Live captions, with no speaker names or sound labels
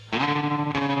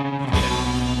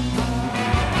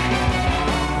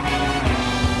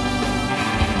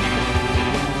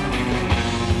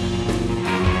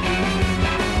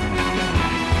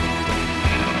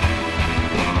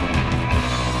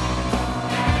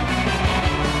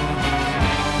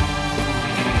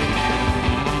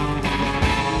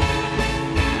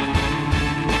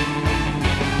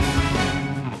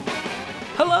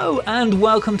and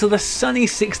welcome to the Sunny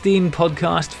 16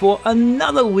 podcast for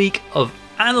another week of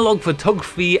analog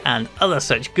photography and other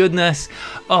such goodness.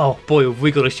 Oh boy, have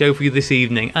we got a show for you this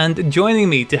evening, and joining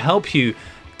me to help you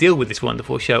deal with this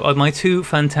wonderful show are my two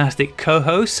fantastic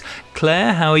co-hosts.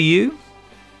 Claire, how are you?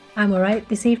 I'm all right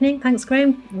this evening, thanks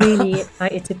Graham. Really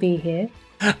excited to be here.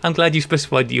 I'm glad you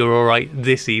specified you're all right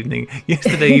this evening.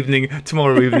 Yesterday evening,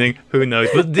 tomorrow evening, who knows?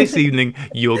 But this evening,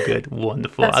 you're good.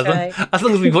 Wonderful. That's right. As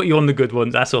long as we've got you on the good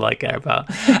ones, that's all I care about.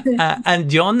 And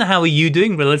John, how are you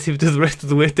doing relative to the rest of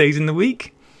the weird days in the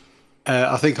week?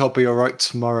 I think I'll be all right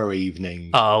tomorrow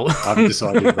evening. Oh. I haven't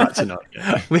decided that tonight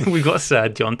yet. We've got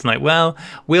sad John tonight. Well,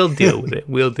 we'll deal with it.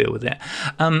 We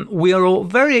are all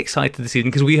very excited this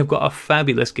evening because we have got a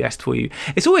fabulous guest for you.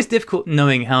 It's always difficult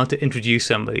knowing how to introduce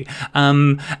somebody,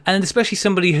 and especially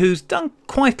somebody who's done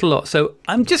quite a lot. So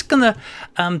I'm just going to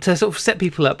sort of set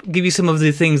people up, give you some of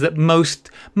the things that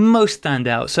most stand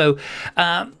out. So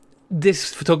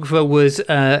this photographer was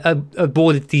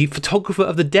awarded the Photographer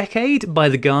of the Decade by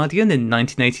The Guardian in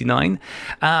 1989.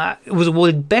 It was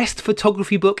awarded Best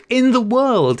Photography Book in the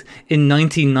World in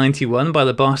 1991 by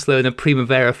the Barcelona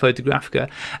Primavera Fotografica.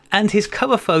 And his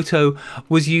cover photo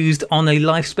was used on a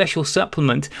Life Special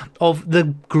supplement of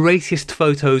the greatest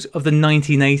photos of the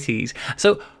 1980s.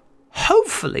 So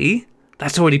hopefully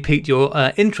that's already piqued your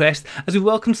interest as we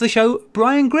welcome to the show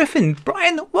Brian Griffin.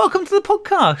 Brian, welcome to the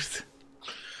podcast.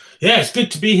 Yeah, it's good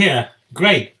to be here.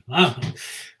 Great.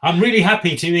 I'm really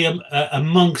happy to be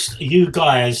amongst you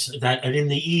guys that are in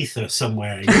the ether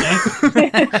somewhere. You know?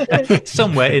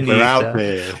 Somewhere in the We're ether. out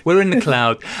there. We're in the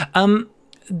cloud.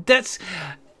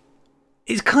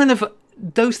 It's kind of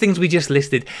those things we just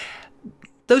listed.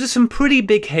 Those are some pretty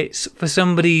big hits for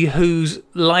somebody whose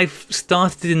life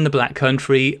started in the Black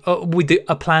Country with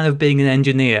a plan of being an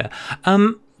engineer.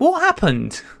 What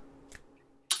happened?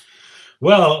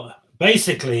 Well,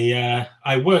 basically,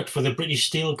 I worked for the British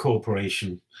Steel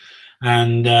Corporation,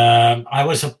 and I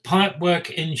was a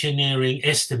pipework engineering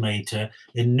estimator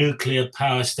in nuclear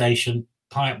power station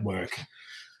pipework.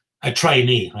 A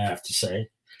trainee, I have to say,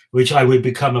 which I would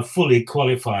become a fully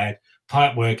qualified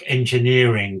pipework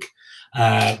engineering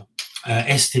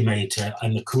estimator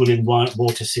and the cooling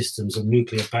water systems of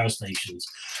nuclear power stations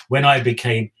when I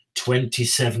became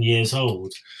 27 years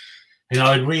old. And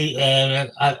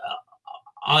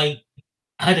I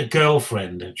had a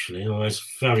girlfriend, actually, who I was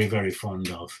very, very fond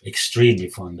of, extremely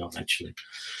fond of, actually,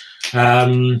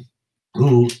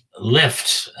 who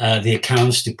left the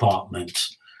accounts department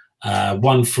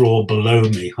one floor below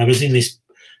me. I was in this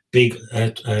big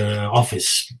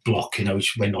office block,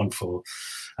 which went on for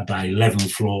about 11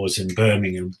 floors in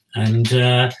Birmingham. And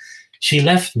she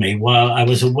left me while I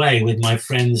was away with my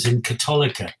friends in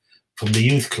Catholica from the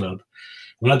youth club.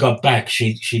 When I got back,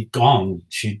 she'd gone.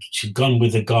 She'd gone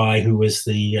with a guy who was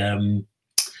who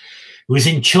was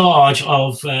in charge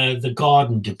of the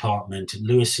garden department at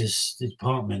Lewis's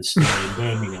department store in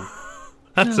Birmingham.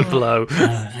 That's a blow.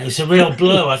 It's a real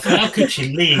blow. I thought, how could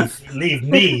she leave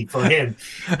me for him?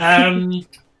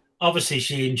 Obviously,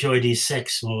 she enjoyed his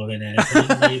sex more than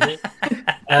anything. Maybe.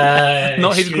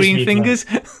 Not his green fingers.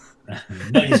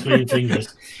 Not his green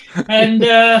fingers.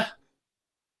 And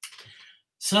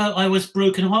so I was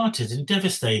brokenhearted and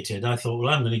devastated. I thought, well,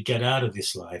 I'm going to get out of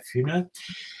this life,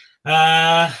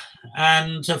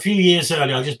 And a few years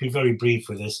earlier, I'll just be very brief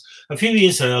with this. A few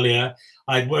years earlier,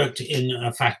 I'd worked in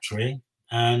a factory,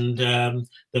 and the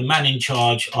man in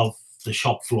charge of the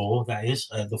shop floor, that is,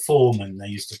 the foreman, they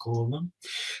used to call them,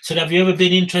 said, have you ever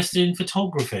been interested in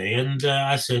photography? And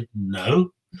I said,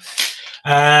 no.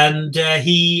 And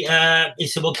he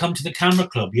said, well, come to the Camera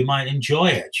Club. You might enjoy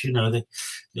it.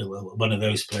 One of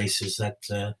those places that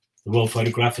the Royal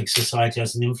Photographic Society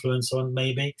has an influence on,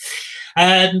 maybe.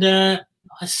 And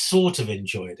I sort of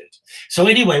enjoyed it. So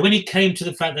anyway, when it came to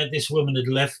the fact that this woman had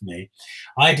left me,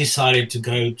 I decided to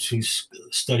go to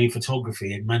study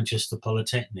photography at Manchester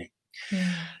Polytechnic.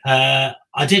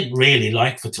 I didn't really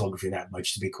like photography that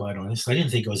much, to be quite honest. I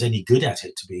didn't think I was any good at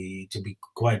it, to be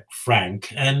quite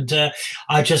frank. And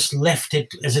I just left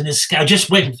it as an escape. I just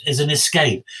went as an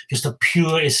escape, just a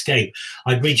pure escape.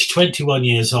 I'd reached 21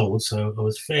 years old, so I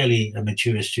was fairly a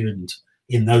mature student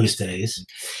in those days.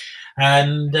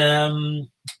 And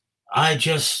I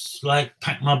just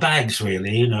packed my bags,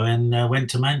 really, and went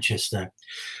to Manchester.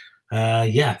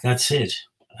 That's it.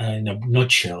 In a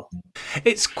nutshell.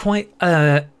 It's quite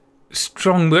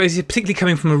strong, particularly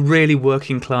coming from a really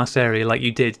working class area like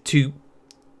you did, to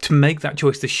make that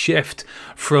choice, to shift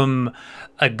from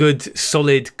a good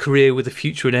solid career with a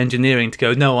future in engineering to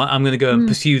go, no, I'm going to go and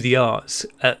pursue the arts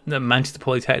at Manchester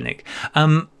Polytechnic.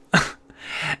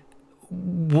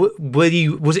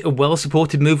 Was it a well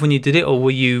supported move when you did it, or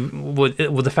were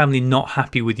the family not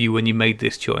happy with you when you made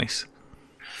this choice?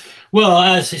 Well,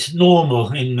 as is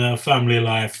normal in family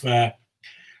life, the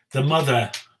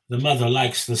mother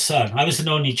likes the son. I was an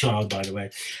only child, by the way.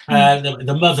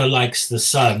 The mother likes the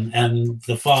son, and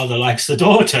the father likes the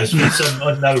daughters for some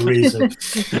unknown reason,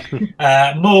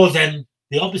 more than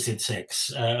the opposite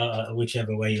sex,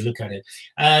 whichever way you look at it.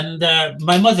 And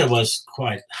my mother was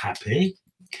quite happy,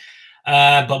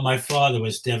 but my father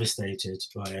was devastated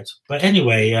by it. But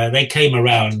anyway, they came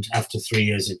around after 3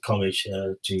 years at college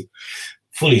to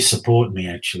fully support me,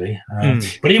 actually.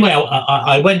 But anyway,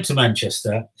 I went to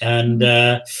Manchester, and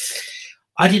I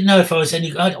didn't know if I was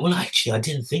any good. Well, actually, I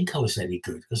didn't think I was any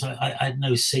good, because I had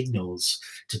no signals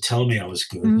to tell me I was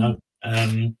good. No.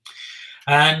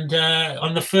 And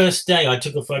on the first day, I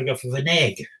took a photograph of an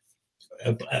egg,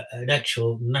 an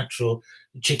actual natural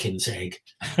chicken's egg.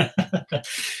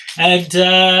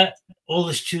 And all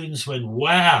the students went,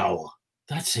 "Wow,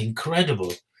 that's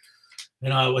incredible."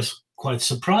 And I was quite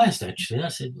surprised, actually. I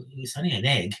said, "It's only an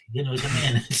egg, you know what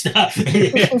I mean?" Stuff.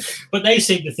 But they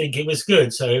seemed to think it was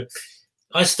good. So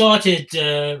I started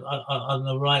on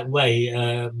the right way.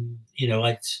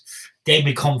 It gave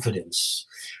me confidence.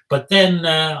 But then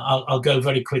I'll go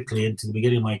very quickly into the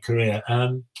beginning of my career.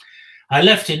 I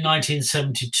left in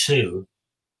 1972.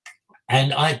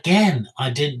 And I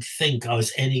didn't think I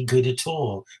was any good at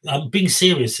all. I'm being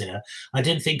serious here. I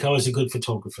didn't think I was a good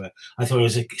photographer. I thought I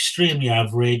was extremely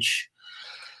average.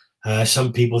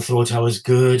 Some people thought I was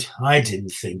good. I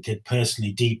didn't think it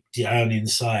personally. Deep down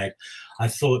inside, I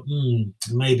thought,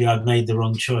 maybe I've made the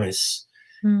wrong choice.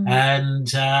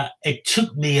 And it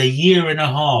took me a year and a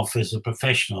half as a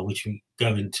professional, which we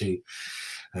go into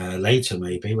later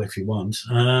maybe if you want,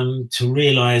 to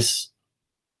realize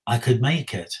I could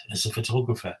make it as a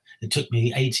photographer. It took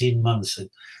me 18 months, a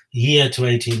year to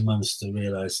 18 months to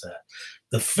realize that.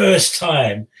 The first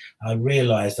time I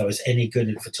realized I was any good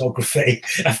at photography,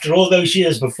 after all those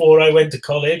years before I went to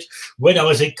college, when I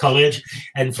was at college,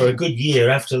 and for a good year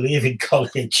after leaving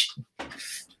college.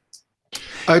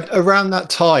 Around that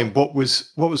time, what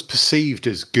was perceived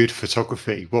as good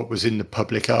photography? What was in the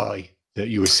public eye that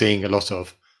you were seeing a lot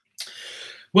of?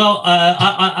 Well,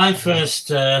 I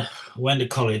first went to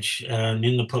college, and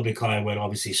in the public eye were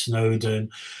obviously Snowdon,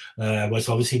 was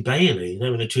obviously Bailey. They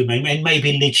were the two main, and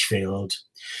maybe Lichfield.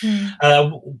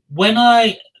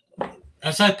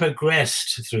 As I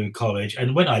progressed through college,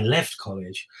 and when I left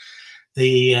college,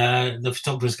 the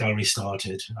Photographers Gallery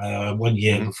started 1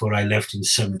 year before I left in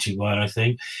 71, I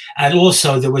think. And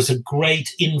also there was a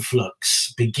great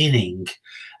influx beginning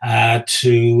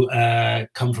to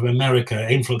come from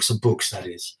America, influx of books, that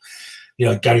is. You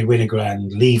know, Gary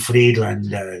Winogrand, Lee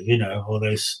Friedlander, all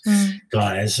those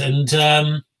guys. And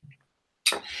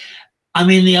I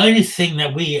mean, the only thing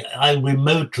that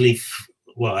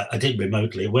I did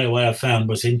remotely, where I found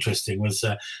was interesting was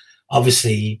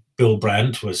obviously Bill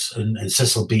Brandt and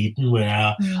Cecil Beaton,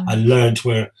 where I learned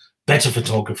were better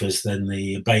photographers than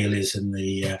the Baileys and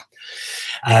the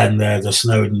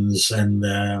Snowdens and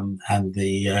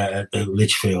the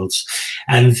Lichfields.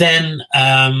 And then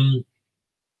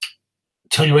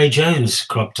Tony Ray Jones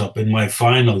cropped up in my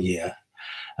final year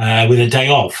with a day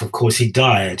off. Of course, he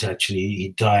died, actually. He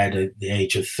died at the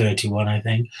age of 31, I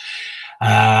think.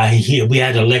 We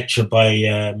had a lecture by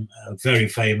a very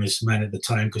famous man at the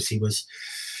time, because he was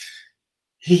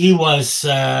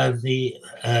the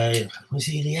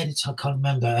editor? I can't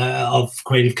remember, of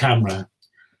Creative Camera,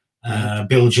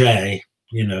 Bill Jay.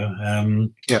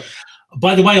 Yeah.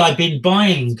 By the way, I'd been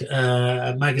buying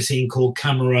a magazine called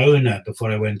Camera Owner before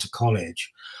I went to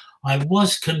college. I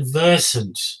was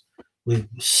conversant with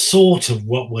sort of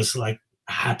what was like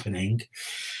happening.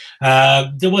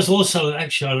 There was also,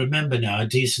 actually, I remember now, a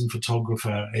decent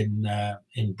photographer in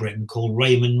Britain called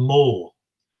Raymond Moore.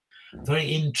 Very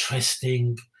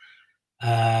interesting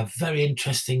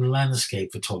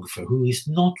landscape photographer who is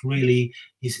not really,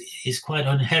 is quite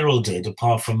unheralded,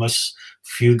 apart from us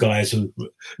few guys who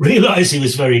realized he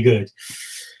was very good.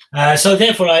 So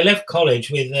therefore I left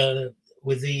college with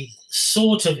the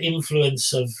sort of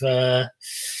influence of the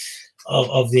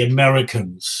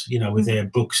Americans, with their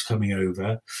books coming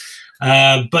over.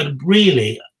 But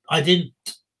really, I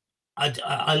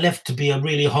left to be a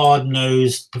really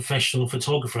hard-nosed professional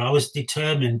photographer. I was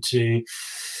determined to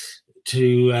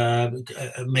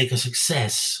make a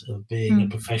success of being a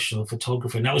professional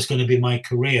photographer, and that was going to be my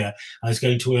career. I was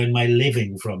going to earn my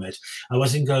living from it. I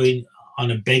wasn't going on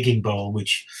a begging bowl,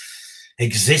 which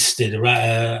existed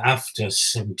after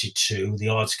 72. The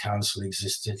Arts Council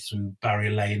existed through Barry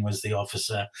Lane was the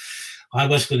officer. I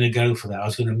was going to go for that. I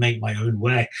was going to make my own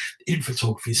way in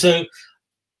photography. So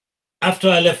after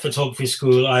I left photography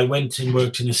school, I went and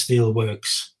worked in a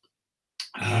steelworks.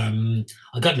 I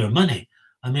got no money.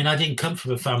 I mean, I didn't come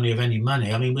from a family of any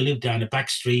money. I mean, we lived down a back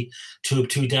street, two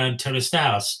down terraced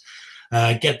house.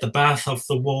 Get the bath off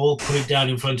the wall, put it down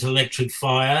in front of electric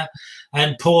fire,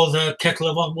 and pour the kettle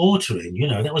of hot water in. You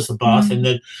know, that was the bath. And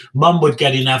then mum would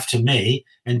get in after me,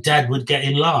 and dad would get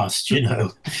in last, you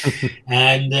know.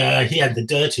 And he had the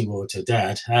dirty water,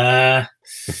 dad.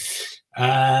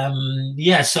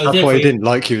 Yeah, so that's why he didn't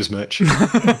like you as much.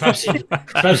 perhaps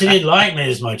he didn't like me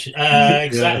as much.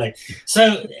 Exactly. Yeah.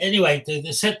 So anyway,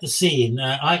 to set the scene,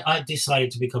 I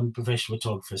decided to become a professional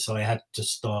photographer, so I had to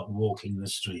start walking the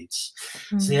streets.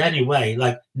 So anyway,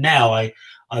 like now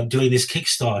I'm doing this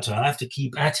Kickstarter. I have to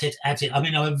keep at it. I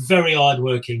mean, I'm a very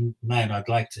hardworking man. I'd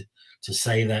like to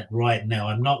say that right now.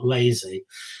 I'm not lazy.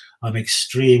 I'm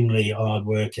extremely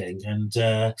hardworking, and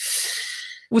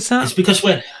what's that? It's because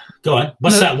go on.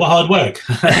 What's that? What hard work?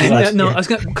 No, I was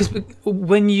going because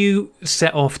when you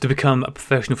set off to become a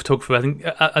professional photographer, I think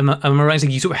I'm right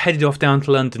saying you sort of headed off down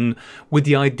to London with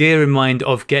the idea in mind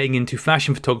of getting into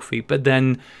fashion photography, but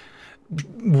then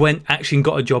went actually and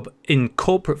got a job in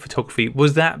corporate photography.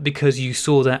 Was that because you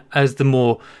saw that as the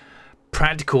more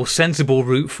practical, sensible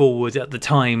route forward at the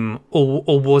time,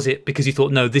 or was it because you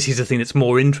thought, no, this is the thing that's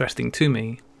more interesting to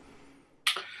me?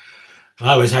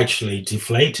 I was actually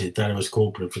deflated that it was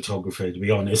corporate photography, to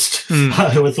be honest.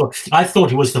 I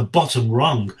thought it was the bottom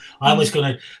rung. I was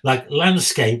going to, like,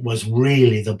 landscape was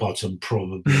really the bottom,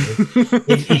 probably.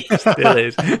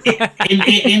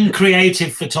 in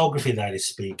creative photography, that is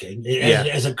speaking,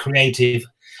 as a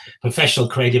professional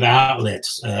creative outlet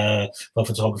for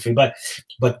photography. But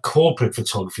corporate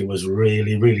photography was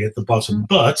really, really at the bottom.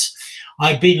 But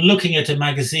I've been looking at a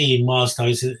magazine whilst I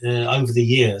was over the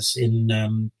years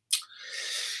in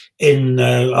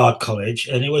art college,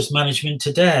 and it was Management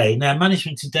Today. Now,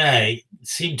 Management Today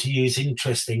seemed to use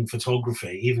interesting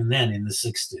photography, even then in the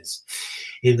 60s.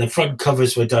 The front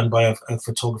covers were done by a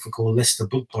photographer called Lester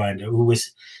Bookbinder, who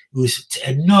was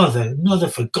another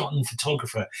forgotten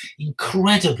photographer,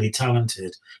 incredibly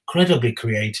talented, incredibly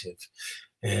creative,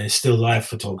 still life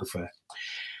photographer.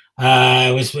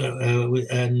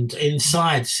 And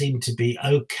inside seemed to be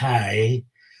okay.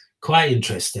 Quite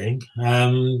interesting.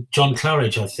 John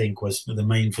Claridge, I think, was the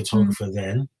main photographer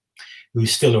then,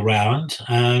 who's still around.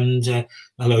 And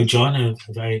hello, John, a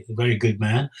very, very good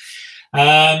man.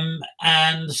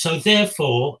 And so,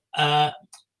 therefore, I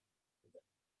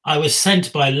was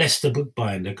sent by Lester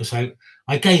Bookbinder because I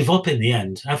gave up in the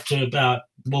end after about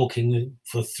walking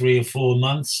for 3 or 4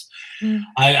 months.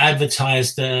 I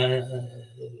advertised.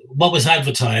 What was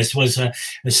advertised was an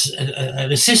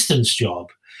assistant's job.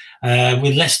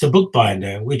 With Lester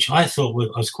Bookbinder, which I thought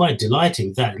I was quite delighted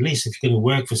with that. At least if you're going to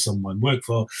work for someone, work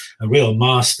for a real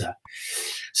master.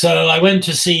 So I went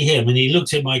to see him, and he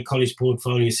looked at my college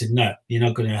portfolio and said, "No, you're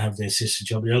not going to have the assistant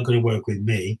job. You're not going to work with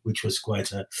me," which was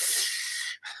quite a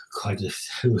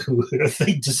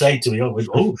thing to say to me. I went,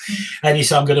 "Oh," and he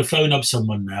said, "I'm going to phone up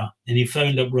someone now." And he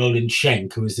phoned up Roland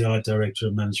Schenk, who was the art director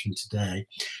of Management Today,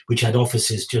 which had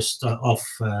offices just off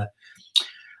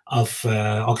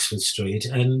Oxford Street,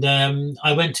 and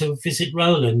I went to visit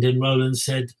Roland, and Roland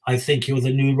said, "I think you're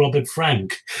the new Robert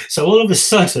Frank." So all of a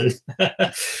sudden,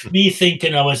 me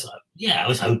thinking I was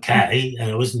okay,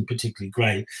 and I wasn't particularly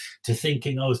great, to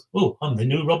thinking I'm the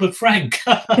new Robert Frank,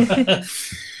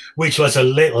 which was a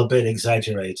little bit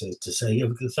exaggerated to say.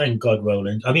 Thank God,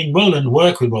 Roland. I mean, Roland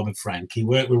worked with Robert Frank. He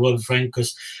worked with Robert Frank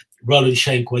because Roland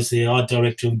Schenk was the art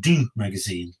director of Do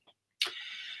magazine.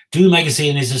 Do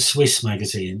magazine is a Swiss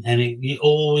magazine, and it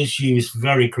always used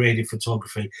very creative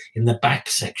photography in the back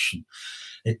section.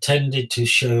 It tended to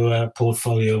show a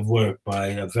portfolio of work by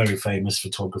a very famous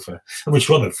photographer, which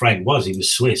Robert Frank was. He was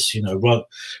Swiss, you know.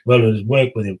 Roland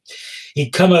worked with him.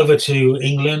 He'd come over to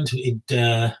England.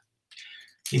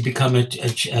 He'd become a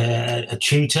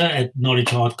tutor at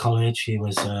Norwich Art College. He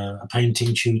was a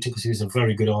painting tutor because he was a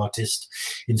very good artist,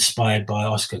 inspired by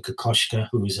Oskar Kokoschka,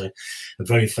 who was a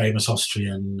very famous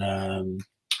Austrian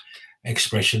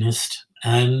expressionist.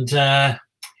 And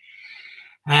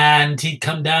he'd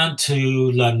come down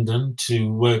to London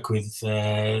to work with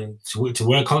to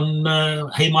work on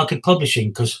Haymarket Publishing,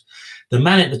 because the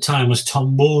man at the time was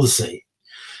Tom Wolsey.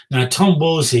 Now, Tom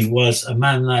Wolsey was a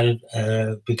man that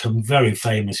had become very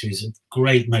famous. He was a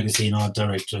great magazine art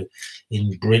director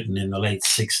in Britain in the late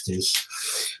 60s,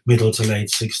 middle to late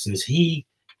 60s. He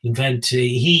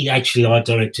He actually art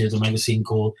directed a magazine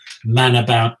called Man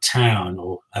About Town,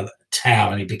 or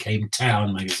Town. It became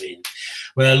Town magazine,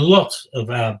 where a lot of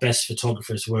our best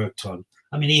photographers worked on.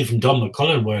 I mean, even Don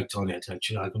McCullum worked on it,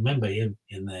 actually. I can remember him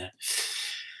in there.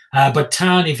 But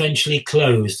Town eventually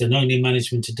closed, and only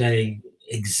Management Today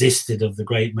existed of the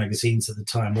great magazines at the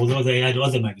time, although they had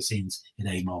other magazines in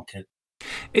Haymarket.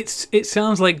 It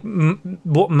sounds like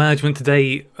what Management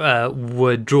Today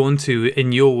were drawn to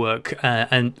in your work,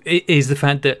 and it is the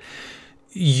fact that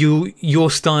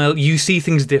your style, you see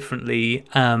things differently,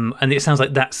 and it sounds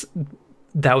like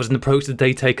that was an approach that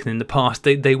they taken in the past.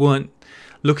 They weren't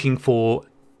looking for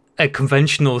a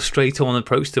conventional straight-on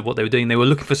approach to what they were doing. They were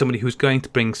looking for somebody who's going to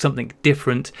bring something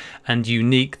different and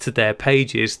unique to their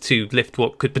pages to lift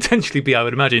what could potentially be, I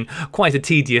would imagine, quite a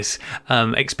tedious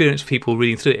experience for people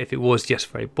reading through it if it was just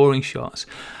very boring shots.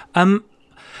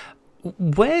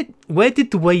 Where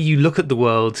did the way you look at the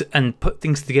world and put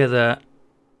things together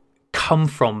come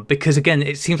from? Because again,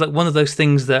 it seems like one of those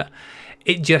things that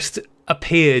it just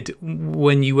appeared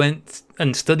when you went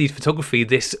and studied photography,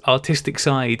 this artistic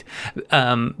side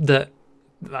that,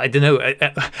 I don't know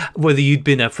whether you'd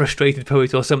been a frustrated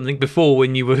poet or something before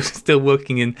when you were still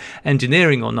working in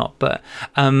engineering or not, but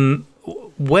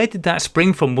where did that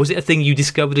spring from? Was it a thing you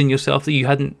discovered in yourself that you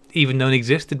hadn't even known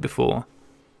existed before?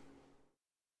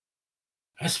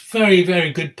 That's a very,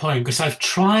 very good point, because I've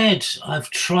tried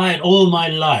all my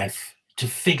life to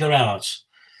figure out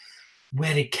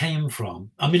where it came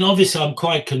from. I mean, obviously, I'm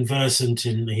quite conversant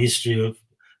in the history of,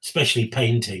 especially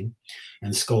painting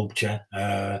and sculpture.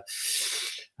 I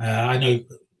know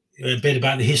a bit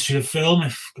about the history of film.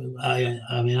 My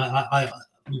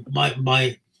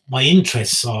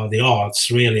interests are the arts,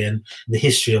 really, and the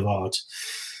history of art,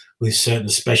 with certain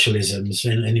specialisms.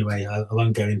 And anyway, I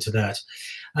won't go into that.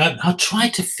 I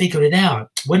tried to figure it out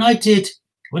when I did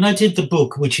the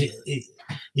book, which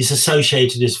is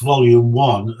associated as volume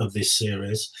 1 of this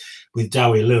series with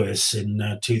Dowie Lewis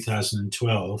in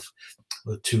 2012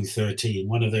 or 2013,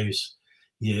 one of those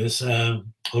years.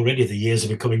 Already the years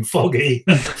are becoming foggy,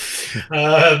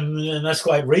 and that's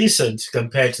quite recent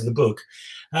compared to the book.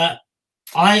 I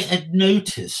had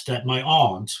noticed that my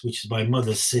aunt, which is my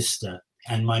mother's sister,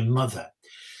 and my mother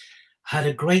had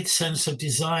a great sense of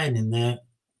design in their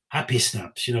happy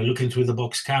snaps, looking through the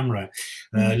box camera,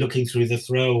 looking through the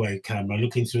throwaway camera,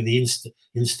 looking through the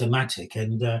Instamatic,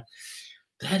 and they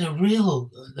had a real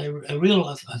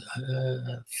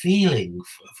feeling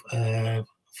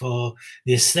for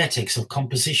the aesthetics of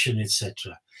composition,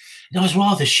 etc. And I was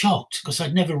rather shocked, because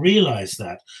I'd never realised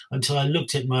that until I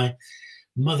looked at my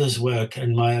mother's work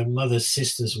and my mother's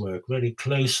sister's work very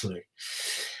closely.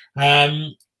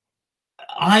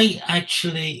 I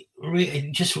actually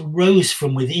it just rose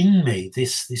from within me,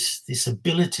 this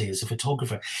ability as a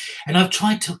photographer, and I've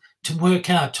tried to work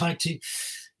out. Are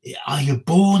you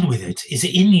born with it? Is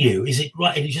it in you? Is it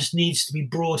right? It just needs to be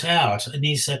brought out. It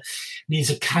needs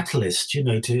a catalyst,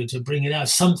 to bring it out.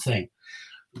 Something.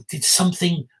 Did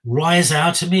something rise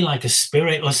out of me like a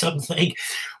spirit or something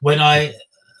when I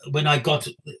got,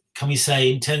 can we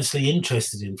say, intensely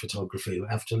interested in photography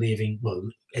after leaving,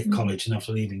 at college and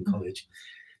after leaving college?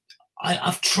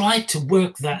 I've tried to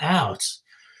work that out,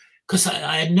 because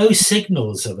I had no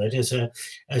signals of it as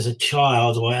a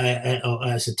child or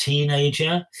as a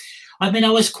teenager. I mean, I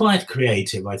was quite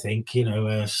creative, I think,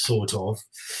 a sort of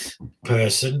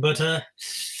person, but I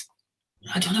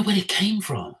don't know where it came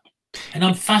from, and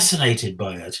I'm fascinated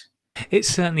by it. It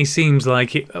certainly seems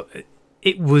like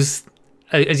it was,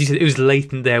 as you said, it was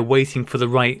latent there, waiting for the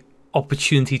right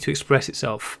opportunity to express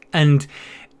itself. And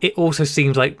it also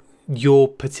seems like your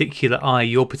particular eye,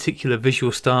 your particular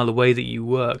visual style, the way that you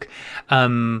work,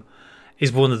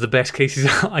 is one of the best cases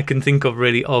I can think of,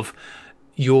 really, of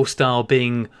your style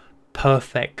being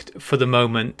perfect for the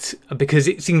moment, because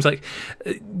it seems like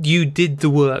you did the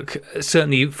work,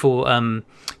 certainly for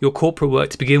your corporate work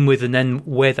to begin with, and then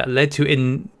where that led to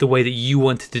in the way that you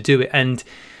wanted to do it. And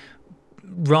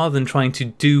rather than trying to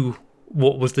do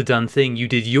what was the done thing, you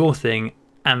did your thing,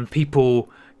 and people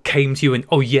came to you and,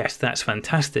 oh yes, that's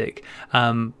fantastic,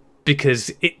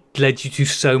 because it led you to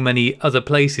so many other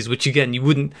places, which again, you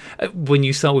wouldn't, when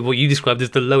you start with what you described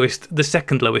as the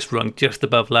second lowest rung, just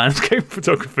above landscape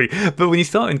photography. But when you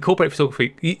start in corporate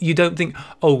photography, you don't think,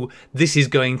 oh, this is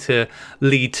going to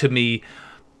lead to me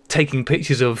taking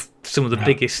pictures of some of the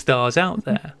biggest stars out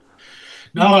there.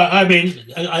 No, I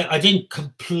mean, I didn't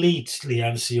completely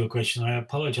answer your question. I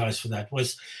apologize for that.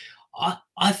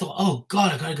 I thought, oh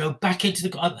God, I've got to go back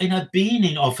into I've been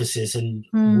in offices and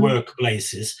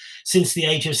workplaces since the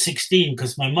age of 16,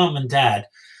 because my mum and dad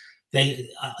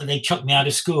they chucked me out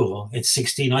of school at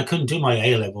 16. I couldn't do my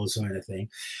A levels or anything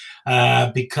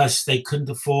because they couldn't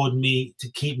afford me to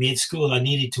keep me at school. I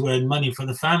needed to earn money for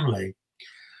the family.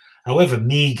 However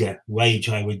meager wage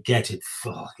I would get, it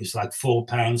was like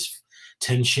 £4,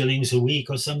 10 shillings a week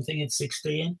or something at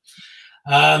 16.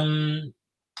 So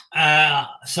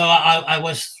I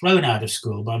was thrown out of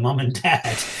school by mum and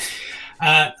dad.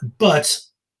 But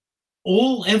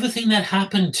everything that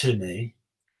happened to me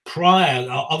prior,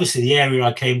 obviously the area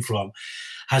I came from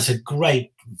has a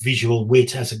great visual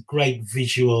wit, has a great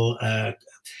visual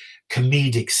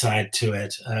comedic side to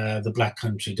it. The Black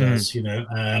Country does, you know.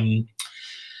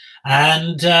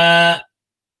 And the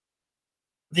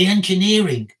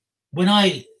engineering, when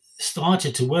I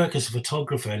started to work as a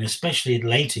photographer, and especially in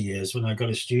later years when I got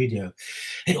a studio,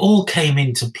 it all came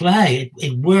into play.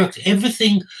 It worked.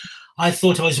 Everything I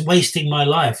thought I was wasting my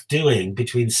life doing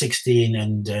between 16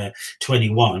 and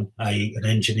 21, in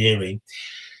engineering,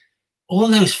 all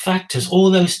those factors,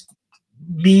 all those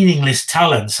meaningless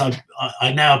talents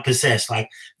I now possess. Like,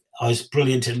 I was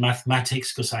brilliant at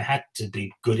mathematics because I had to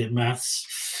be good at maths.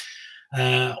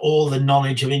 All the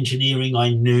knowledge of engineering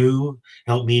I knew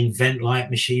helped me invent light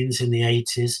machines in the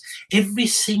 80s. Every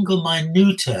single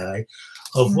minutiae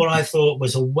of what I thought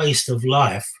was a waste of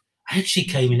life actually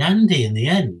came in handy in the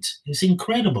end. It was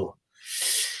incredible.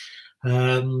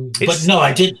 But no,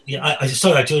 I didn't. I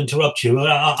sorry to interrupt you.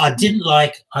 I did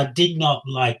not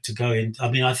like to go in.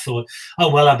 I mean, I thought, oh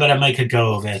well, I better make a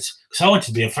go of it, because I wanted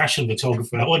to be a fashion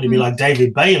photographer. I wanted to be like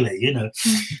David Bailey, you know,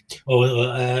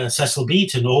 or Cecil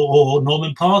Beaton, or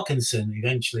Norman Parkinson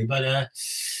eventually. But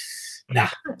nah,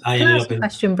 I ended up in.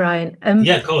 Question, Brian.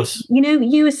 Yeah, of course. You know,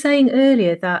 you were saying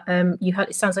earlier that you had.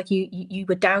 It sounds like you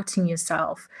were doubting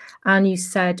yourself, and you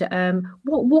said,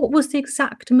 what was the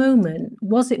exact moment?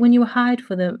 Was it when you were hired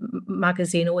for the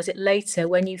magazine, or was it later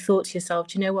when you thought to yourself,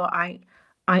 do you know what,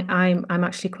 I'm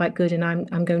actually quite good, and I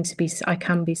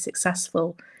can be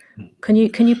successful? Can you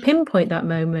pinpoint that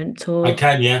moment? Or I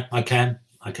can, yeah.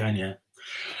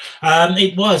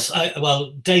 It was,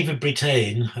 David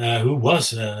Brittain, who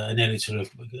was an editor of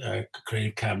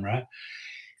Creative Camera.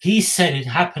 He said it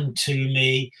happened to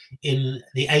me in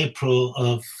the April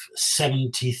of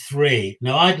 73.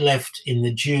 Now, I'd left in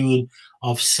the June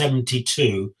of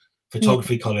 72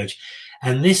 photography college,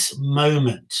 and this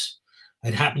moment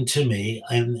had happened to me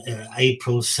in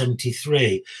April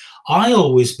 73. I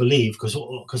always believe,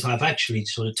 because I've actually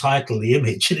sort of titled the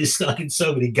image, and it's like in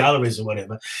so many galleries or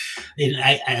whatever,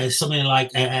 in something like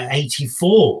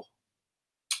 84.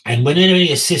 And when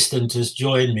any assistant has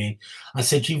joined me, I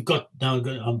said,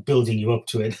 I'm building you up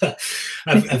to it.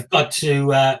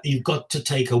 You've got to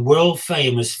take a world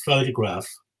famous photograph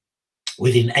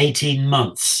within 18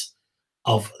 months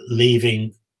of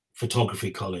leaving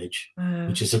photography college,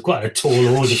 which is quite a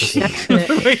tall order for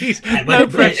something. No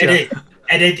pressure.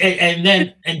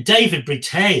 And David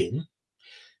Brittain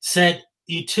said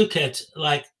you took it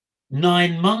like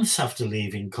 9 months after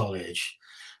leaving college.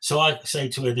 So I say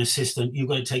to an assistant, you've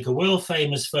got to take a world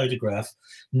famous photograph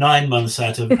 9 months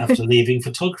after leaving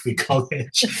photography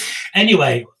college.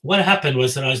 Anyway, what happened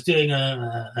was that I was doing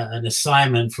an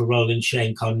assignment for Roland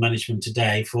Schenck on Management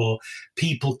Today for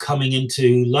people coming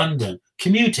into London,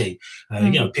 commuting,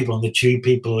 you know, people on the tube,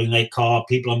 people in their car,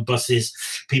 people on buses,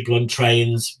 people on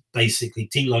trains, basically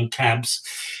people on cabs,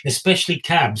 especially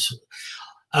cabs.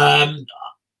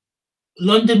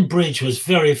 London Bridge was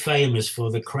very famous for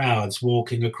the crowds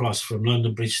walking across from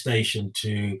London Bridge Station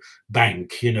to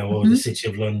Bank, you know, or the City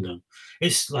of London.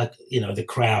 It's like, you know, the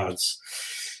crowds.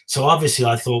 So obviously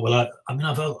I thought, well, I've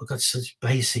got such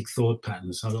basic thought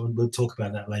patterns. We'll talk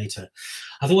about that later.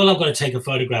 I thought, well, I've got to take a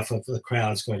photograph of the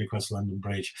crowds going across London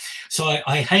Bridge. So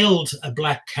I hailed a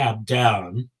black cab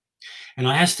down, and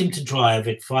I asked him to drive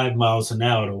at 5 miles an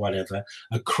hour or whatever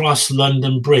across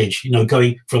London Bridge, you know,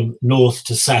 going from north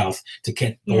to south to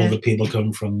get all the people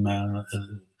coming from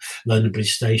London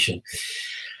Bridge Station.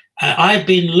 I've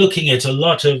been looking at a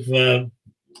lot of, seeing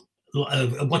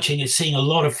a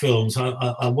lot of films.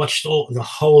 I watched the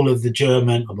whole of the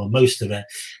German, well, most of it,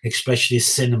 especially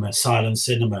silent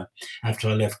cinema, after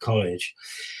I left college.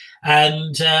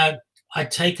 And I'd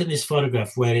taken this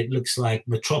photograph where it looks like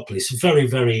Metropolis, very,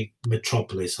 very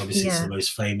Metropolis. Obviously, it's the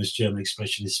most famous German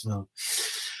expressionist film,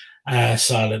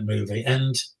 silent movie.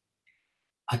 And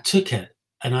I took it,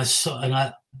 and I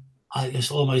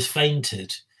just almost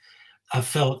fainted. I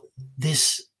felt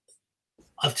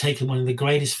I've taken one of the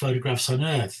greatest photographs on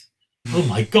earth. Oh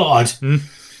my God.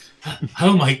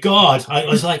 Oh my God. I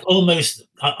was like almost,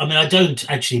 I mean, I don't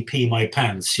actually pee my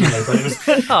pants, you know, but it was,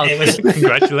 Oh, it was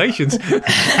congratulations.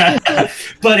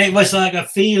 but it was like a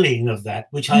feeling of that,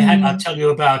 which I had, I'll tell you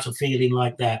about a feeling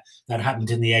like that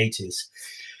happened in the 80s.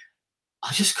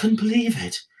 I just couldn't believe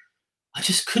it. I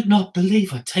just could not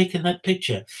believe I'd taken that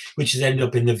picture, which has ended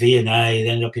up in the V&A,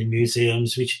 ended up in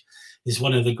museums, which is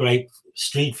one of the great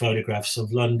street photographs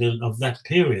of London of that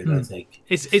period, I think.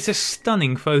 It's a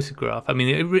stunning photograph. I mean,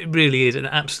 it really is an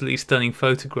absolutely stunning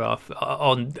photograph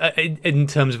in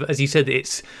terms of, as you said,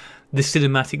 it's the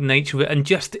cinematic nature of it, and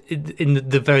just in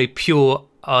the very pure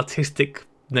artistic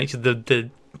nature, the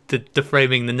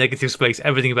framing, the negative space,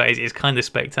 everything about it is kind of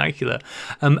spectacular.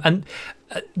 And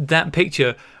that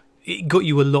picture, it got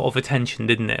you a lot of attention,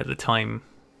 didn't it, at the time?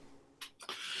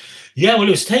 Yeah, well,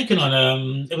 it was taken on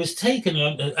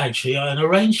actually an a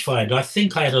rangefinder. I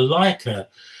think I had a Leica,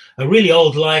 a really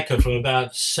old Leica from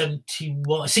about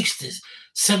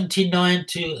 79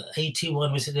 to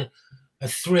 81. Was it a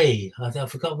 3? I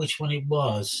forgot which one it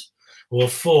was, or a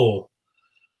 4.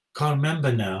 Can't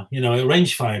remember now. You know, a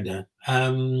rangefinder.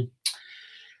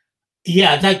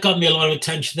 Yeah, that got me a lot of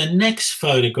attention. The next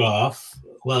photograph.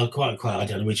 Well, quite. I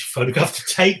don't know which photograph to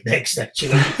take next.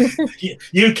 Actually,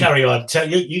 you carry on.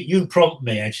 You prompt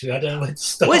me. Actually, I don't know where to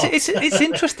start. Well, it's an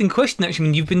interesting question. Actually, I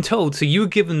mean, you've been told, so you were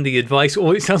given the advice,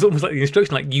 or it sounds almost like the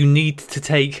instruction, like you need to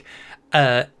take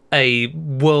a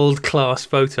world-class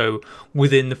photo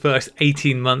within the first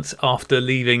 18 months after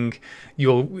leaving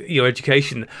your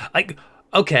education. Like,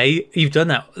 okay, you've done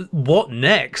that. What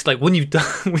next? Like when you've done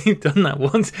that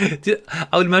once,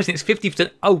 I would imagine it's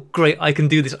 50%. Oh, great! I can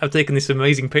do this. I've taken this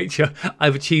amazing picture.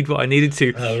 I've achieved what I needed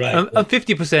to. Oh, right.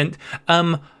 50%.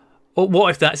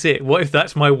 What if that's it? What if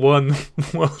that's my one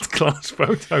world-class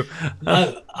photo?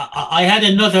 I had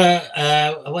another.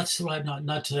 What's the right?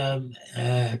 Not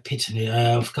epitome.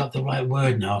 I've forgot the right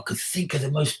word now. I could think of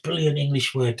the most brilliant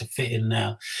English word to fit in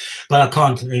now, but I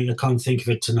can't think of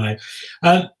it tonight.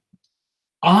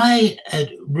 I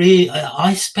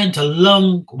spent a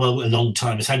long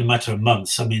time. It's only a matter of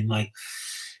months. I mean,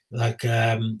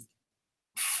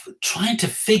 trying to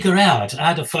figure out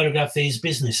how to photograph these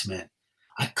businessmen.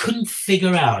 I couldn't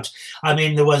figure out. I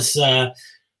mean, there was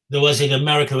in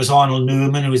America, there was Arnold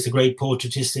Newman, who was the great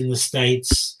portraitist in the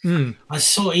States. I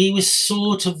saw he was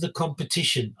sort of the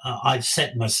competition I'd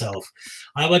set myself.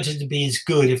 I wanted to be as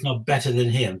good, if not better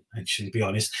than him, actually, to be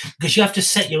honest, because you have to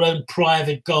set your own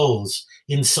private goals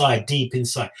inside, deep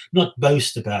inside, not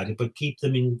boast about it, but keep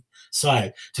them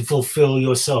inside to fulfill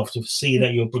yourself, to see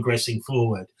that you're progressing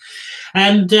forward.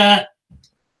 And I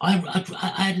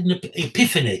had an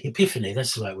epiphany,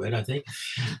 that's the right word, I think.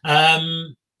 I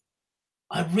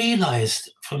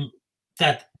realized from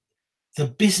that the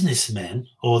businessmen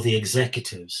or the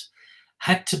executives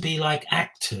had to be like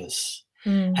actors,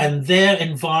 and their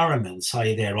environments,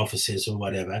 i.e. their offices or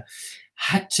whatever,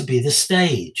 had to be the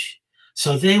stage.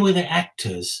 So they were the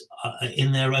actors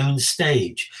in their own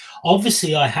stage.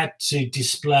 Obviously, I had to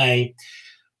display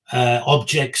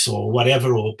objects or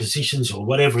whatever, or positions or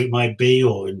whatever it might be,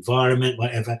 or environment,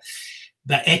 whatever,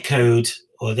 that echoed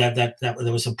or that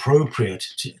was appropriate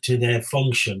to their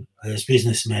function as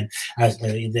businessmen, as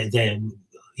their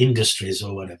industries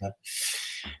or whatever.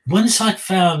 Once I'd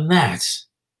found that,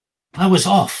 I was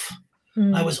off.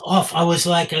 I was off. I was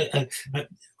like, I'm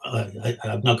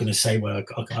not going to say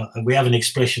we have an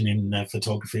expression in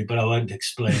photography, but I won't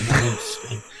explain.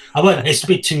 I won't. It's a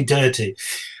bit too dirty.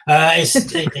 I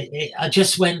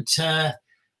just went.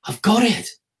 I've got it.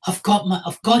 I've got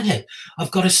it. I've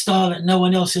got a style that no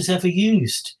one else has ever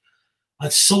used.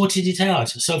 I've sorted it out.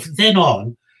 So from then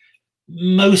on,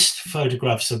 most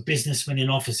photographs of businessmen in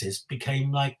offices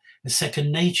became like a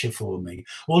second nature for me.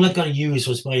 All I got to use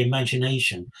was my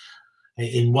imagination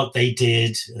in what they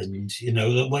did, and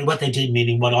what they did,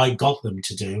 meaning what I got them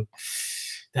to do.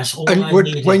 That's all I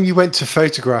needed. When you went to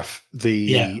photograph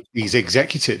these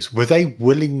executives, were they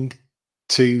willing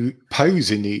to pose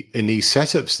in these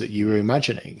setups that you were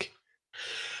imagining?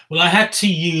 Well, I had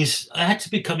to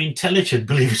become intelligent,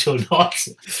 believe it or not.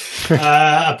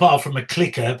 Apart from a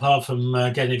clicker, apart from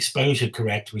getting exposure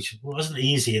correct, which wasn't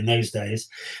easy in those days,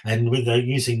 and with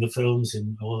using the films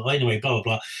anyway, blah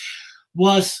blah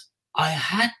blah, I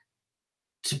had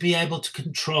to be able to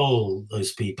control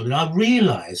those people, and I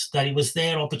realized that it was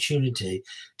their opportunity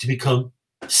to become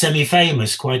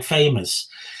semi-famous, quite famous.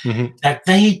 That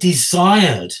they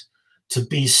desired to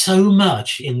be so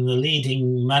much in the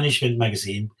leading management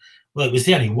magazine. Well, it was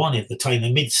the only one at the time,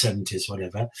 the mid-70s,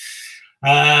 whatever.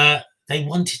 They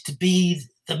wanted to be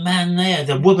the man there,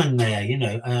 the woman there,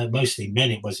 mostly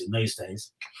men it was in those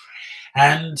days.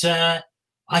 And I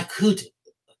could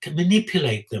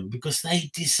manipulate them because they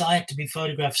desire to be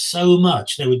photographed so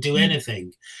much they would do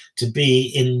anything to be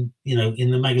in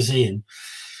the magazine.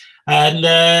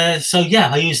 And so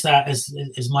I use that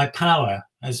as my power,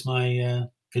 as my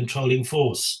controlling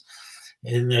force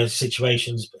in those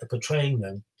situations, portraying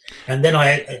them. And then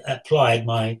I applied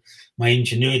my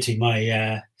ingenuity,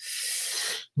 my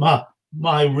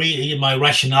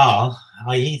rationale,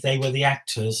 i.e. they were the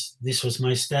actors, this was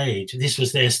my stage, this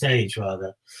was their stage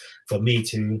rather, for me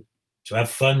to have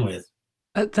fun with.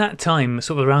 At that time,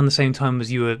 sort of around the same time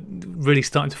as you were really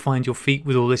starting to find your feet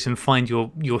with all this and find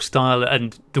your style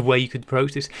and the way you could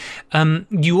approach this,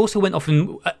 you also went off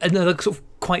in another sort of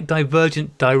quite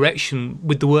divergent direction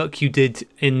with the work you did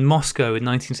in Moscow in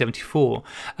 1974,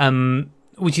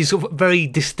 which is sort of very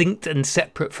distinct and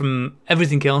separate from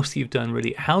everything else that you've done,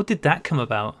 really. How did that come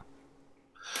about?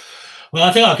 Well,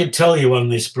 I think I can tell you on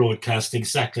this broadcast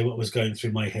exactly what was going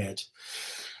through my head.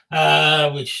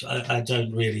 Which I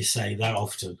don't really say that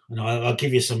often. I'll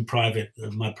give you some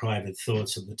my private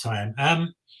thoughts at the time.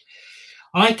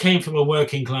 I came from a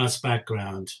working class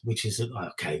background, which is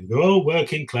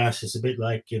working class is a bit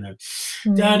like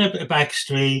down a back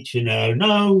street,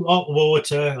 no hot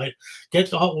water, like get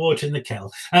the hot water in the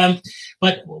kettle.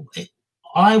 But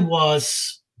I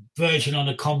was verging on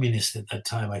a communist at that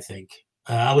time. I think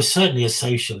I was certainly a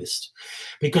socialist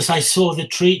because I saw the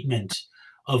treatment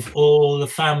of all the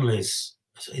families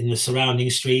in the surrounding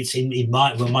streets, in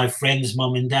my friends'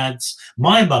 mum and dads,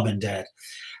 my mum and dad,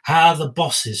 how the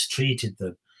bosses treated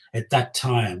them at that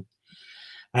time,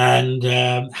 and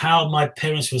how my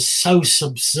parents were so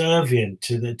subservient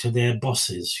to their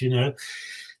bosses.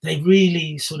 They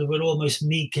really sort of were almost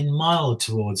meek and mild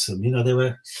towards them. They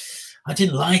were. I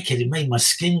didn't like it. It made my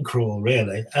skin crawl,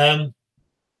 really. And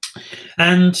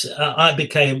I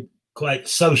became quite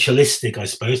socialistic, I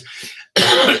suppose.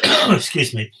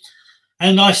 Excuse me.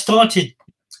 And I started,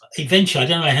 eventually, I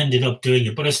don't know how I ended up doing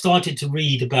it, but I started to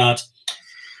read about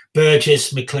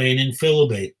Burgess, MacLean and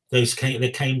Philby,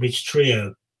 the Cambridge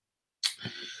trio,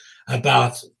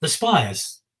 about the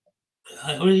spies.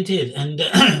 I really did. And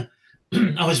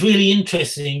I was really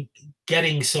interested in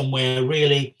getting somewhere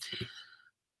really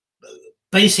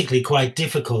basically quite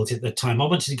difficult at the time. I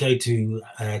wanted to go to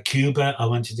Cuba. I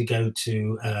wanted to go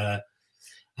to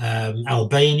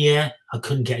Albania. I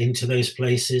couldn't get into those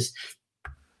places,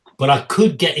 but I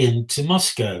could get into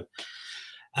Moscow,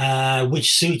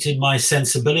 which suited my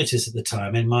sensibilities at the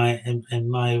time and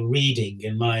my reading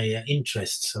and my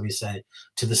interests, so we say,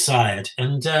 to the side.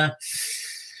 And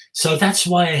so that's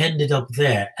why I ended up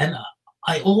there. And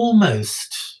I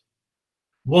almost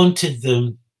wanted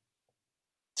them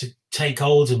to take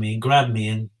hold of me and grab me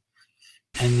and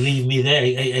leave me there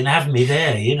and have me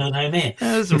there, you know what I mean?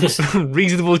 There's a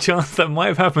reasonable chance that might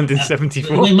have happened in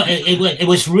 74. It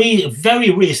was a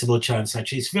very reasonable chance,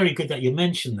 actually. It's very good that you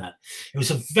mentioned that. It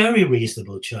was a very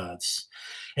reasonable chance.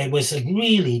 It was a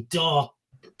really dark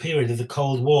period of the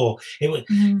Cold War. It was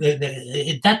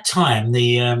at that time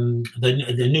the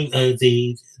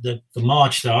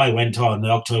march that I went on, the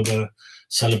October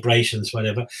celebrations,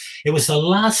 whatever. It was the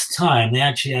last time they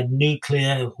actually had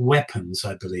nuclear weapons,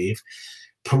 I believe,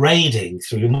 parading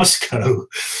through Moscow.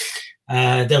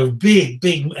 There were big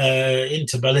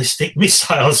interballistic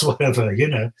missiles, whatever,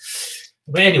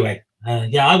 But anyway,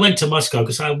 I went to Moscow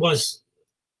because I was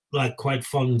quite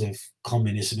fond of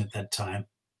communism at that time.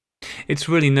 It's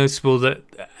really noticeable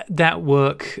that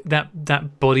work,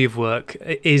 that body of work,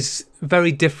 is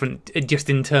very different just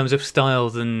in terms of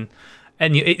styles and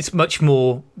it's much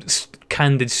more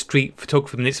candid street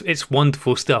photography, and it's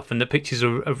wonderful stuff, and the pictures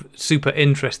are super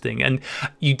interesting, and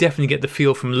you definitely get the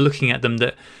feel from looking at them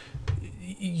that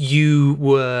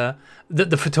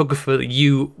the photographer, that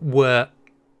you were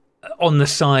on the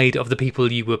side of the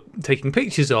people you were taking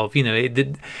pictures of.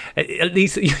 At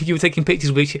least you were taking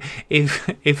pictures which, if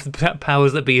the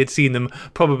powers that be had seen them,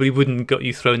 probably wouldn't got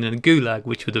you thrown in a gulag,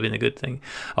 which would have been a good thing,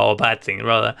 or a bad thing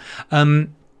rather.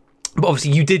 But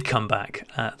obviously you did come back,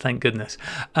 thank goodness,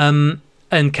 and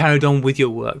carried on with your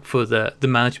work for the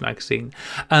Manager magazine.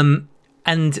 And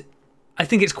I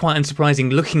think it's quite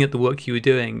unsurprising, looking at the work you were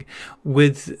doing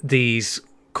with these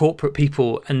corporate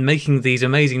people and making these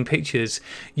amazing pictures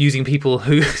using people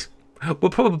who were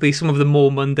probably some of the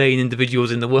more mundane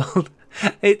individuals in the world.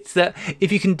 It's that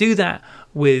if you can do that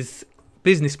with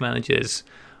business managers,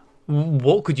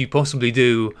 what could you possibly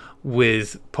do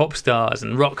with pop stars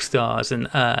and rock stars and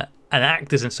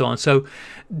actors and so on? So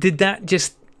did that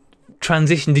just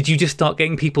transition? Did you just start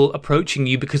getting people approaching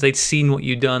you because they'd seen what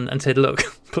you'd done and said, look,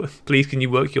 please can you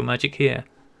work your magic here?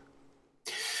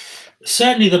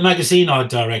 Certainly, the magazine art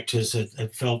directors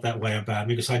had felt that way about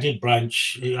me, because I did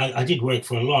branch. I did work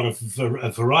for a lot of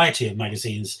a variety of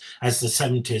magazines as the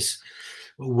 70s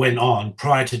went on,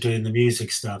 prior to doing the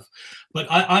music stuff. But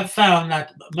I found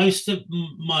that most of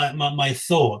my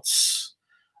thoughts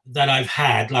that I've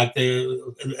had, like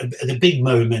the big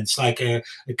moments, like a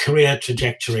career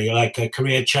trajectory, like a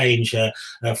career change, a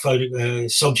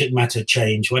subject matter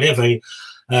change, whatever,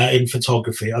 in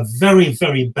photography, are very,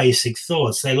 very basic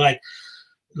thoughts. They're like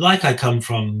I come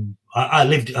from.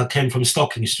 I came from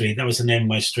Stocking Street. That was the name of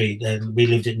my street, and we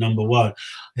lived at number 1.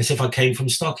 As if I came from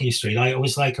Stocking Street. I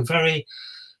was like a very,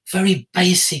 very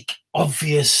basic,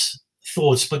 obvious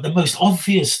thoughts, but the most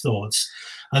obvious thoughts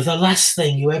are the last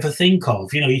thing you ever think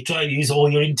of. You know, you try to use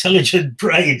all your intelligent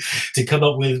brain to come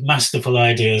up with masterful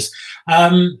ideas.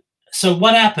 So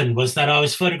what happened was that I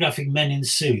was photographing men in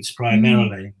suits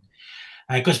primarily,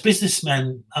 because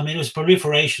businessmen, I mean, it was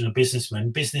proliferation of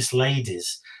businessmen. Business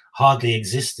ladies hardly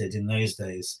existed in those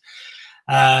days,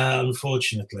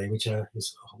 unfortunately, which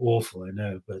is awful, I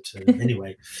know. But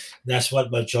anyway, that's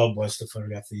what my job was, to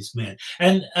photograph these men.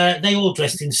 And they all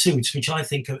dressed in suits, which I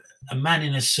think a man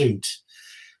in a suit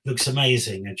looks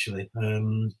amazing, actually,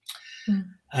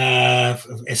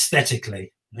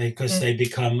 aesthetically, because they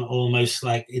become almost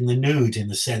like in the nude,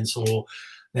 in a sense, or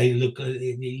they look.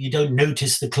 You don't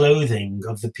notice the clothing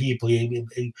of the people.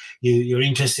 You're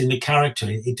interested in the character.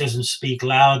 It doesn't speak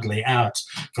loudly out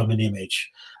from an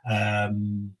image.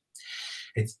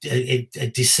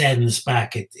 It descends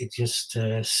back. It just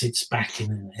sits back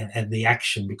and the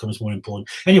action becomes more important.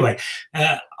 Anyway,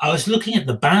 I was looking at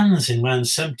the bands in around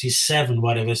 77,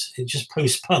 whatever, just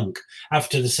post-punk,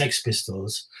 after the Sex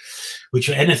Pistols, which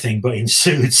were anything but in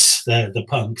suits, the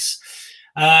punks,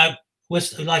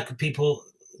 was like people,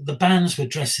 the bands were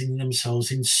dressing themselves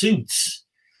in suits.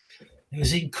 It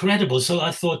was incredible. So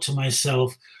I thought to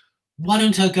myself, why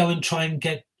don't I go and try and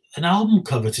get an album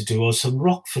cover to do, or some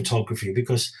rock photography,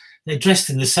 because they're dressed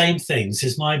in the same things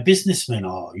as my businessmen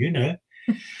are, you know.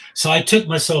 So I took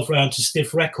myself around to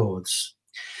Stiff Records,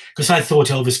 because I thought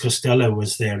Elvis Costello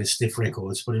was there at Stiff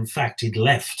Records, but in fact he'd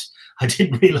left. I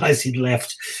didn't realize he'd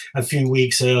left a few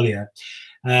weeks earlier,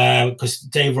 because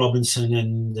Dave Robinson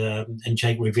and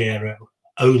Jake Rivera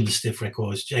owned Stiff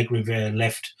Records. Jake Rivera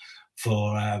left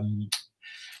for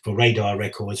Radar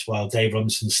Records, while Dave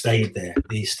Robinson stayed there.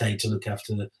 He stayed to look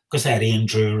after because they had Ian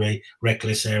Drury,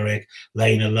 Reckless Eric,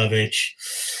 Lena Lovitch,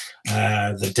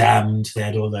 The Damned. They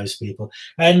had all those people.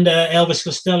 And Elvis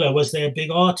Costello was their big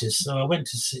artist. So I went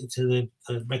to the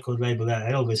record label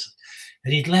that Elvis,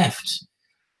 and he'd left.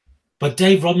 But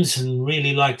Dave Robinson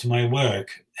really liked my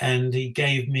work, and he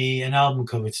gave me an album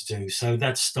cover to do. So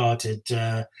that started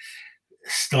the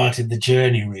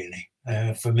journey, really,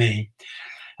 for me.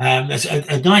 That's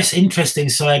a nice, interesting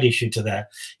side issue to that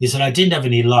is that I didn't have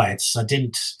any lights. I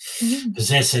didn't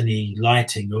possess any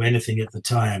lighting or anything at the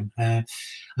time. And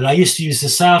I used to use the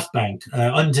South Bank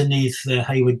underneath the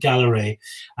Hayward Gallery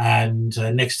and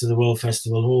next to the Royal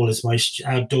Festival Hall as my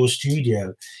outdoor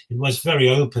studio. It was very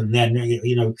open then,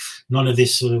 you know, none of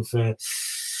this sort of,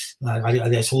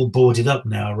 it's all boarded up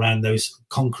now around those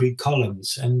concrete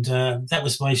columns. And that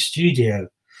was my studio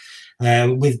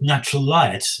with natural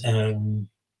light.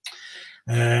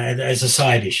 As a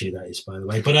side issue, that is, by the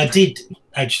way. But I did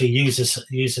actually use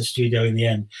a studio in the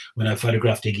end when I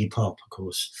photographed Iggy Pop, of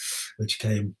course, which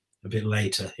came a bit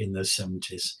later in the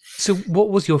 70s. So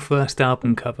what was your first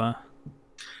album cover?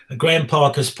 Graham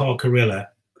Parker's Parkerilla.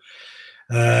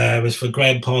 It was for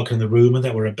Graham Parker and the Rumour,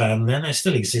 that were a band then. They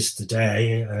still exist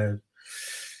today.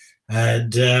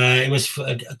 And it was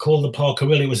called the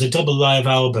Parkerilla. It was a double live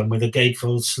album with a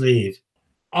gatefold sleeve.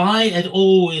 I had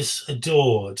always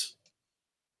adored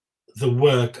the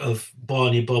work of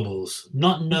Barney Bubbles,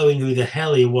 not knowing who the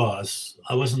hell he was.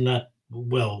 I wasn't that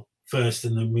well versed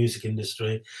in the music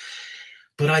industry,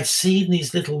 but I'd seen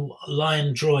these little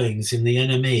line drawings in the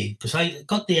NME, because I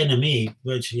got the NME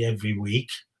virtually every week,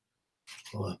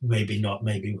 or maybe not,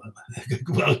 maybe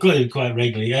well, I got it quite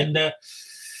regularly. And there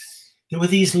were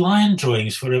these line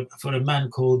drawings for a man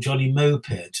called Johnny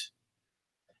Moped.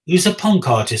 He was a punk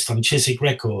artist on Chiswick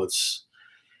Records.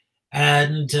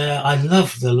 And I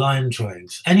loved the line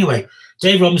drawings. Anyway,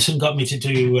 Dave Robinson got me to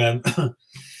do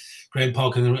Graham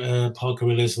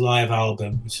Parkerilla's live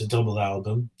album. It's a double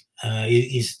album.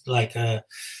 He's like a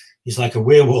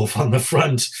werewolf on the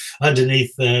front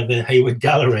underneath the Hayward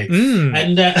Gallery,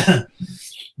 and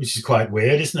which is quite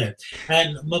weird, isn't it?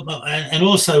 And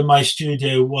also my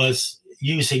studio was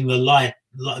using the light,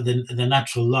 the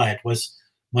natural light was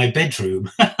my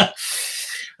bedroom.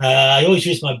 I always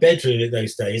used my bedroom in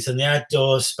those days, and the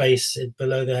outdoor space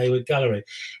below the Hayward Gallery.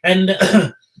 And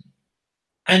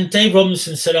And Dave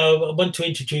Robinson said, "Oh, I want to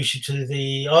introduce you to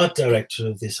the art director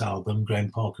of this album, Graham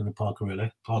Parker and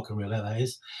Parkerilla, that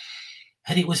is."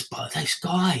 And it was this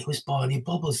guy, it was Barney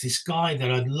Bubbles, this guy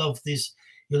that I'd loved his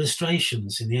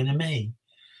illustrations in the NME.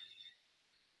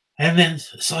 And then,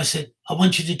 so I said, "I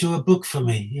want you to do a book for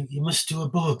me. You must do a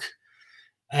book."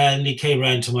 And he came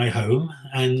round to my home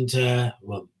and,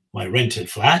 my rented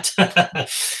flat.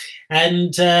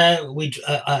 And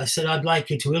I said, "I'd like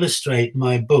you to illustrate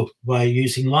my book by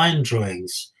using line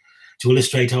drawings to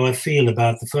illustrate how I feel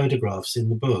about the photographs in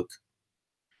the book."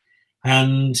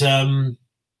 And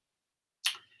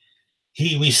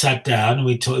we sat down and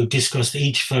we discussed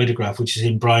each photograph, which is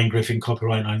in Brian Griffin,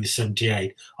 copyright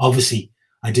 1978. Obviously,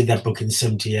 I did that book in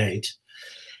 78.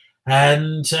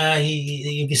 And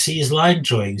you can see his line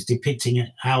drawings depicting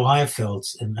how I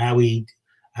felt and how he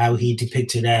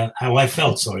depicted how I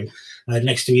felt,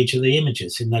 next to each of the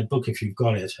images in that book, if you've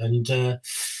got it. And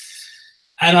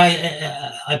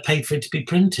I paid for it to be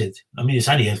printed. I mean, it's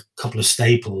only a couple of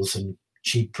staples and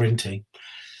cheap printing.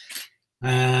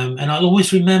 And I'll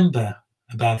always remember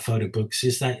about photo books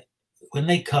is that when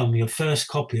they come, your first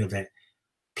copy of it,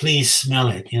 please smell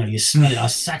it. You smell it. I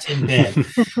sat in bed.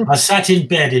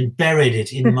 And buried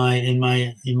it in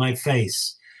my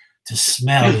face to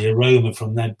smell the aroma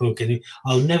from that book, and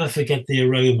I'll never forget the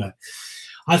aroma.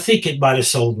 I think it might have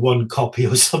sold one copy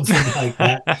or something like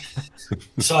that.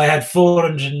 So I had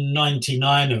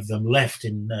 499 of them left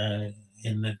in the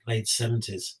late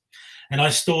 70s, and I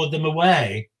stored them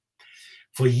away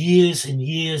for years and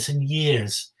years and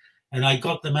years, and I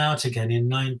got them out again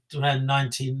in around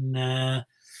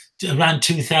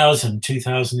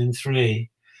 2003,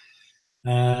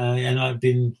 and I've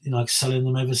been selling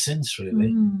them ever since,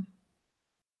 really.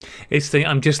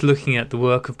 I'm just looking at the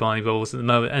work of Barney Bubbles at the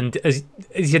moment, and as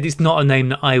you said, it's not a name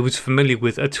that I was familiar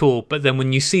with at all. But then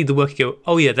when you see the work, you go,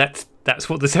 "Oh yeah, that's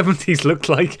what the 70s looked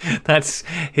like." That's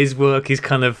his work is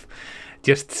kind of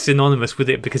just synonymous with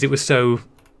it because it was so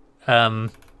ever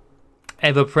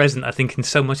present. I think in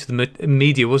so much of the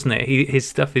media, wasn't it? His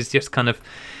stuff is just kind of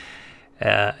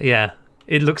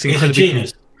it looks incredibly. He's a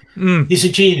genius. He's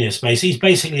a genius, basically. He's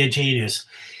basically a genius.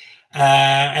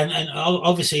 And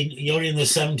obviously you're in the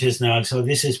 70s now, so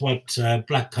this is what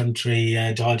Black Country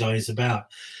Dada is about,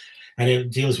 and it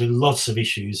deals with lots of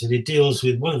issues, and it deals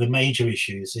with one of the major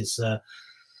issues is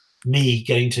me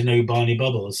getting to know Barney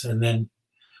Bubbles and then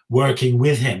working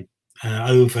with him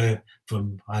over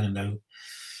from, I don't know,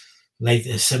 late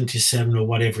 77 or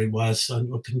whatever it was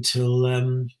up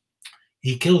until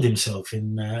he killed himself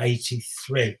in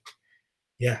 83.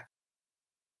 Yeah.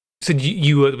 So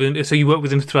you worked with him. So you worked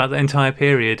with him throughout the entire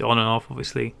period, on and off,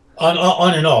 obviously.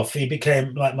 On and off. He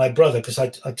became like my brother because I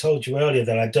told you earlier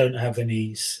that I don't have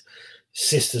any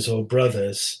sisters or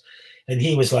brothers, and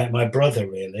he was like my brother,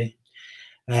 really.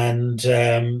 And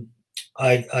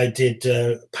I did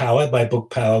my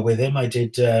book Power with him. I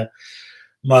did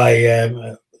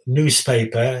my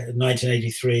newspaper in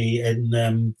 1983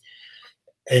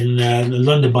 in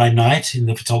London by Night in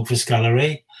the Photographers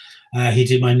Gallery. He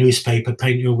did my newspaper,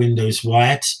 Paint Your Windows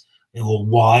White, or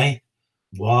Why.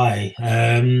 I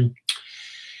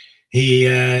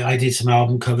did some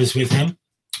album covers with him,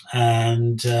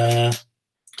 and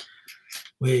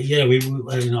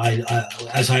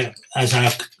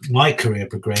my career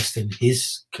progressed and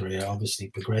his career obviously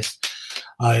progressed,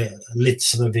 I lit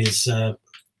some of his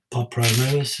pop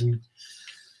promos, and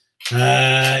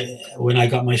when I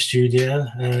got my studio,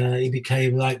 he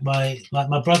became like my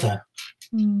brother.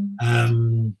 I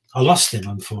lost him,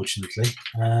 unfortunately.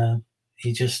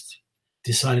 He just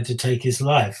decided to take his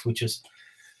life, which was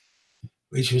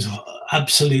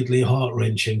absolutely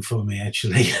heart-wrenching for me,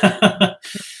 actually.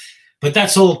 But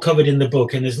that's all covered in the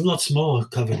book, and there's lots more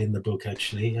covered in the book,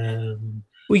 actually.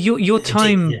 Well, your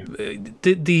time,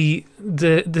 the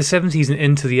 70s and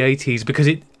into the 80s, because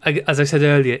it, as I said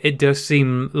earlier, it does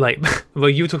seem like, well,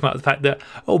 you were talking about the fact that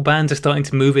bands are starting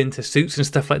to move into suits and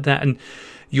stuff like that, and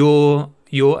your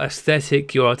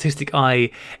aesthetic, your artistic eye,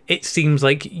 it seems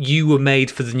like you were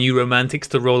made for the New Romantics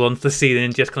to roll onto the scene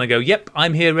and just kind of go, "Yep,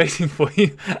 I'm here waiting for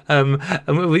you." And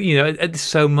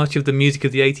so much of the music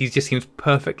of the 80s just seems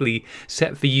perfectly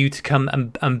set for you to come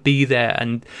and be there.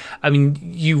 And I mean,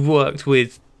 you worked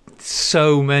with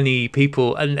so many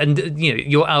people, and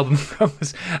your album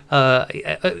covers.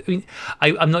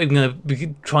 I'm not even going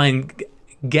to try and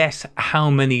guess how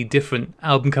many different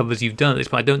album covers you've done at this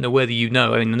point. I don't know whether you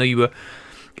know. I mean, I know you were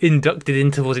inducted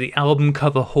into the Album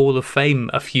Cover Hall of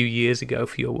Fame a few years ago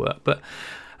for your work, but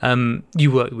you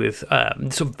worked with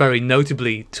sort of very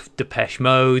notably Depeche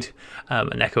Mode,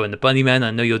 and Echo and the Bunnymen.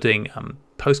 I know you're doing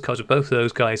postcards with both of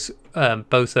those guys,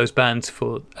 both those bands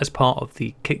as part of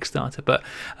the Kickstarter. But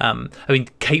I mean,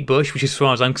 Kate Bush, which as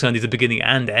far as I'm concerned is the beginning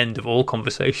and end of all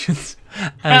conversations,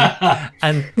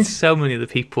 and so many other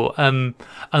people. And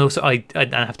also, I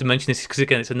have to mention this because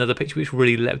again, it's another picture which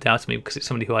really leapt out at me because it's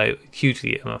somebody who I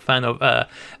hugely am a fan of.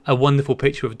 A wonderful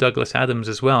picture of Douglas Adams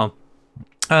as well.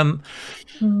 But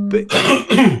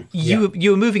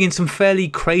you were moving in some fairly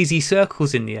crazy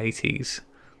circles in the 80s.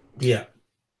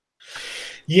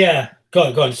 Yeah.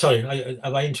 Go on. Sorry,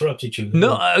 have I interrupted you?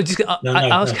 No, I was just going to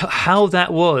ask how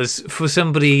that was for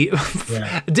somebody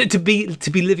to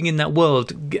be living in that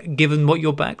world, given what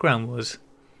your background was.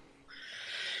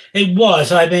 It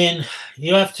was. I mean,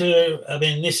 you have to. I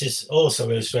mean, this is also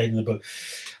illustrated in the book.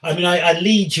 I mean, I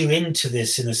lead you into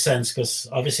this in a sense because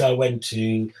obviously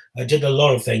I did a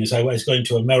lot of things. I was going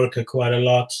to America quite a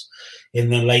lot in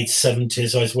the late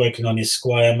 70s. I was working on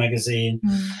Esquire magazine,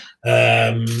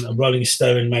 Rolling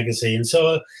Stone magazine.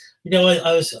 So,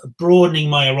 I was broadening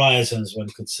my horizons, one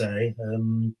could say.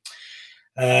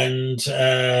 And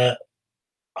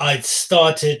I'd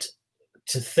started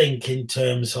to think in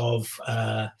terms of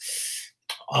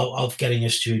getting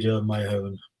a studio of my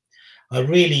own. I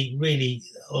really, really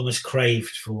almost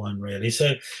craved for one, really.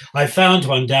 So I found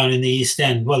one down in the East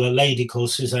End. Well, a lady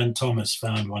called Suzanne Thomas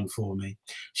found one for me.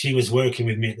 She was working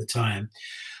with me at the time.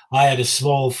 I had a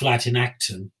small flat in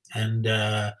Acton and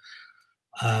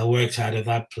worked out of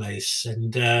that place.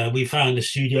 And we found a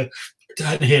studio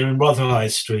down here in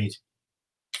Rotherhithe Street,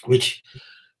 which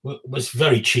was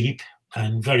very cheap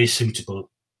and very suitable.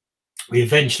 We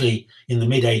eventually, in the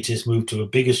mid-80s, moved to a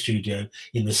bigger studio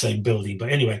in the same building. But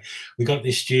anyway, we got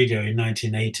this studio in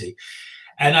 1980.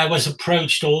 And I was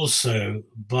approached also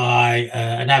by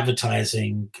an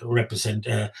advertising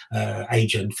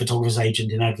agent, photographer's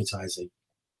agent in advertising.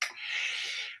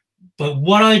 But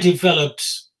what I developed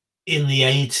in the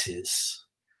 80s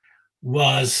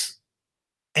was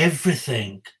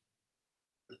everything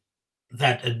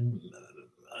that had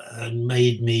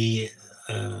made me...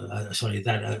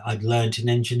 that I'd learned in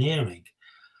engineering.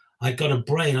 I got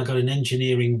an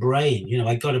engineering brain.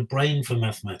 I got a brain for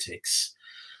mathematics.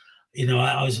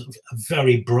 I was a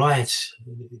very bright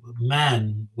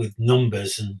man with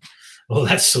numbers and all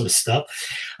that sort of stuff.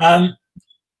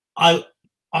 I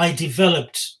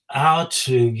developed how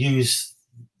to use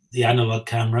the analog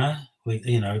camera, with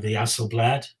the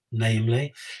Hasselblad,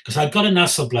 namely, because I got an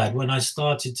Hasselblad when I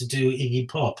started to do Iggy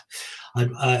Pop.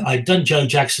 I'd done Joe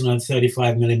Jackson on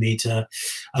 35mm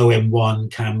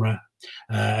OM1 camera,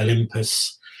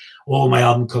 Olympus. All my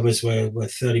album covers were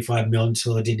 35mm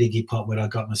until I did Iggy Pop, where I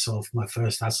got myself my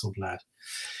first Hasselblad.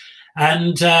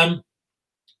 And I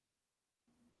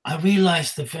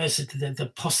realized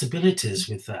the possibilities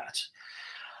with that.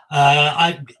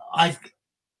 I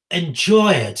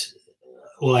enjoyed,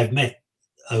 or I've met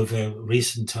over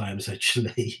recent times,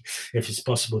 actually, if it's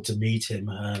possible to meet him,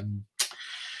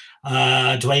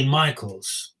 Dwayne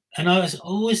Michaels. And I was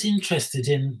always interested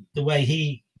in the way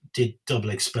he did double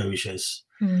exposures.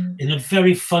 In a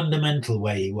very fundamental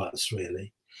way he was,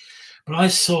 really. But I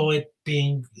saw it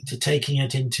taking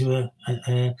it into a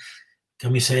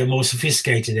can we say, a more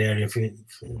sophisticated area.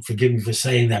 Forgive me for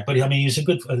saying that. But I mean, he's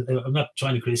I'm not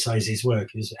trying to criticize his work.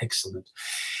 He was excellent.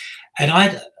 And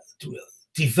I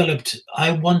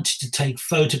wanted to take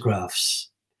photographs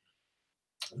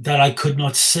that I could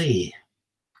not see,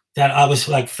 that I was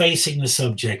like facing the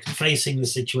subject, facing the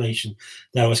situation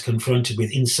that I was confronted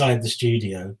with inside the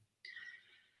studio.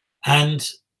 And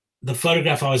the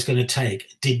photograph I was going to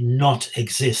take did not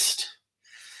exist.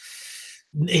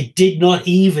 It did not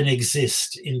even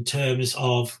exist in terms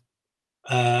of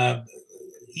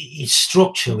its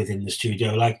structure within the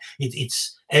studio, like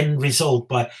its end result.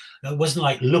 But it wasn't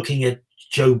like looking at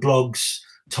Joe Bloggs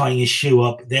tying his shoe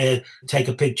up. There, take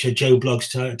a picture, Joe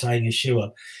Bloggs tying his shoe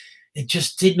up. It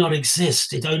just did not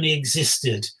exist. It only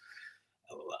existed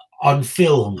on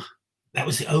film. That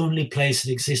was the only place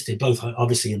it existed, both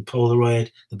obviously in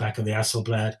Polaroid, the back of the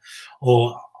Hasselblad,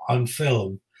 or on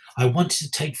film. I wanted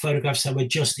to take photographs that were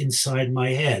just inside my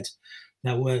head,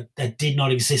 that did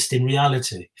not exist in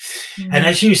reality. Mm-hmm. And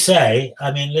as you say,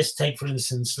 I mean, let's take, for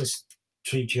instance, let's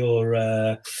treat your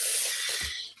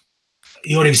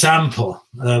example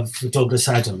of Douglas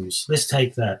Adams. Let's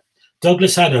take that.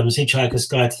 Douglas Adams, Hitchhiker's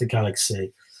Guide to the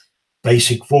Galaxy.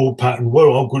 Basic fall pattern.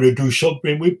 Well, I'm going to do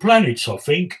something with planets, I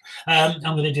think. I'm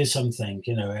going to do something,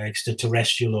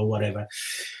 extraterrestrial or whatever.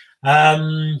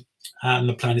 And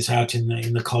the planet's out in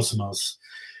the cosmos.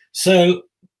 So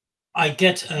I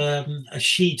get a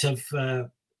sheet of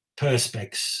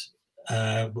Perspex,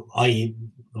 i.e.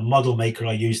 the model maker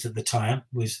I used at the time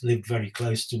lived very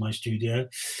close to my studio.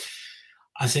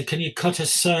 I said, can you cut a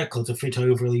circle to fit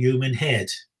over a human head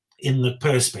in the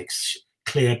perspex,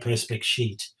 clear perspex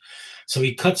sheet? So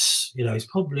he cuts, it's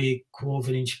probably 1/4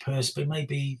 inch perspex,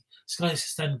 maybe it's going to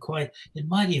stand quite, it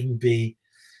might even be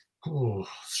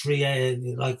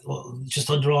just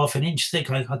under 1/2 inch thick.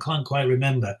 I can't quite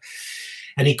remember.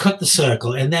 And he cut the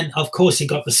circle, and then of course he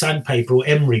got the sandpaper or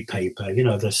emery paper,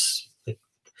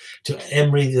 to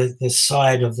emery the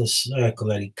side of the circle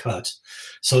that he cut.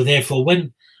 So therefore,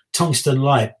 when tungsten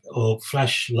light or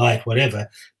flash light, whatever,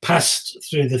 passed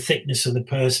through the thickness of the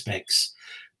perspex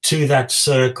to that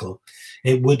circle,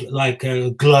 it would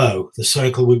glow. The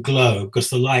circle would glow because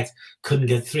the light couldn't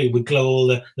get through. It would glow all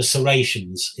the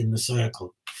serrations in the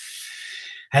circle.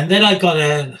 And then I got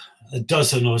a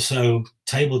dozen or so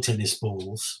table tennis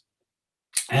balls,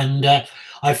 and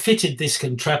I fitted this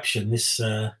contraption, this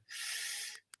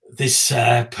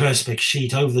perspex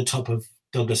sheet over the top of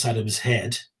Douglas Adams'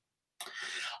 head.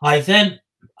 I then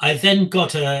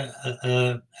got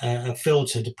a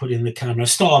filter to put in the camera,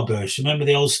 starburst. Remember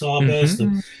the old starburst?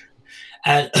 Mm-hmm.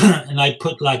 And I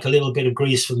put like a little bit of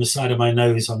grease from the side of my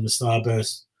nose on the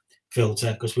starburst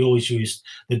filter, because we always used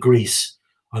the grease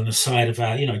on the side of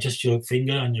our, just your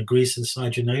finger on your grease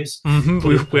inside your nose.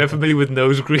 Mm-hmm. We're familiar with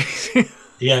nose grease.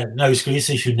 Yeah, nose grease,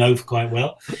 as you know quite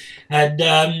well. And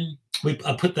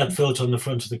I put that filter on the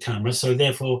front of the camera, so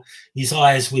therefore his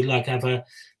eyes would have a,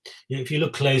 if you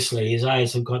look closely, his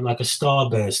eyes have got like a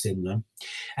starburst in them.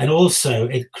 And also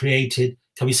it created,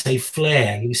 can we say,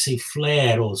 flare? You see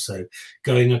flare also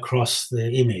going across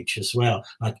the image as well,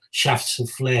 like shafts of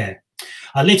flare.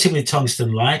 I lit it with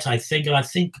tungsten light, I think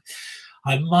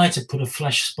I might have put a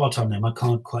flash spot on them. I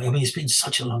can't quite, it's been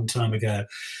such a long time ago.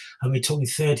 We're talking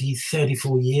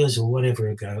 34 years or whatever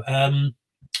ago.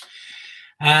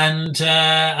 And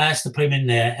I asked to put him in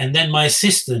there. And then my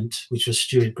assistant, which was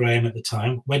Stuart Graham at the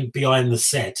time, went behind the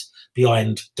set,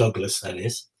 behind Douglas, that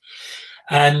is,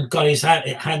 and got his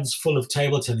hands full of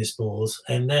table tennis balls.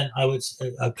 And then I'd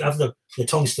have the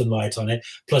tungsten light on it,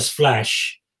 plus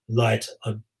flash light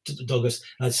on Douglas.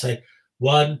 I'd say,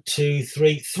 1, 2,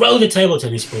 3, throw the table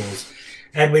tennis balls.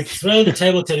 And we'd throw the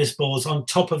table tennis balls on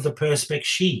top of the perspex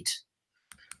sheet.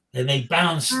 And they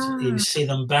bounced, you see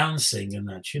them bouncing and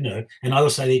that, And I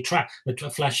also, the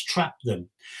flash trapped them.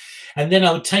 And then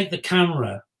I would take the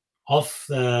camera off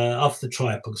the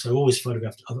tripod. So I've always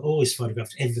photographed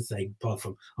everything, apart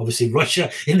from obviously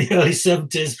Russia in the early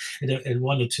 70s and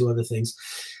one or two other things.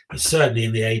 Certainly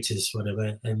in the 80s,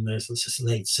 whatever, and the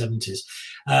late 70s.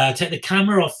 Take the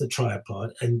camera off the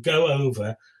tripod and go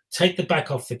over, take the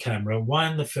back off the camera,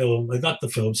 wind the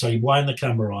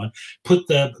camera on, put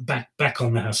the back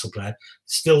on the Hasselblad,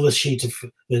 still the sheet of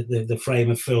the frame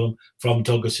of film from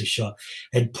Douglas's shot,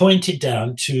 and point it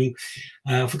down to,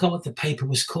 I forgot what the paper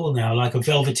was called now, like a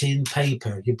velveteen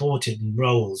paper. You bought it in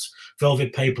rolls,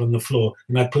 velvet paper on the floor,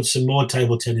 and I put some more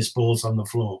table tennis balls on the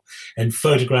floor and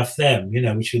photograph them,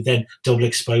 which would then double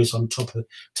expose on top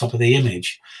of the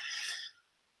image.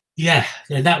 Yeah,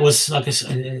 and that was like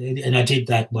and I did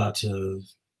that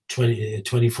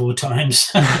 24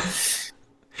 times.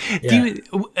 Yeah.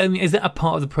 Is that a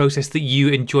part of the process that you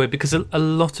enjoy? Because a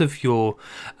lot of your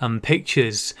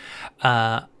pictures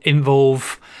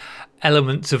involve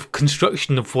elements of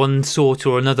construction of one sort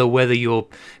or another, whether you're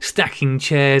stacking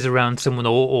chairs around someone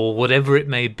or whatever it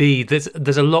may be. There's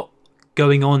a lot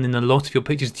going on in a lot of your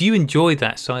pictures. Do you enjoy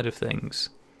that side of things?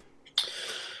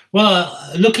 Well,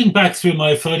 looking back through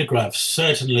my photographs,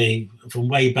 certainly from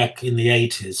way back in the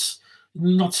 80s,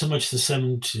 not so much the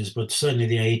 70s, but certainly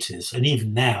the 80s, and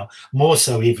even now, more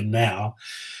so even now,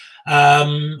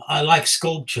 I like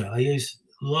sculpture. I use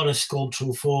a lot of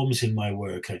sculptural forms in my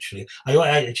work, actually. I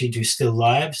actually do still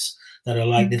lives that are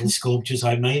like little sculptures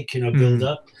I make, build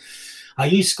up. I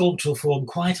use sculptural form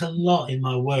quite a lot in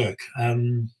my work.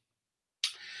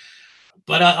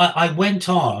 But I went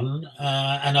on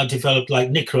and I developed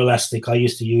like Nicroelastic I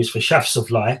used to use for shafts of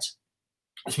light.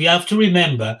 So we have to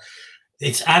remember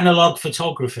it's analog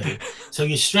photography. So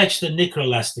you stretch the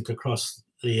Nicroelastic across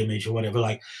the image or whatever,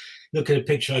 like look at a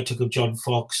picture I took of John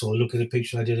Fox or look at a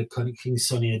picture I did of King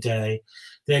Sunny Day.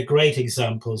 They're great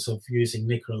examples of using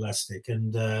Nicroelastic.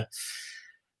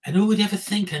 And who would ever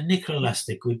think a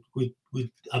Nicroelastic would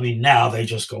I mean, now they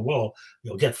just go, well,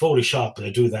 get Photoshop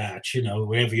to do that,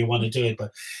 wherever you want to do it.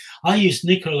 But I use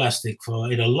Nicroelastic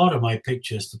in a lot of my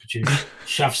pictures to produce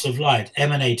shafts of light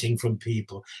emanating from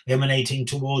people, emanating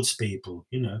towards people,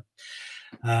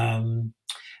 And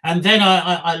then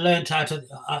I learned how to,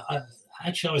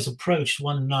 I was approached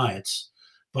one night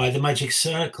by the Magic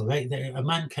Circle. A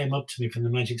man came up to me from the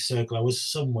Magic Circle. I was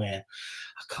somewhere.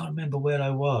 I can't remember where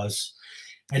I was.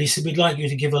 And he said, we'd like you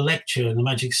to give a lecture in the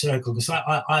Magic Circle, because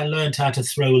I learned how to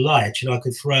throw light. I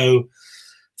could throw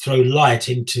light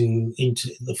into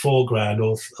the foreground,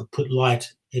 or put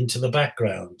light into the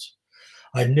background.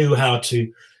 I knew how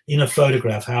to, in a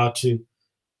photograph, how to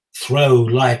throw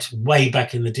light way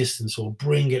back in the distance or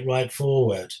bring it right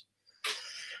forward.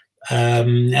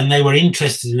 And they were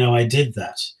interested in how I did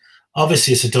that.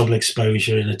 Obviously, it's a double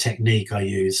exposure in a technique I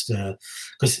used,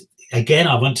 because again,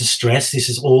 I want to stress this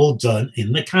is all done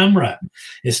in the camera.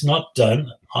 It's not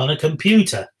done on a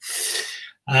computer.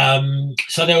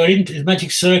 So they were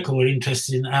Magic Circle were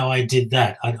interested in how I did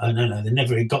that. I don't know. They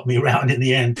never got me around in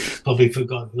the end. Probably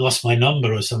lost my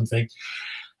number or something.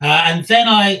 And then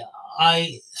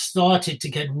I started to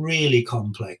get really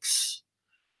complex.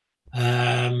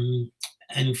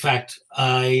 In fact,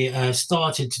 I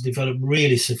started to develop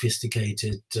really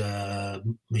sophisticated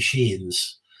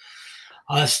machines.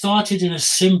 I started in a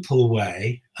simple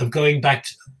way of going back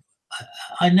to,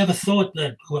 I never thought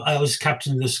that I was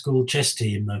captain of the school chess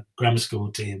team, the grammar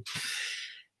school team,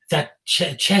 that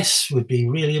chess would be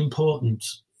really important,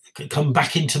 come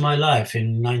back into my life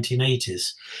in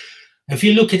 1980s. If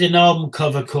you look at an album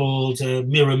cover called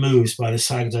Mirror Moves by the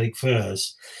Psychedelic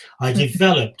Furs, I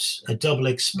developed a double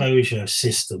exposure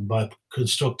system by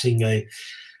constructing a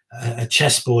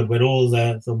chessboard where all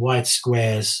the white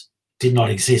squares did not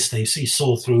exist. You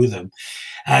saw through them.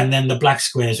 And then the black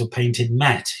squares were painted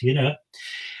matte,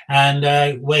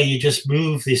 and where you just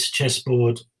move this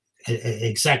chessboard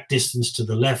exact distance to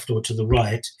the left or to the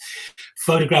right,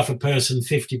 photograph a person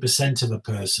 50% of a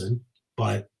person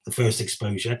by the first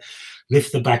exposure,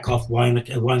 lift the back off, wind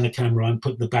the camera on,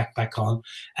 put the back on,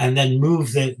 and then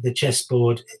move the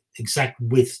chessboard exact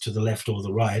width to the left or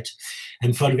the right,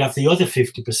 and photograph the other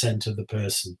 50% of the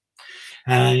person.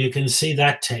 And you can see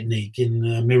that technique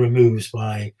in Mirror Moves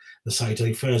by the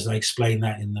Psychedelic Furs. I explain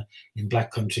that in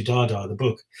Black Country Dada, the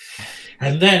book.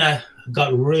 And then I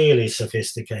got really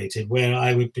sophisticated, where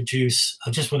I would produce.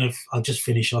 I'll just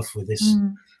finish off with this.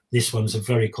 This one's a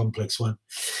very complex one,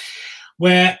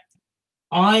 where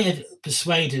I had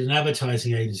persuaded an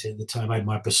advertising agency at the time. I had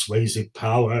my persuasive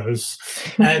powers,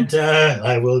 and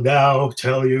I will now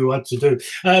tell you what to do.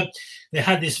 They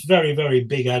had this very, very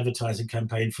big advertising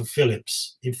campaign for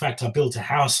Philips. In fact, I built a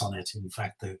house on it. In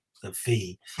fact, the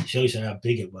fee shows you how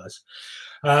big it was.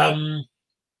 And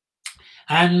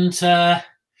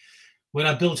when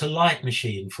I built a light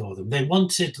machine for them, they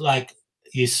wanted, like,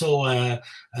 you saw a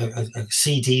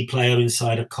CD player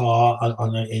inside a car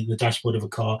in the dashboard of a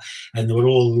car, and there were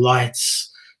all lights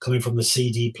coming from the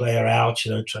CD player out,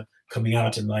 coming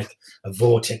out in like a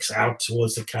vortex out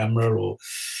towards the camera, or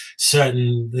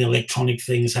certain electronic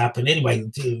things happen. Anyway,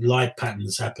 light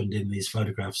patterns happened in these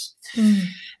photographs.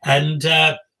 And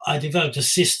I developed a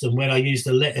system where I used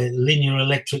a linear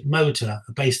electric motor,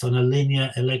 based on a linear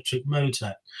electric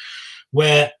motor,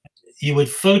 where you would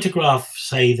photograph,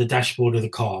 say, the dashboard of the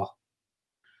car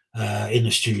in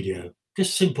the studio.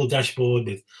 Just simple dashboard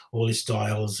with all its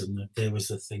dials, and there was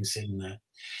the thing sitting there.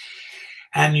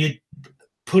 And you'd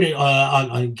put it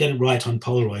on, get it right on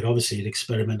Polaroid. Obviously, you'd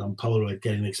experiment on Polaroid,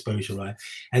 getting the exposure right,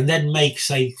 and then make,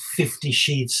 say, 50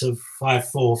 sheets of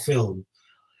 5:4 film,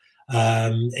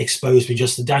 exposed with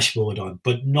just the dashboard on,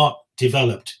 but not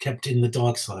developed, kept in the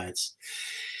dark sides.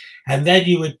 And then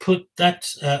you would put that,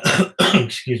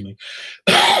 excuse me,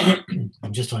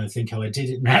 I'm just trying to think how I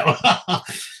did it now.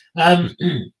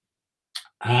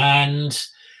 And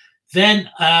then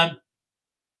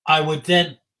I would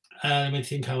then, let me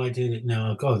think how I did it now.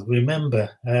 Oh, God,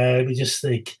 remember. Let me just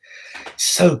think.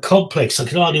 So complex, I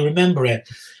can hardly remember it.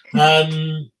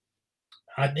 I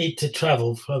need to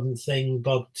travel from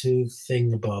Thingbob to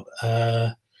Thingbob.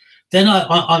 Then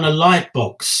on a light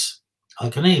box, I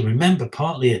can only remember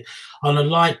partly it, on a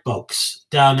light box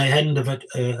down the end of it,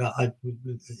 I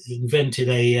invented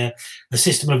a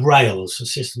system of rails,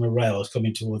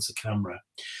 coming towards the camera.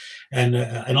 And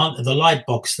on the light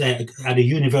box there had a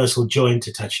universal joint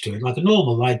attached to it, like a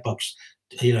normal light box,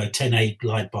 10/8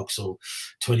 light box, or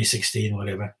 2016 or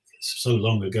whatever. It's so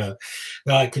long ago.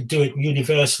 I could do it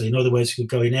universally. In other words, you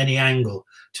could go in any angle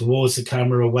towards the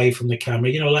camera, away from the camera.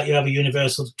 Like you have a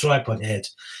universal tripod head.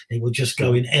 It would just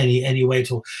go in any way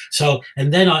to. So,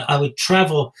 and then I would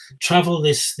travel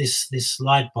this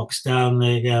light box down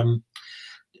the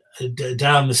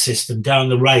system, down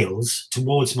the rails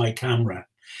towards my camera.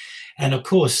 And of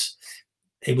course,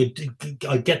 I'd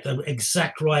get the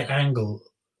exact right angle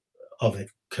of it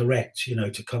correct,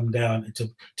 to come down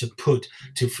to put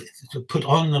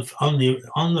on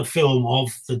the film of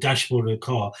the dashboard of the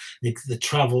car the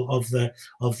travel of the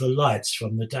lights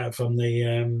from the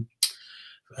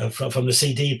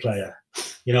CD player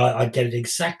You know, I'd get it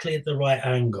exactly at the right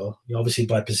angle, obviously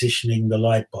by positioning the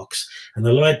light box, and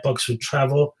the light box would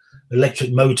travel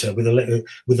electric motor with a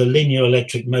linear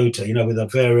electric motor, you know, with a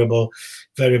variable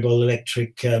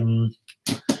electric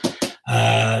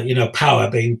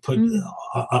power being put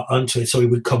onto it, so it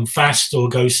would come fast or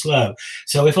go slow.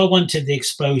 So if I wanted the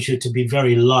exposure to be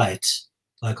very light,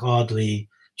 like hardly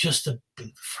just a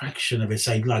fraction of it,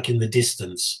 say like in the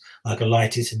distance, like a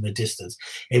light is in the distance,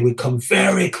 it would come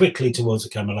very quickly towards the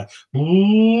camera, like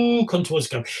ooh, come towards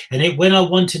the camera. And when I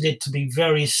wanted it to be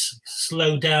very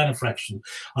slow down a fraction,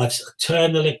 I'd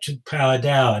turn the electric power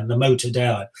down, the motor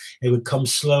down. It would come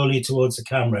slowly towards the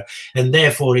camera, and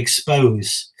therefore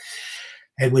expose.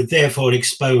 It would therefore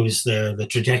expose the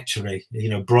trajectory, you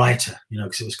know, brighter, you know,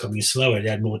 because it was coming slower. It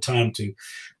had more time to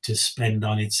spend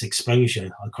on its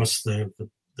exposure across the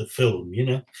film, you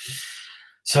know.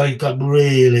 So it got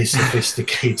really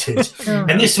sophisticated.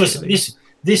 And this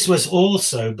was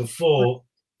also before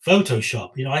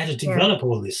Photoshop. You know, I had to develop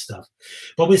all this stuff.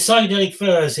 But with Psychedelic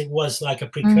Furs, it was like a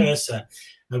precursor,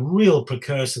 a real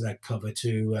precursor, that cover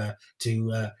to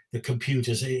the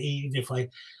computers. Even if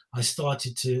I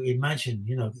started to imagine,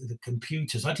 you know, the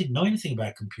computers. I didn't know anything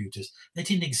about computers. They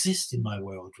didn't exist in my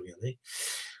world, really,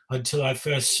 until I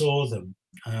first saw them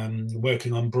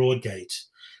working on Broadgate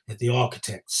at the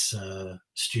architect's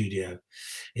studio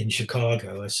in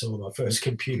Chicago. I saw my first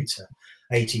computer,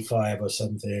 85 or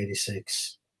something,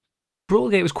 86.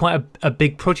 Broadgate was quite a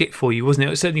big project for you, wasn't it?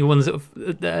 It was certainly one of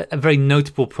a very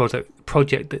notable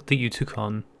project that you took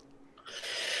on.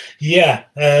 Yeah,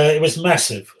 it was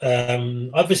massive.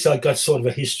 Obviously, I got sort of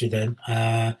a history then.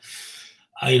 I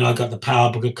got the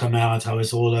Power Book had come out. I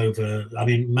was all over. I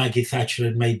mean, Maggie Thatcher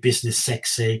had made business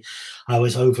sexy. I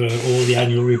was over all the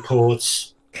annual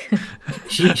reports.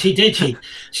 She did.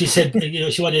 She said, you know,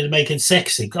 she wanted to make it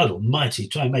sexy. God Almighty,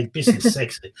 try and make business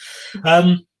sexy.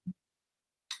 And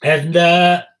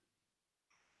I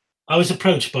was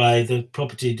approached by the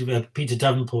property Peter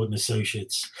Davenport and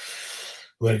Associates,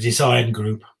 who were a design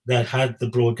group that had the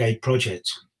Broadgate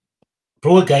project.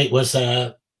 Broadgate was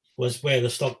where the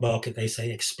stock market, they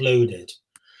say, exploded.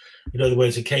 In other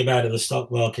words, it came out of the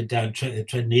stock market down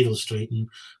Threadneedle Street and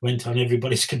went on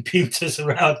everybody's computers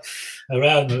around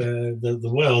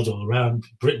the world, or around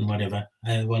Britain, whatever,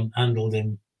 and handled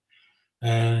in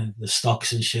the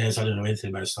stocks and shares. I don't know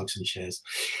anything about stocks and shares.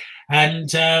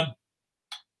 And I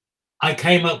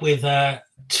came up with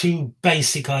two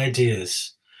basic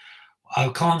ideas. I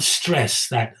can't stress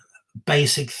that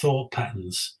basic thought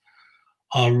patterns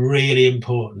are really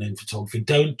important in photography.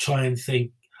 Don't try and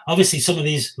think. Obviously, some of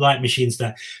these light machines,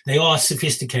 that they are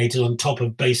sophisticated on top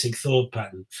of basic thought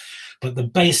pattern, but the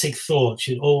basic thought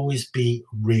should always be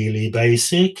really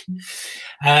basic.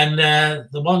 And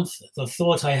the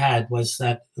thought I had was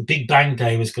that the Big Bang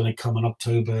Day was going to come on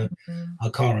October, I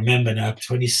can't remember now,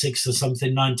 26th or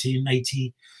something,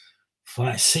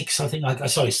 1986, I think.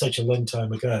 Sorry, such a long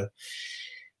time ago.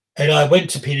 And I went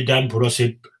to Peter Davenport. I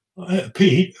said,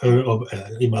 Pete,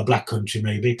 in my black country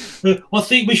maybe, I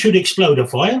think we should explode a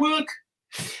firework.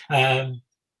 And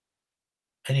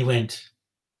he went,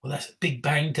 well, that's a Big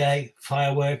Bang Day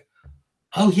firework.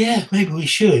 Oh yeah, maybe we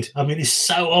should. I mean, it's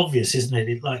so obvious, isn't it?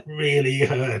 It like really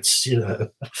hurts, you know.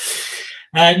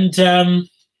 And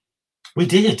we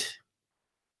did.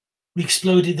 We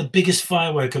exploded the biggest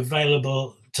firework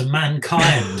available to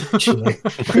mankind, actually,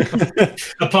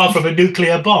 apart from a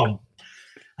nuclear bomb.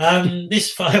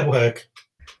 This firework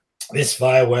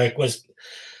was,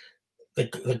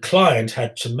 the client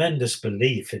had tremendous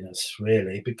belief in us,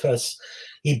 really, because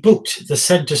he booked the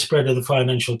center spread of the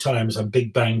Financial Times on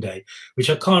Big Bang Day,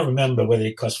 which I can't remember whether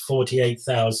it cost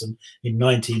 $48,000 in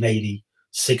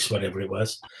 1986, whatever it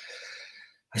was.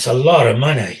 It's a lot of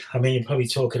money. I mean, you're probably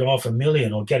talking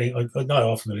 $500,000 or getting, not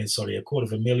 $500,000, sorry,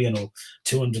 $250,000 or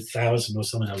 200,000 or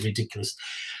something ridiculous.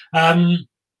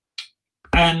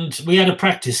 And we had a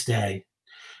practice day.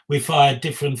 We fired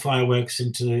different fireworks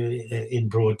in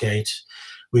Broadgate.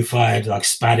 We fired like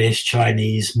Spanish,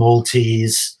 Chinese,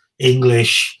 Maltese,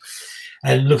 English,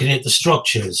 and looking at the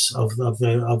structures of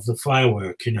the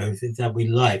firework, you know, that we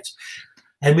liked.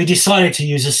 And we decided to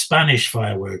use a Spanish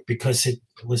firework because it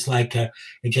was like it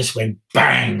just went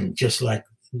bang, just like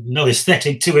no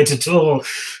aesthetic to it at all,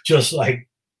 just like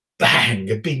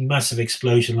bang, a big massive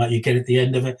explosion like you get at the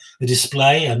end of a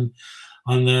display. And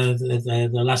on the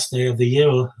last day of the year,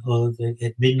 or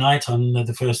at midnight on the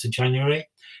 1st of January,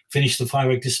 finish the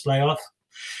firework display off.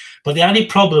 But the only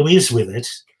problem is with it,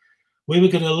 we were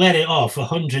going to let it off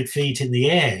 100 feet in the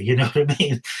air, you know what I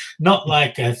mean? Not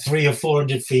like 300 or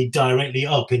 400 feet directly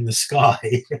up in the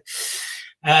sky.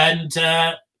 And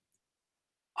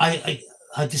I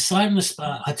I decided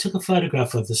I took a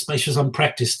photograph of the space. It was on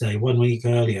practice day 1 week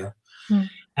earlier,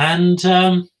 and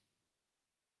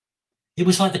it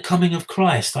was like the coming of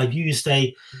Christ. I'd used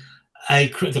the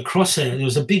crosshair. There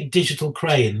was a big digital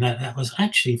crane that was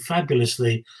actually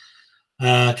fabulously,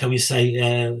 can we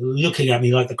say, looking at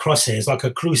me like the crosshairs, like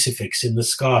a crucifix in the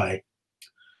sky.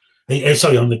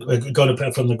 Sorry, gone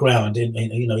up from the ground in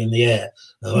the air,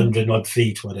 100 odd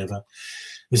feet, whatever.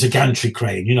 It was a gantry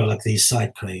crane, like these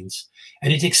side cranes,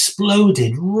 and it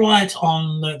exploded right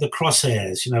on the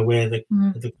crosshairs, where the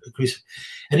crucifix,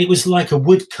 and it was like a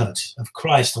woodcut of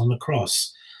Christ on the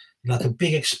cross, like a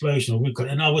big explosion of woodcut.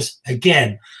 And I was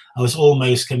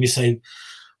almost, can we say,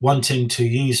 wanting to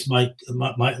use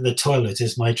the toilet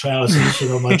as my trousers,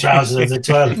 my trousers as the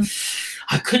toilet.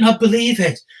 I could not believe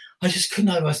it. I just couldn't.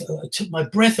 I took my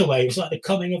breath away. It was like the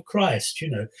coming of Christ,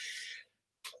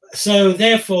 So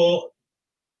therefore,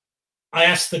 I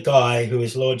asked the guy who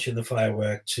was launching the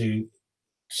firework to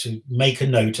make a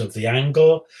note of the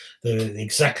angle,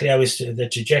 exactly how the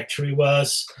trajectory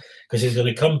was, because he's going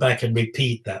to come back and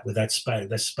repeat that with that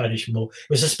Spanish mortar.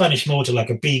 It was a Spanish mortar, like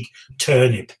a big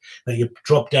turnip that you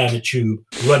drop down a tube,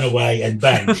 run away, and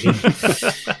bang.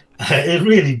 It's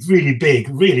really, really big,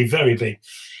 really very big.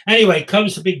 Anyway,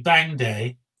 comes the big bang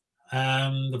day,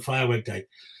 the firework day,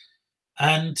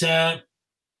 and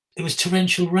it was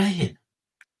torrential rain.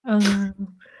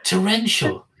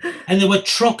 Torrential. And there were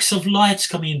trucks of lights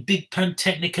coming in, big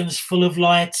Pantechnicons full of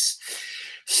lights,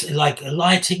 like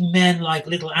lighting men, like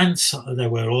little ants. They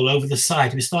were all over the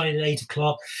site. We started at 8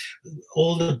 o'clock.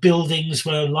 All the buildings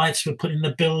lights were put in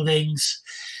the buildings.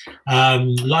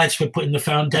 Lights were put in the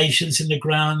foundations in the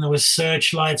ground. There were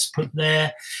searchlights put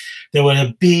there. There were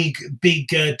a big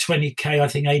 20K, I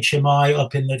think, HMI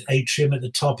up in the atrium at the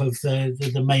top of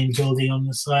the main building on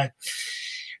the site.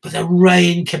 But the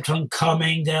rain kept on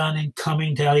coming down and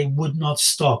coming down. It would not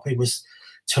stop. It was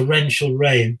torrential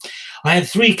rain. I had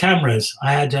 3 cameras.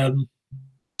 I had a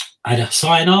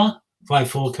Sinar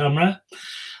 5.4 camera.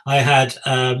 I had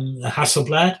a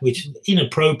Hasselblad, which is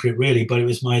inappropriate really, but it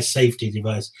was my safety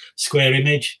device, square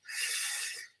image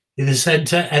in the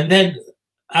center. And then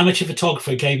amateur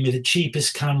photographer gave me the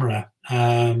cheapest camera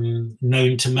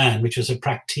known to man, which was a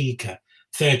Praktica,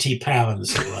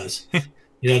 £30 it was.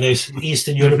 Those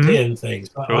Eastern European things.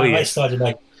 I started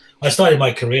my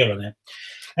career on it.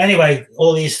 Anyway,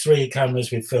 all these 3 cameras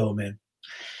we film in.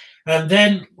 And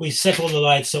then we set all the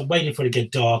lights up, waiting for it to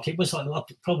get dark. It was it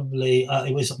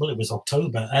was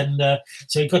October. And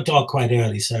so it got dark quite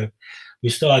early. So we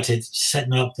started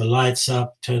setting up the lights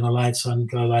up, turn the lights on,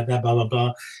 go like that, blah, blah,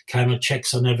 blah. Camera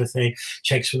checks on everything,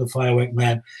 checks with the firework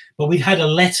man. But we had a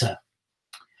letter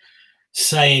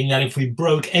saying that if we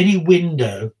broke any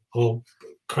window or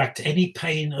cracked any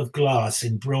pane of glass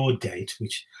in Broadgate,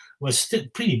 which was still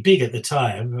pretty big at the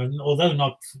time, and although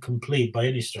not complete by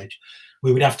any stretch,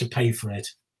 we would have to pay for it.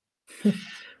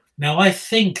 Now, I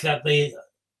think that we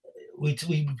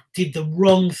did the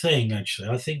wrong thing, actually.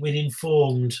 I think we'd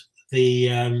informed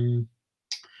the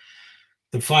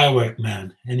firework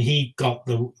man, and he got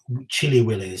the chili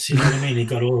willies, you know what I mean? He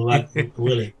got all that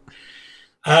willy.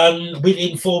 We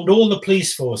informed all the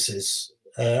police forces,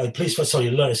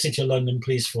 City of London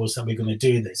police force, that we're going to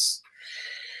do this.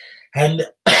 And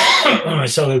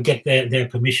so we'll get their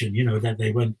permission, that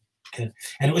they won't. And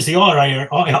it was the IRA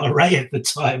at the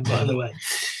time, by the way.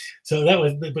 So that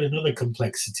was a bit another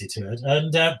complexity to it.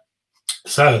 And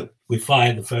so we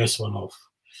fired the first one off.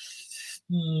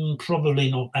 Probably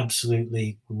not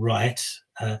absolutely right,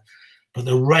 but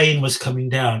the rain was coming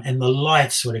down and the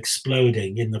lights were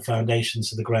exploding in the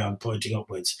foundations of the ground, pointing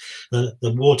upwards. The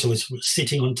water was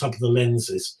sitting on top of the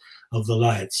lenses of the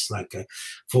lights, like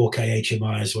 4K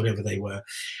HMIs, whatever they were,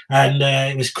 and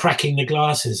it was cracking the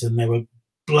glasses, and they were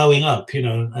blowing up,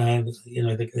 releasing,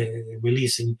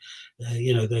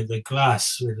 the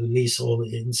glass would release all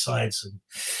the insides. And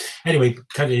anyway,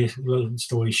 cut a long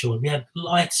story short, we had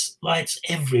lights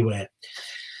everywhere,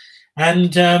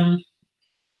 and then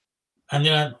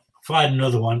I fired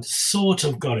another one, sort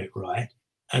of got it right,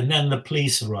 and then the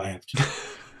police arrived.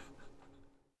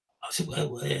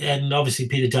 And obviously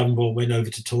Peter Davenport went over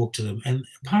to talk to them, and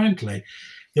apparently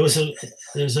there was an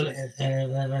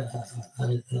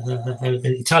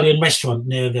Italian restaurant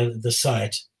near the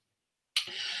site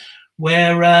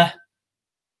where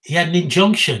he had an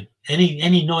injunction: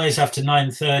 any noise after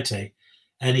 9:30,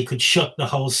 and he could shut the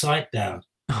whole site down.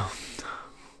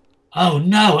 Oh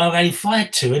no! And he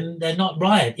fired 2, and they're not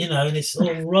right, and it's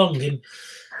all wrong. And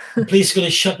the police are going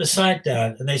to shut the site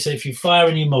down, and they said, if you fire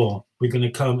any more, we're going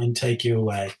to come and take you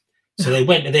away. So they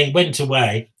went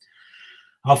away.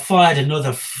 I fired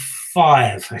another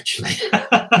 5 actually,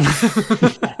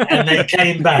 and they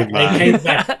came back. They came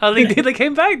back. Oh, they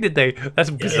came back, did they? That's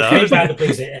bizarre. They came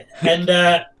back,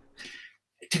 and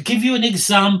to give you an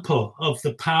example of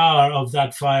the power of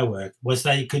that firework was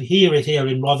that you could hear it here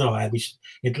in Rotherhithe, which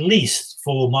at least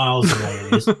 4 miles away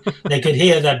it is. They could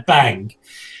hear that bang.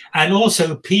 And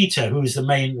also Peter, who's the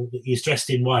main, he's dressed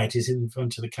in white, he's in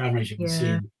front of the camera, as you can see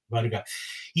him right ago.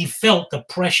 He felt the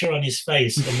pressure on his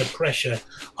face and the pressure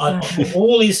on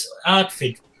all his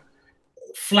outfit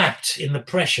flapped in the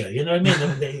pressure. You know what I mean?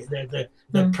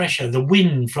 The pressure, the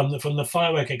wind from the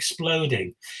firework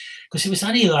exploding. Because it was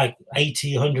only like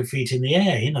 80, 100 feet in the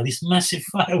air, you know, this massive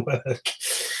firework.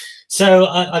 So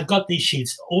I got these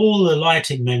sheets. All the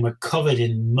lighting men were covered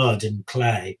in mud and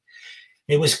clay.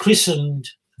 It was christened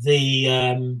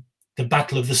the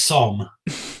Battle of the Somme.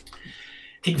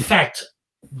 In fact,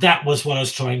 that was what I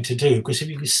was trying to do, because if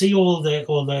you can see all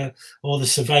the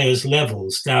surveyors'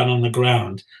 levels down on the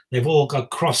ground, they've all got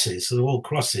crosses. They're all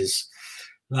crosses,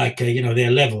 like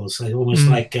they're levels. They're almost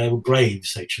like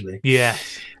graves, actually. Yeah.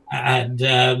 And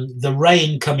the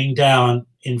rain coming down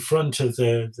in front of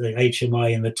the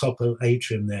HMI in the top of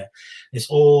atrium there, it's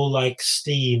all like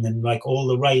steam and like all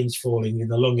the rain's falling in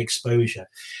the long exposure.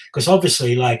 Because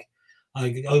obviously, like,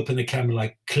 I open the camera,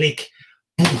 like click,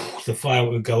 poof, the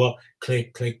firework would go up,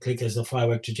 click, click, click as the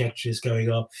firework trajectory is going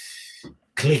up,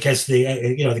 click as the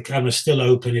the camera's still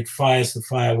open, it fires the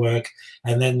firework,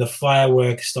 and then the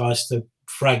firework starts to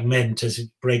fragment as it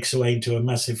breaks away into a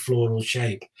massive floral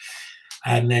shape.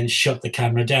 And then shut the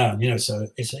camera down, so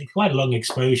it's quite a long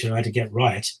exposure I had to get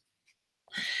right.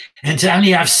 And to only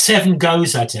have 7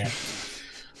 goes at it.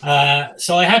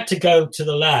 So I had to go to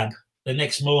the lab the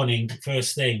next morning,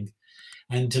 first thing,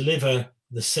 and deliver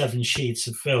the 7 sheets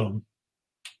of film,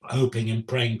 hoping and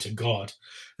praying to God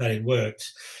that it worked.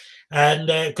 And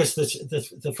because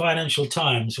the Financial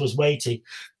Times was waiting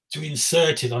to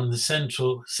insert it on the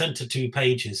center 2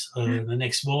 pages the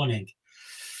next morning.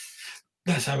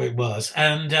 That's how it was.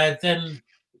 And then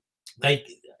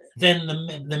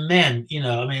the men,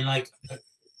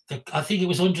 I think it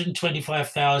was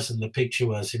 125,000 the picture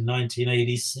was in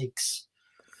 1986.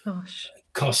 Gosh.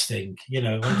 Costing,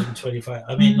 125.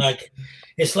 I mean, like,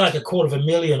 it's like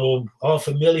 $250,000 or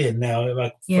 $500,000 now,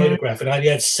 like, photograph. And I only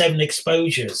had 7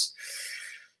 exposures.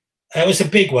 It was a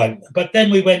big one. But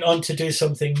then we went on to do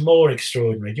something more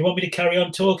extraordinary. Do you want me to carry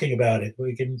on talking about it?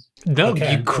 We can. No,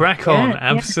 you crack on.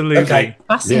 Absolutely. Okay.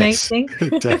 Fascinating.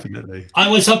 Yes, definitely. I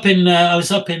was up in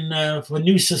for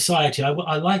New Society.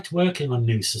 I liked working on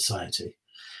New Society.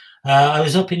 I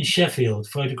was up in Sheffield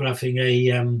photographing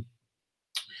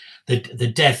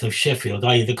the death of Sheffield,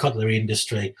 i.e. the cutlery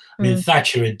industry. I mean,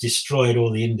 Thatcher had destroyed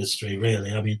all the industry,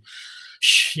 really. I mean,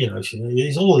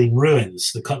 it's all in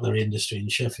ruins, the cutlery industry in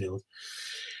Sheffield.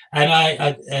 And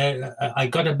I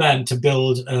got a man to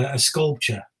build a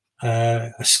sculpture,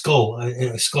 a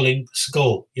skeleton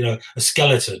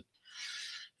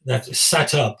that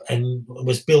sat up and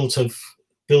was built of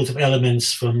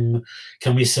elements from,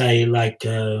 can we say, like,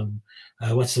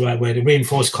 what's the right word?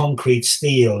 Reinforced concrete,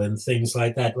 steel, and things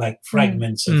like that, like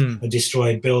fragments of a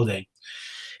destroyed building.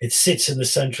 It sits in the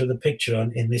center of the picture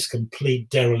in this complete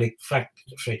derelict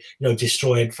factory,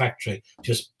 destroyed factory,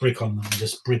 just brick on them,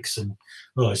 just bricks, and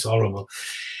it's horrible.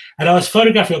 And I was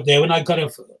photographing up there when I got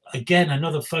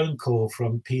another phone call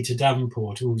from Peter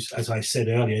Davenport, who's, as I said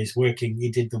earlier, he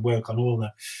did the work on all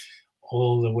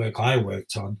the work I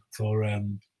worked on for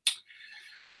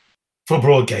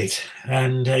Broadgate,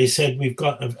 and he said, we've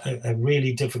got a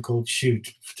really difficult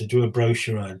shoot to do a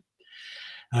brochure on.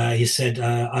 He said,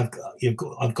 I've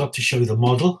got to show the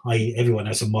model. Everyone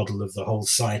has a model of the whole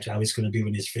site, how it's going to be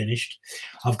when it's finished.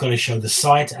 I've got to show the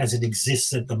site as it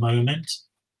exists at the moment.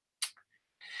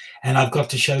 And I've got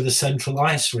to show the central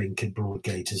ice rink at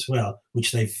Broadgate as well,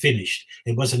 which they've finished.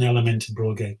 It was an element of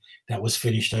Broadgate that was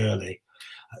finished early,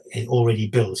 it already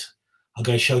built. I've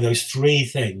got to show those 3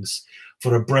 things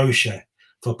for a brochure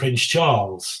for Prince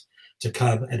Charles to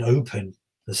come and open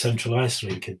the central ice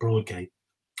rink at Broadgate.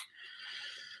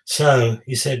 So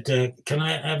he said, can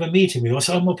I have a meeting with you? I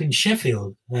said, I'm up in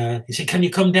Sheffield. He said, can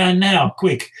you come down now,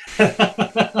 quick?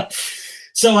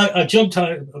 So I jumped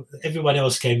on, everyone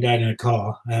else came down in a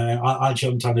car. I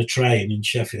jumped on a train in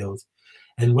Sheffield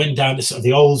and went down to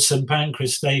the old St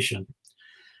Pancras station,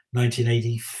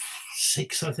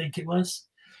 1986, I think it was.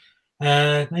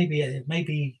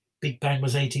 Maybe Big Bang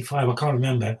was 85. I can't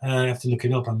remember. I have to look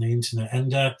it up on the internet.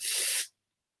 And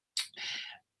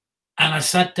I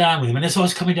sat down with him. And as I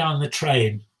was coming down the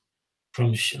train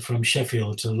from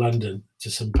Sheffield to London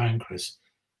to St Pancras,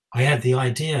 I had the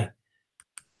idea.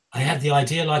 I had the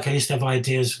idea, like I used to have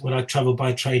ideas when I traveled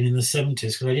by train in the 70s,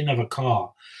 because I didn't have a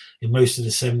car in most of the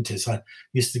 70s. I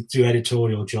used to do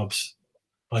editorial jobs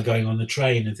by going on the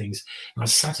train and things. And I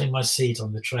sat in my seat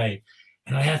on the train,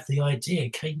 and I had the idea,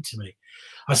 it came to me.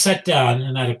 I sat down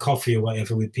and had a coffee or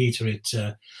whatever with Peter at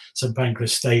St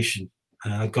Pancras Station.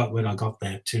 When I got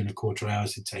there, 2.25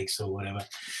 hours it takes or whatever.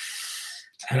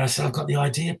 And I said, I've got the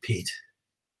idea, Pete.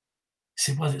 He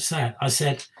said, what's that? I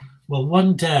said, well,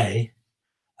 one day,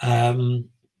 an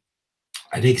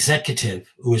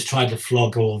executive who was trying to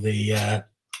flog all the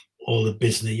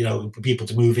business, you know, people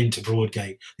to move into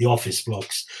Broadgate, the office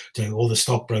blocks, to all the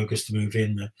stockbrokers to move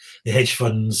in, the hedge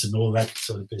funds and all that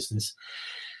sort of business.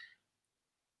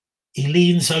 He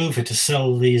leans over to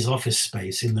sell these office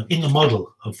space in the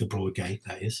model of the Broadgate,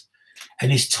 that is,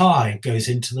 and his tie goes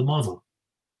into the model.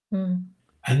 Mm.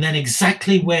 And then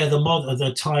exactly where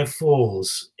the tie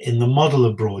falls in the model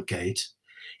of Broadgate,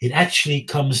 it actually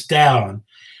comes down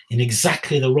in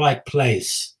exactly the right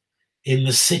place in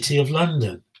the city of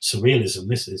London. Surrealism,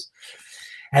 this is.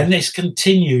 And this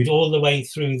continued all the way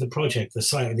through the project.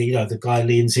 The guy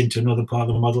leans into another part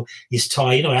of the model. His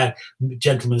tie, you know, how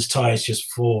gentlemen's ties just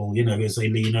fall, you know, as they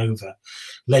lean over,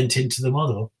 lent into the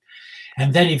model.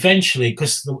 And then eventually,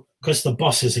 because the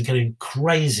bosses are getting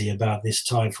crazy about this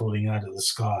tie falling out of the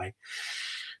sky,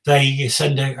 they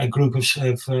send a group of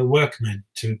workmen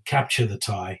to capture the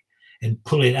tie and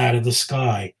pull it out of the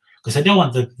sky, because they don't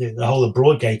want the whole of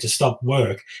Broadgate to stop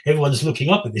work. Everyone's looking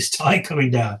up at this tie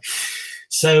coming down.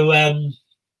 So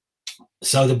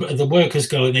the workers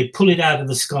go and they pull it out of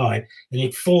the sky, and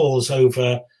it falls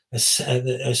over a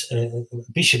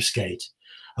Bishopsgate,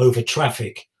 over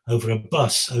traffic, over a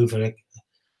bus, over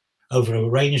a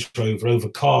Range Rover, over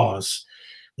cars,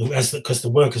 because the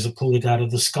workers have pulled it out of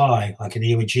the sky like an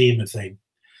Iwo Jima thing.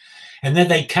 And then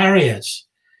they carry it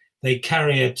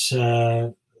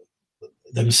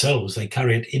themselves. They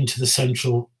carry it into the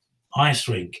central ice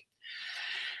rink.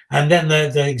 And then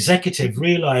the executive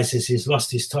realizes he's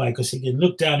lost his tie, because he can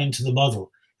look down into the model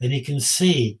and he can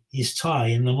see his tie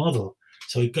in the model.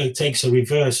 So it takes a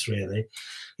reverse, really,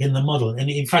 in the model. And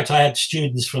in fact, I had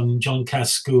students from John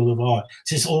Cass School of Art.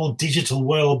 It's this all digital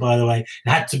world, by the way. It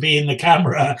had to be in the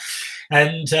camera.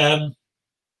 And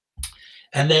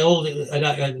they all,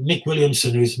 Nick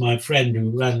Williamson, who's my friend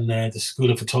who ran the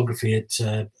School of Photography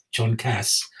at John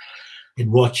Cass in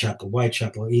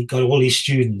Whitechapel, he got all his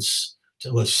students,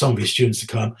 some of his students to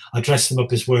come. I dressed them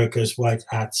up as workers, white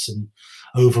hats and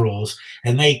overalls,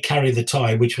 and they carried the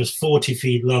tie, which was 40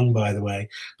 feet long, by the way,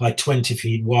 by 20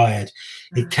 feet wide.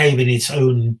 It came in its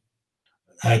own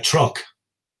truck.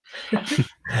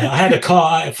 I had a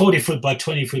car, 40 foot by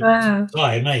 20 foot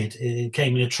tie made. It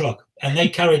came in a truck, and they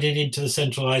carried it into the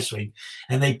central ice rink,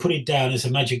 and they put it down as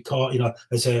a magic car, you know,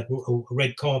 as a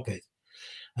red carpet.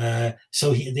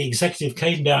 So the executive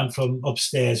came down from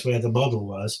upstairs where the model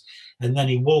was, and then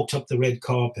he walked up the red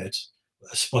carpet,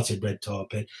 a spotted red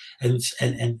carpet, and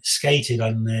skated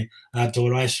on the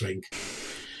outdoor ice rink.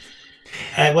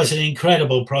 It was an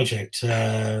incredible project.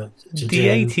 The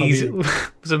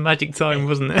 80s was a magic time,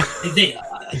 wasn't it?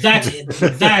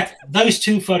 Those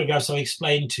two photographs I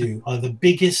explained to you are the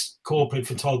biggest corporate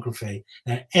photography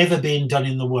that ever been done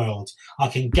in the world. I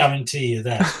can guarantee you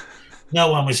that. No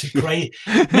one was crazy.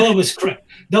 No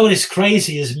one as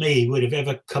crazy as me would have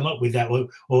ever come up with that,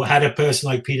 or had a person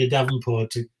like Peter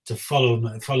Davenport to follow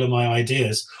my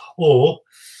ideas, or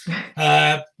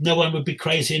no one would be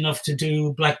crazy enough to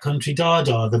do Black Country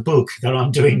Dada, the book that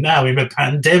I'm doing now in a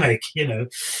pandemic. You know.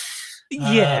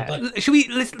 Should we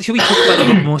talk about that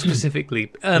a bit more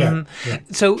specifically?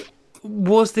 So,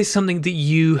 was this something that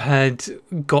you had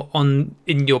got on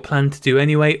in your plan to do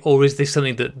anyway, or is this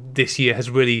something that this year has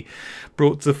really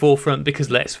brought to the forefront?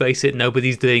 Because let's face it,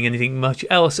 nobody's doing anything much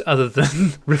else other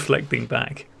than reflecting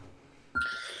back.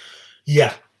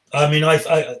 Yeah, I mean,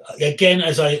 I again,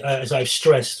 as I've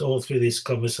stressed all through this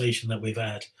conversation that we've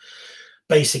had,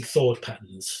 basic thought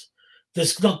patterns.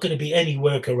 There's not going to be any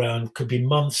workaround. Could be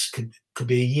months, could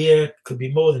be a year, could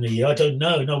be more than a year. I don't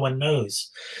know. No one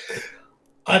knows.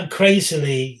 I'm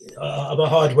a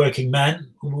hard-working man,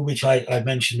 which I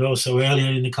mentioned also earlier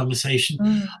in the conversation.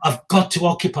 I've got to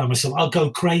occupy myself. I'll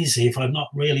go crazy if I'm not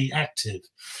really active.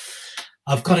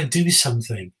 I've got to do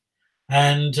something.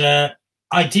 And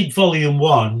I did volume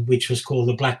 1, which was called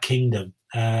The Black Kingdom,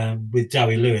 with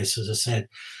Dowie Lewis, as I said,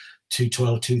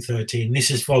 212, 213. This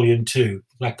is volume 2,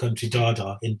 Black Country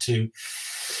Dada, into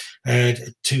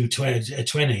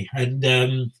 220.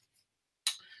 And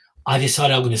I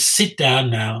decided I'm going to sit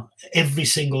down now every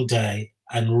single day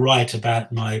and write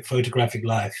about my photographic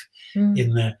life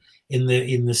in the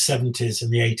 70s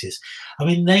and the 80s. I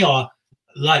mean, they are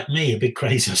like me, a bit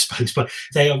crazy, I suppose, but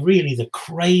they are really the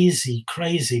crazy,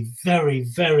 very,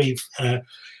 very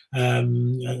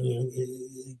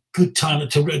good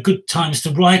times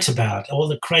to write about. All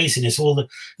the craziness, all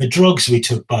the drugs we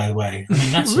took, by the way. I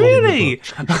mean, that's really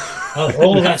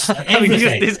all that's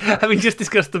everything. having just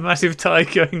discussed the massive tie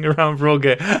going around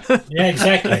Brogge. Yeah,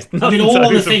 exactly. I mean,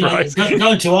 all the things like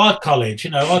going to art college.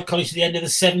 Art college at the end of the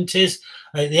 70s.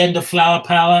 At the end of Flower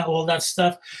Power, all that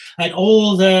stuff, and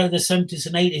all the 70s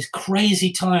and 80s,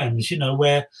 crazy times,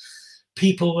 where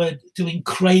people were doing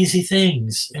crazy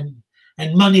things, and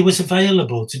money was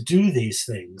available to do these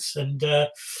things, and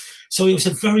so it's a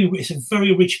very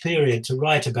rich period to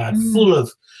write about, full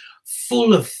of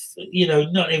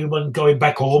not everyone going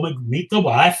back home and meet the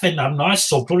wife and have nice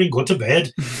supper and go to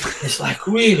bed. It's like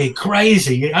really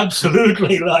crazy,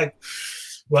 absolutely like,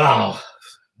 wow.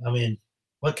 I mean,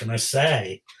 what can I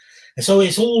say? And so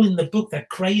it's all in the book, that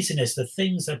craziness, the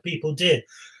things that people did,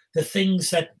 the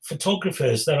things that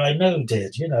photographers that I know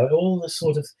did, all the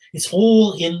sort of, it's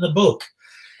all in the book.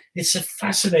 It's a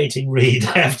fascinating read,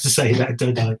 I have to say that,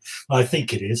 don't I? I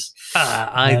think it is.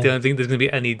 I don't think there's going to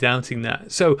be any doubting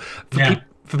that. So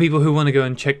for people who want to go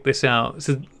and check this out,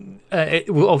 so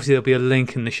obviously there'll be a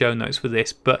link in the show notes for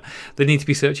this, but they need to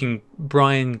be searching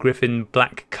Brian Griffin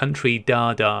Black Country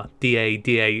Dada,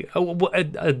 D-A-D-A.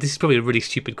 This is probably a really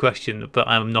stupid question, but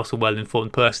I'm not a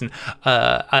well-informed person.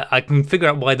 I can figure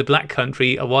out why the Black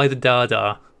Country or why the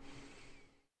Dada.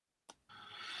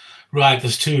 Right,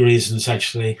 there's two reasons,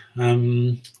 actually.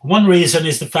 One reason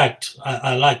is the fact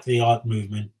I like the art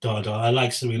movement, Dada. I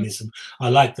like surrealism. I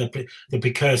like the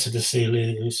precursor to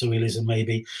surrealism,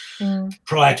 maybe.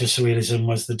 Prior to surrealism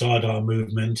was the Dada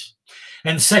movement.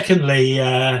 And secondly,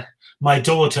 my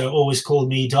daughter always called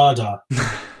me Dada.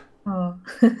 Oh.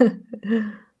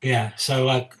 Yeah, so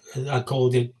I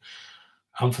called it,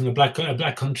 I'm from the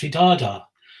Black Country Dada.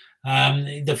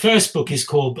 The first book is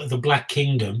called The Black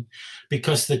Kingdom,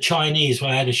 because the Chinese,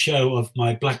 when I had a show of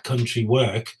my Black Country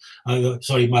work, my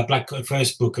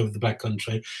first book of the Black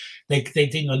Country, they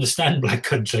didn't understand Black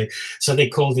Country, so they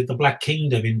called it The Black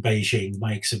Kingdom in Beijing,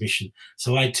 my exhibition.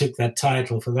 So I took that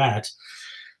title for that.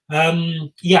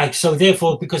 So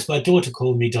therefore, because my daughter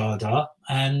called me Dada,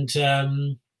 and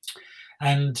I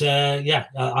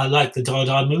like the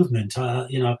Dada movement.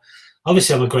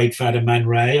 Obviously, I'm a great fan of Man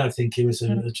Ray. I think he was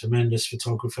a tremendous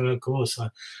photographer, of course.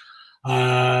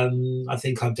 I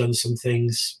think I've done some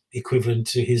things equivalent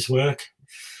to his work,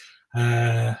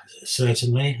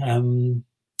 certainly.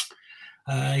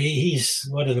 He's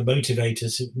one of the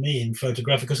motivators of me in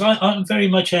photography, because I'm very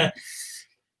much I'm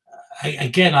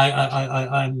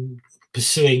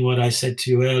pursuing what I said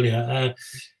to you earlier,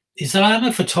 is that I'm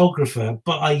a photographer,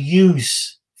 but I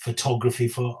use photography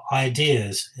for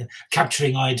ideas,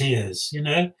 capturing ideas,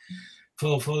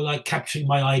 for like capturing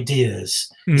my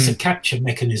ideas. It's a capture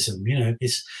mechanism,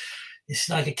 it's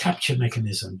like a capture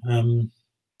mechanism,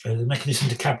 a mechanism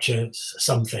to capture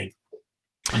something,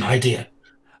 an idea.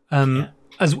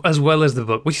 As well as the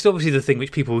book, which is obviously the thing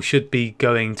which people should be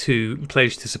going to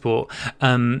pledge to support.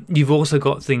 You've also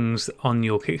got things on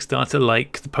your Kickstarter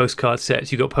like the postcard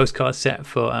sets. You've got a postcard set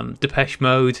for Depeche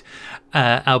Mode,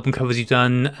 album covers you've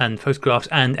done, and photographs,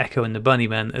 and Echo and the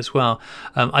Bunnymen as well.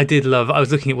 I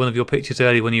was looking at one of your pictures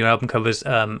earlier, one of your album covers,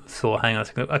 thought, hang on a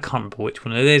second, I can't remember which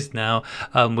one it is now,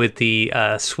 with the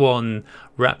swan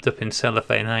wrapped up in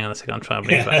cellophane. Hang on a second, I'm trying to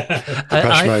bring it back.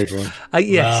 Depeche Mode one.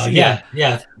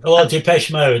 Yes, Well,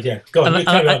 Depeche Mode, yeah. Go on,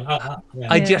 carry on.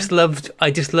 I just loved,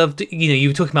 you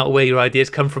were talking about where your ideas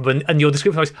come from, and your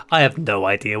description was, I have no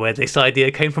idea where this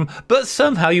idea came from, but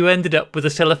somehow you ended up with a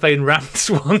cellophane wrapped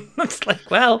swan. It's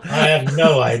like, well, I have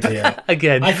no idea.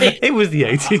 Again, I think it was the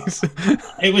 80s.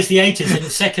 It was the 80s, and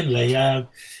secondly,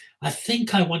 I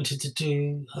think I wanted to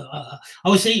do. I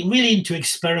was really into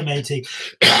experimenting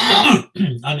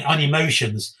on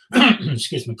emotions.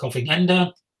 Excuse me, coughing. And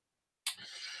I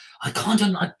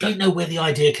don't know where the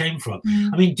idea came from.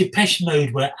 I mean, Depeche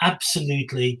Mode were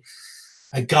absolutely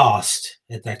aghast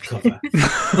at that cover.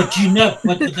 But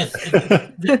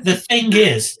the thing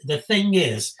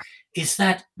is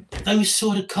that those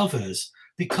sort of covers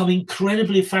become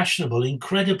incredibly fashionable,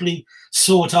 incredibly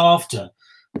sought after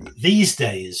these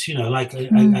days,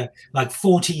 like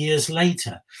 40 years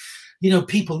later,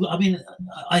 people, I mean,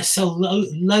 I sell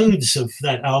loads of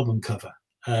that album cover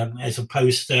as a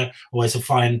poster or as a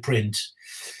fine print,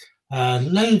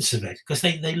 loads of it, because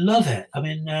they love it. I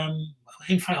mean,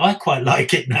 in fact, I quite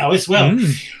like it now as well.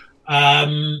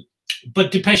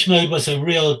 But Depeche Mode was a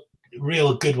real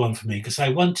good one for me, because I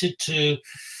wanted to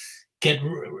get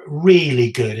really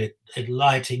good at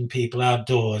lighting people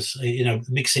outdoors,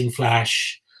 mixing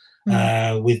flash,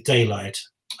 with daylight.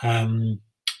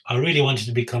 I really wanted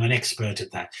to become an expert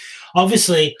at that.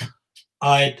 Obviously,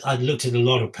 I'd looked at a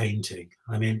lot of painting.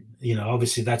 I mean,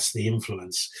 obviously that's the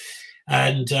influence.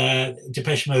 And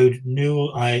Depeche Mode knew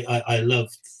I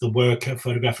loved The Worker,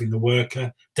 photographing The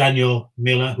Worker. Daniel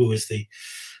Miller, who was the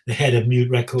head of Mute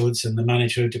Records and the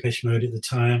manager of Depeche Mode at the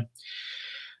time,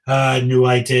 knew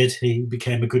I did. He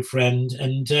became a good friend.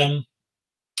 And the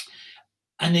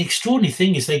extraordinary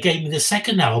thing is they gave me the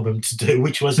second album to do,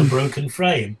 which was A Broken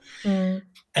Frame.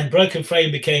 And Broken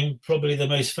Frame became probably the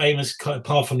most famous,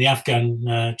 apart from The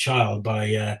Afghan Child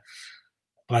by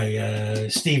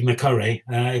Steve McCurry,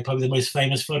 probably the most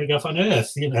famous photograph on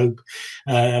earth,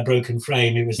 A Broken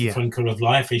Frame. It was the front cover of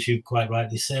Life, as you quite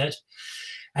rightly said.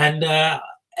 And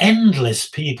endless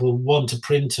people want a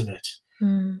print of it.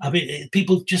 I mean,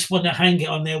 people just want to hang it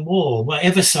on their wall,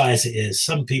 whatever size it is.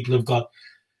 Some people have got,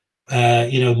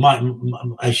 Mike,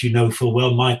 as you know full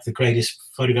well, Mike, the greatest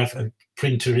photograph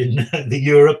printer in the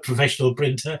Europe, professional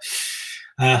printer.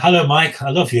 Hello, Mike. I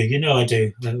love you. You know I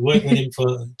do. I worked with him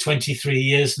for 23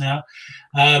 years now.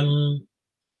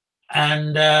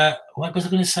 What was I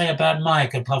going to say about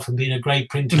Mike, apart from being a great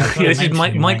printer? This is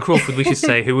Mike Crawford, we should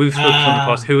say, who we've spoken on the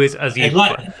past, who is, as you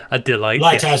a delight.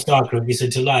 Lighthouse Darkroom. He's a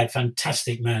delight.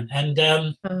 Fantastic man.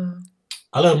 And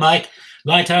hello, Mike.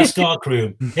 Lighthouse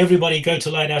Darkroom. Everybody go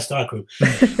to Lighthouse Darkroom.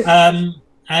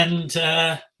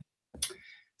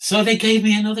 So they gave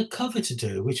me another cover to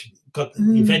do, which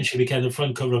eventually became the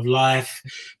front cover of Life,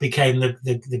 became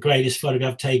the greatest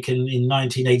photograph taken in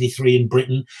 1983 in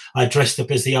Britain. I dressed up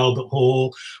as the Albert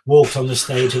Hall, walked on the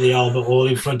stage of the Albert Hall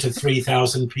in front of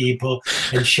 3,000 people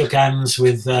and shook hands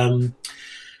with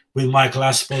Michael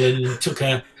Aspel and took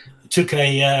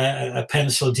a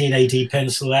pencil, D&AD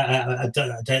pencil out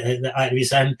of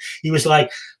his hand. He was like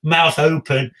mouth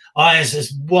open, eyes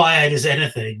as wide as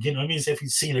anything, I mean, as if he'd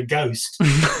seen a ghost.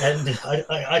 And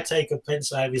I take a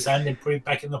pencil out of his hand and put it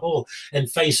back in the hall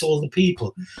and face all the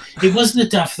people. It wasn't a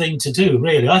daft thing to do,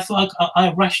 really. I thought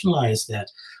I rationalized that.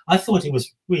 I thought it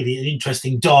was really an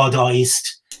interesting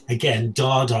Dadaist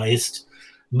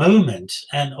moment.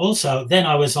 And also then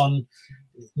I was on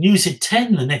News at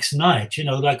 10 the next night,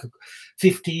 like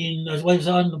 15, I was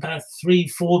on about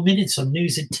 3-4 minutes on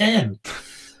News at 10.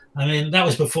 I mean, that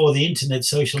was before the internet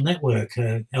social network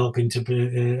helping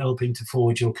to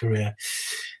forward your career.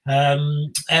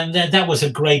 And that was a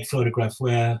great photograph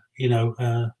where,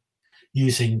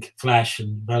 using flash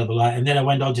and available light. And then I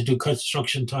went on to do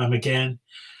Construction Time again,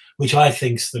 which I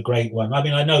think's the great one. I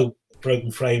mean, I know Broken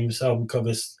Frames album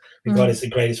covers regarded as the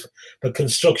greatest, but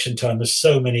Construction Time, there's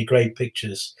so many great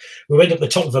pictures. We went up the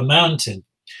top of a mountain.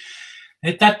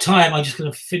 At that time, I'm just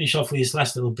going to finish off with this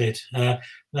last little bit. The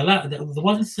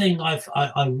one thing I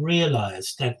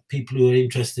realized that people who are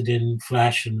interested in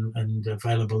flash and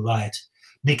available light,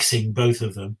 mixing both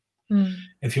of them,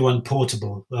 if you want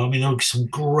portable, I mean, there are some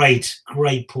great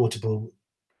portable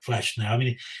flash now. I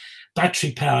mean,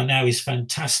 battery power now is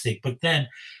fantastic, but then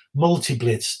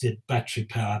Multi-Blitz did battery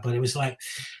power, but it was like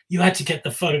you had to get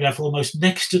the photograph almost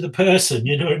next to the person,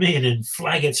 you know what I mean, and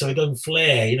flag it so it doesn't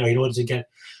flare, in order to get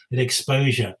an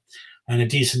exposure and a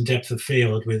decent depth of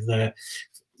field with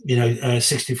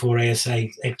 64 ASA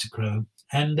Ektachrome.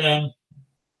 And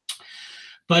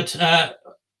but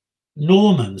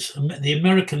Normans, the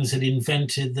Americans had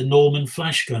invented the Norman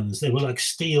flash guns. They were like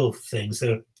steel things.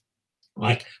 They were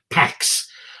like packs,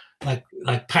 like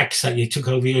packs that you took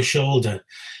over your shoulder.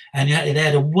 And it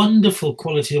had a wonderful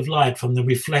quality of light from the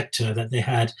reflector that they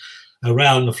had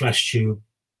around the flash tube.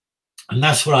 And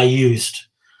that's what I used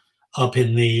up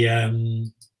in the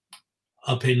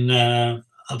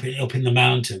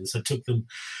mountains. I took them,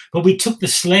 but we took the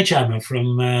sledgehammer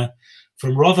from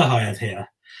Rotherhithe here.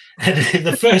 And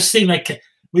the first thing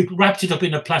we wrapped it up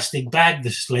in a plastic bag,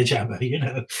 the sledgehammer,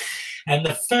 and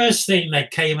the first thing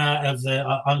that came out of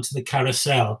onto the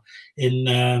carousel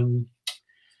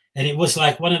and it was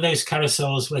like one of those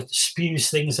carousels where it spews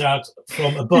things out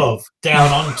from above down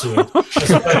onto it,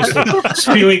 as opposed to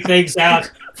spewing things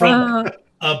out from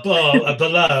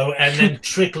below and then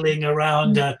trickling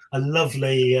around a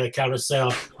lovely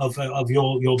carousel of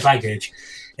your baggage.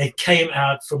 It came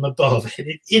out from above and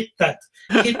it hit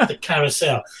the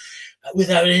carousel with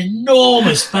an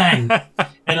enormous bang.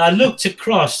 And I looked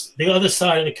across the other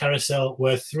side of the carousel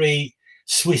were 3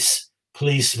 Swiss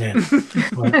policemen.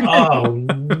 Oh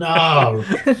no.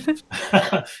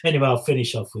 Anyway, I'll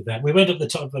finish off with that. We went up the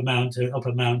top of a mountain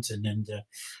and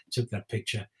took that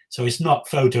picture. So it's not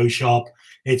Photoshop,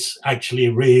 it's actually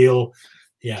real.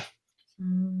 Yeah.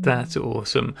 That's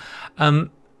awesome.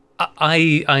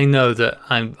 I know that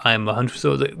I'm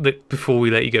 100% that before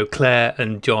we let you go, Claire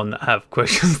and John have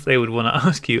questions they would want to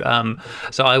ask you.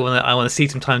 So I want to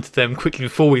cede some time to them quickly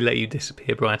before we let you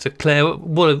disappear, Brian. So Claire,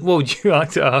 what would you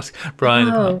like to ask Brian?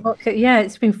 Yeah,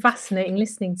 it's been fascinating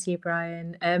listening to you,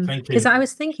 Brian. Because I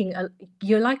was thinking,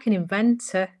 you're like an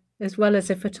inventor as well as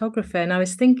a photographer, and I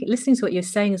was thinking, listening to what you're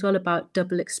saying as well about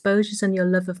double exposures and your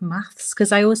love of maths,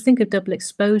 because I always think of double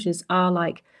exposures are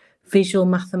like visual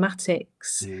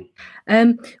mathematics.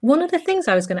 One of the things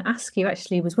I was going to ask you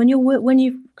actually was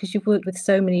because you've worked with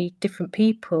so many different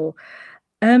people,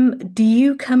 do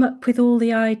you come up with all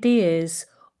the ideas,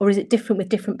 or is it different with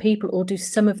different people, or do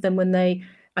some of them when they,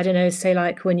 I don't know, say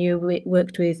like when you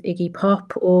worked with Iggy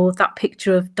Pop, or that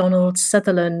picture of Donald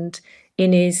Sutherland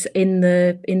in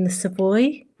the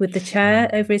Savoy with the chair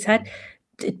over his head,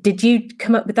 did you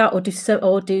come up with that, or do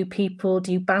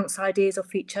you bounce ideas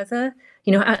off each other?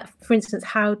 You know, for instance,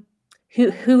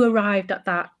 who arrived at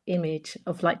that image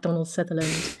of like Donald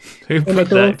Sutherland? Who put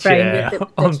that chair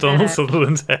on Donald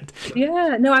Sutherland's head?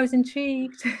 Yeah, no, I was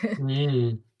intrigued.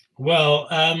 Well,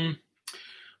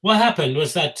 what happened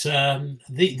was that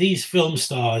these film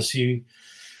stars, they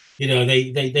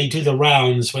do the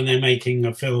rounds when they're making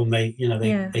a film.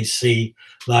 They see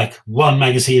like one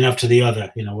magazine after the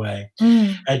other in a way.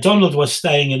 Donald was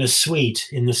staying in a suite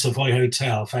in the Savoy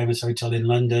Hotel, famous hotel in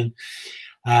London.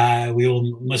 We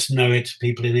all must know it,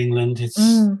 people in England. It's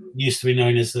used to be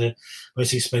known as the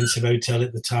most expensive hotel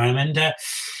at the time. And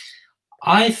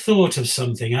I thought of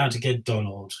something, how to get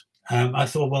Donald. I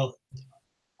thought, well,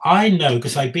 I know,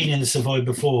 because I've been in the Savoy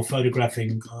before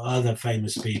photographing other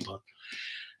famous people,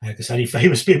 because only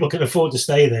famous people can afford to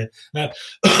stay there,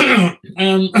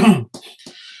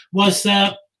 was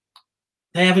that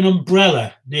they have an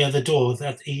umbrella near the door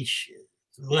that each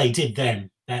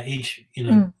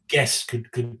guest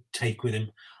could take with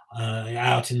him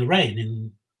out in the rain,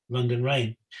 in London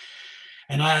rain.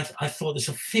 And I thought there's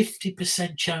a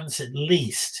 50% chance at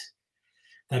least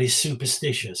that he's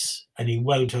superstitious and he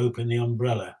won't open the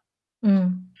umbrella.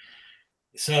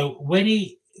 So when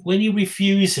he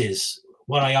refuses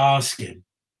what I ask him,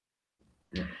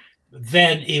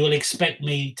 then he will expect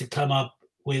me to come up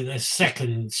with a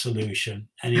second solution,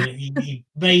 and he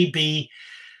maybe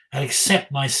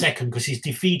accept my second, because he's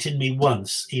defeated me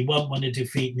once. He won't want to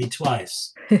defeat me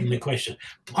twice in the question.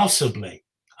 Possibly.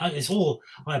 It's all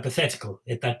hypothetical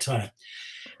at that time.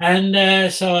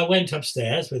 And so I went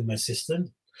upstairs with my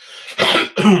assistant,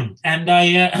 and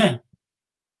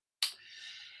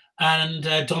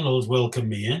Donald welcomed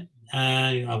me in.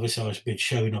 Obviously, I was a bit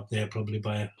shown up there probably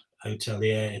by a hotel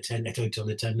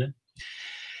attendant.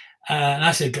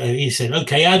 And he said,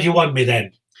 okay, how do you want me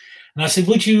then? And I said,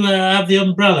 would you have the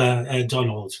umbrella,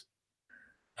 Donald?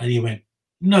 And he went,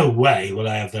 no way will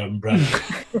I have the umbrella.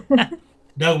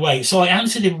 No way. So I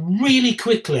answered him really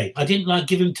quickly. I didn't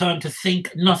give him time to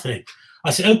think, nothing.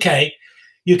 I said, okay,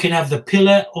 you can have the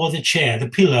pillow or the chair. The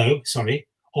pillow, sorry,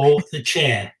 or the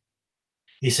chair.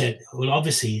 He said, well,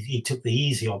 obviously he took the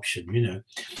easy option,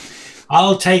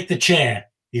 I'll take the chair,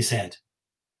 he said.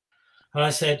 And I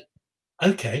said,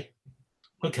 okay,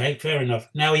 fair enough.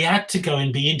 Now he had to go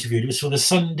and be interviewed. It was for the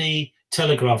Sunday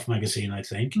Telegraph magazine, I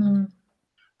think.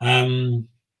 And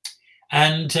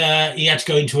he had to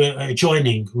go into a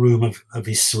adjoining room of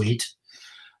his suite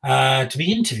to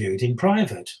be interviewed in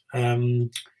private.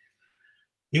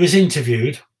 He was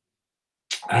interviewed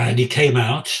and he came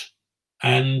out,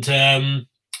 and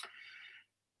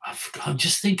I'm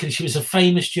just thinking, she was a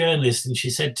famous journalist, and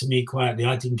she said to me quietly,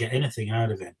 I didn't get anything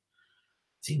out of him.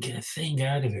 Didn't get a thing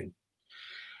out of him.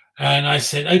 And I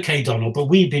said, okay, Donald, but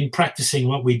we've been practicing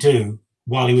what we do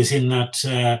while he was in that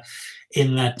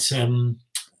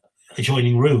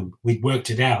adjoining room. We'd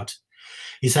worked it out.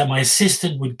 Is that my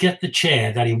assistant would get the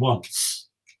chair that he wants,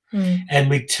 and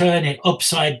we'd turn it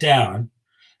upside down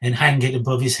and hang it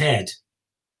above his head.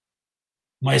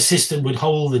 My assistant would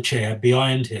hold the chair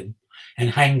behind him and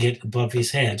hang it above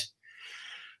his head.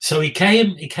 So he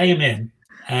came in,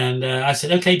 and I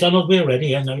said, okay, Donald, we're ready.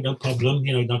 Yeah, no problem.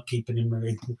 Not keeping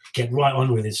him, get right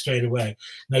on with it straight away.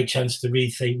 No chance to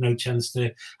rethink, no chance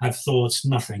to have thoughts,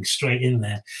 nothing, straight in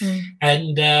there.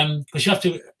 And because you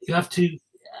have to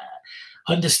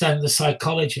understand the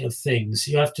psychology of things.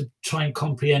 You have to try and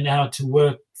comprehend how to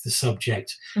work the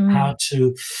subject, how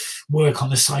to work on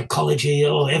the psychology,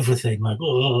 everything.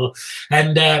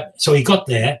 And so he got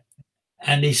there,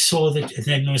 and he saw that, and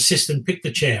then the assistant picked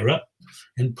the chair up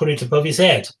and put it above his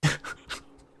head.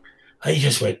 He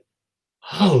just went,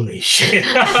 holy shit.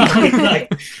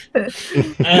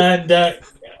 And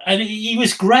and he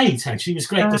was great. Actually, he was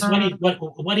great because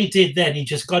what he did then, he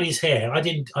just got his hair. I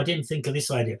didn't think of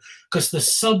this idea because the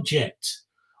subject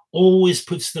always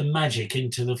puts the magic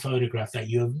into the photograph that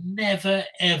you have never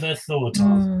ever thought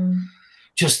of.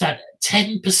 Just that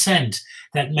 10%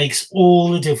 that makes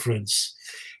all the difference.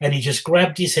 And he just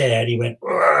grabbed his hair and he went,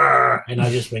 and I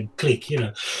just went click,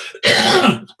 click,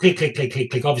 click, click,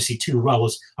 click, click. Obviously 2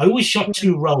 rolls. I always shot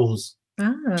 2 rolls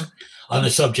on the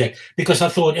subject because I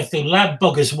thought if the lab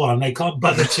buggers won, they can't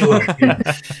bugger 2 of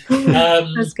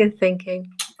them. That's good thinking.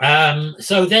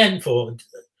 So then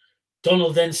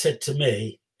Donald then said to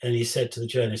me, and he said to the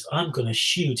journalist, I'm going to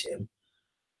shoot him.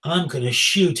 I'm going to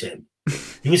shoot him.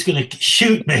 He was going to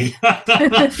shoot me.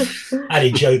 And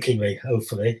he jokingly,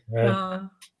 hopefully.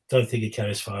 Don't think he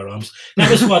carries firearms. That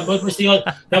was one. What was the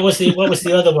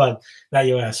other one that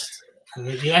you asked?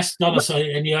 You asked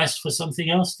and you asked for something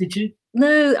else, did you?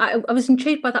 No, I was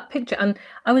intrigued by that picture, and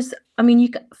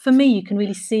for me, you can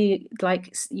really see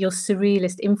like your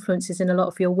surrealist influences in a lot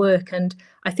of your work, and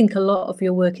I think a lot of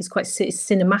your work is quite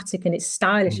cinematic and it's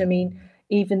stylish. I mean,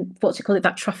 even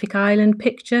that Traffic Island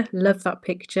picture. Love that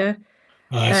picture.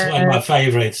 It's one of my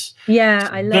favourites. Yeah,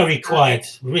 I love very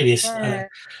quiet. Really, I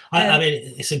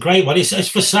mean, it's a great one. It's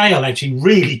for sale actually,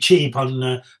 really cheap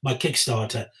on my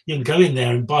Kickstarter. You can go in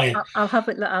there and buy it. I'll have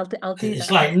it. I'll do that.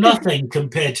 It's like nothing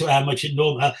compared to how much it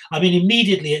normally. I mean,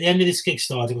 immediately at the end of this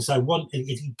Kickstarter, was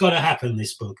it's got to happen.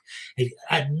 This book, it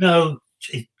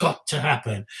got to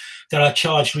happen. That I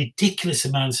charged ridiculous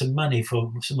amounts of money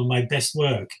for some of my best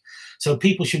work. So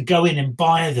people should go in and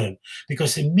buy them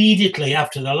because immediately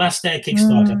after the last day of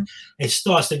Kickstarter, it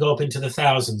starts to go up into the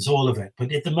thousands, all of it.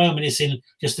 But at the moment, it's in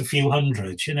just a few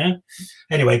hundreds,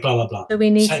 Anyway, blah blah blah. So we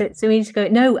need to go.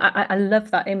 No, I love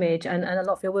that image and a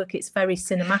lot of your work. It's very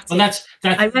cinematic. Well,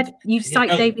 I read you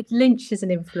cite David Lynch as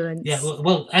an influence. Yeah.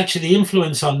 Well, actually, the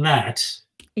influence on that.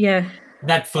 Yeah.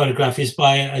 That photograph is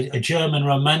by a German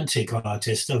romantic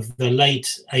artist of the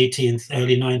late 18th,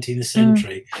 early 19th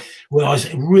century, who I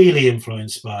was really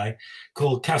influenced by,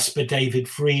 called Caspar David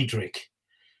Friedrich.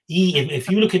 If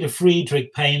you look at a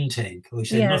Friedrich painting, which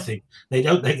say nothing, they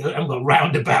haven't got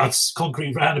roundabouts,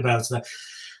 concrete roundabouts.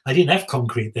 I didn't have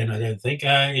concrete then, I don't think,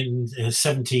 in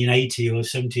 1780 or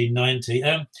 1790.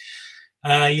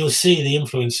 You'll see the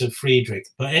influence of Friedrich.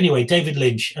 But anyway, David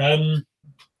Lynch.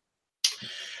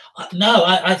 No,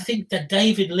 I think that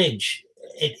David Lynch,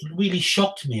 it really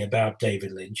shocked me about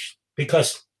David Lynch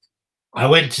because I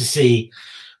went to see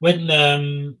when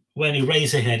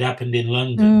Eraserhead happened in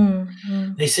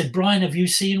London. They said, Brian, have you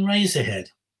seen Eraserhead?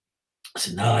 I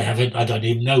said, no, I haven't. I don't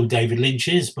even know who David Lynch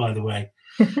is, by the way.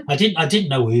 I didn't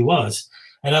know who he was.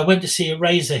 And I went to see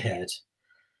Eraserhead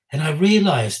and I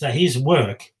realized that his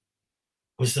work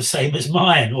was the same as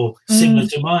mine or similar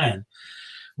to mine.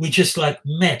 We just met,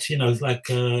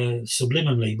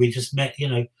 subliminally. We just met,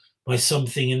 by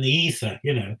something in the ether,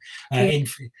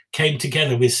 came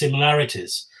together with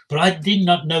similarities. But I did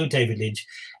not know David Lynch,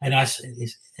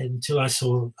 until I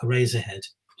saw Eraserhead.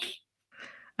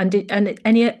 And did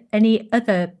any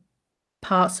other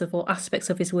parts of or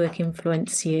aspects of his work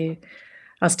influence you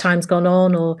as time's gone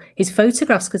on, or his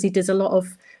photographs? Because he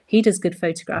does good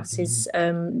photographs. His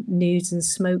nudes and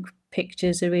smoke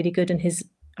pictures are really good, and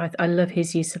I love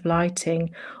his use of lighting.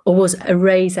 Or was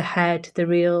Eraserhead the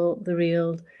real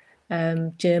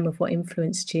germ of what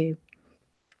influenced you?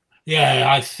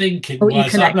 Yeah, I think it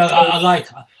was.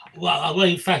 Well,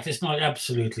 in fact, it's not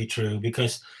absolutely true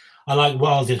because I like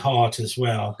Wild at Heart as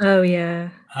well. Oh yeah.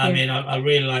 I mean, I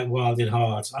really like Wild at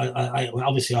Heart. I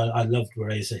obviously I loved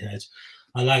Eraserhead.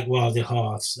 I like Wild at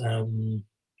Heart.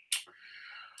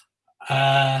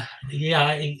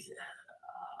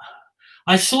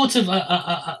 I sort of,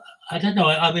 I don't know.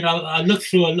 I mean, I looked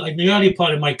through in the early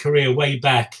part of my career, way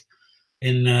back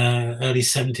in early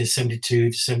 70s, 72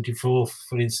 to 74,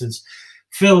 for instance.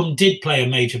 Film did play a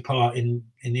major part in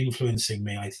influencing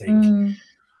me, I think.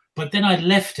 But then I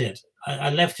left it. I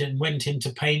left it and went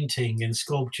into painting and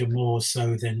sculpture more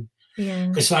so than,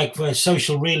 because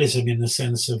social realism in the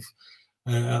sense of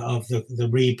the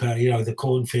reaper, the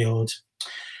cornfield,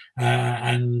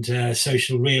 and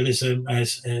social realism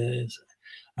as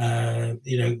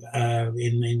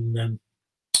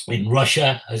in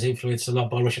Russia, has influenced a lot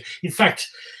by Russia. In fact,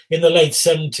 in the late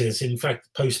 70s,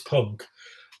 post-punk,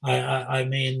 I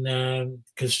mean,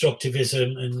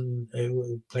 constructivism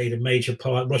and played a major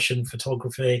part. Russian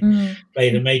photography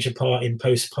played a major part in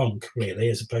post-punk, really,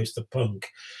 as opposed to punk.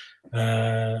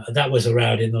 That was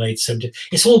around in the late 70s.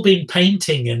 It's all been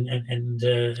painting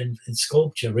and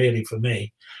sculpture, really, for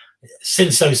me,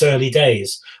 since those early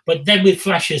days. But then with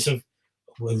flashes of,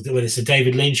 whether it's a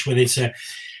David Lynch, whether it's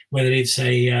whether it's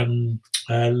a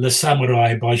Le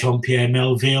Samurai by Jean-Pierre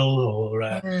Melville, or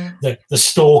the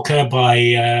Stalker by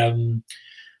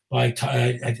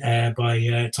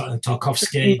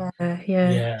Tarkovsky.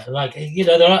 Yeah. Like, you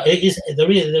know,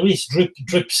 there is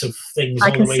drips of things.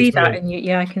 I can see that in you.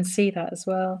 Yeah, I can see that as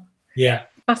well. Yeah,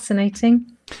 fascinating.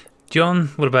 John,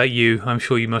 what about you? I'm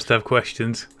sure you must have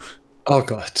questions. Oh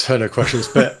God, a ton of questions,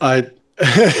 but I'm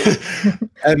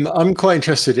quite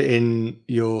interested in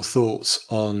your thoughts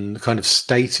on the kind of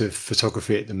state of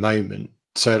photography at the moment.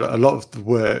 So a lot of the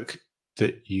work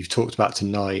that you've talked about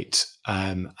tonight,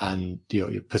 and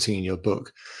you're putting in your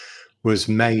book, was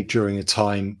made during a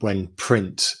time when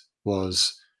print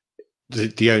was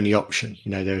the only option.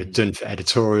 You know, they were done for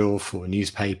editorial, for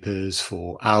newspapers,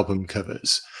 for album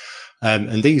covers,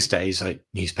 and these days, like,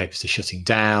 newspapers are shutting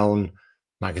down,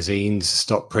 magazines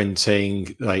stop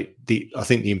printing. Like, I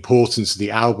think the importance of the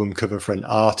album cover for an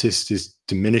artist is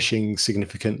diminishing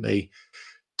significantly.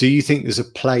 Do you think there's a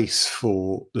place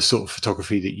for the sort of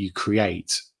photography that you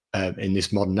create in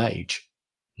this modern age?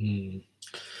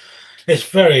 It's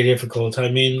very difficult.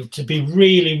 I mean, to be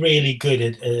really, really good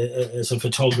at as a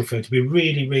photographer, to be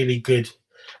really, really good,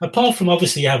 apart from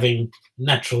obviously having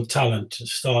natural talent to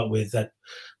start with, that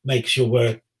makes your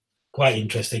work quite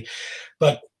interesting.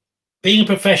 But being a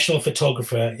professional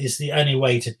photographer is the only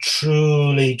way to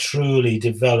truly, truly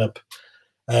develop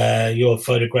your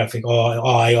photographic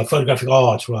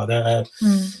art, rather.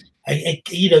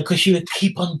 You know, because you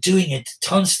keep on doing it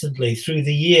constantly through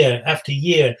the year after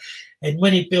year. And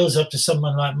when it builds up to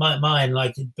someone like mine,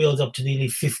 like it builds up to nearly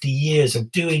 50 years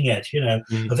of doing it, you know,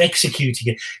 of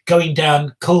executing it, going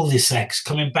down cul-de-sacs,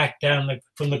 coming back down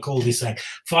from the cul-de-sac,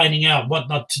 finding out what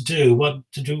not to do,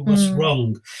 what's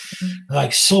wrong,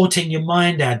 like sorting your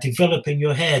mind out, developing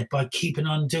your head by keeping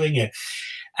on doing it.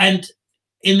 And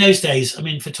in those days, I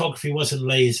mean, photography wasn't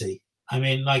lazy. I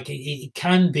mean, like, it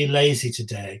can be lazy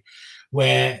today,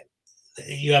 where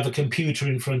you have a computer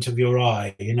in front of your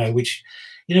eye, you know, which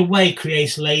in a way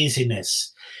creates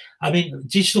laziness. I mean,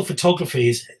 digital photography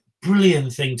is a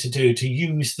brilliant thing to do, to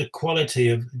use the quality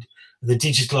of the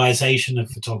digitalization of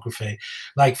photography.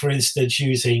 Like, for instance,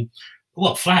 using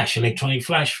electronic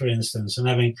flash, for instance, and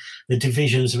having the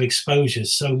divisions of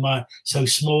exposures so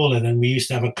smaller than we used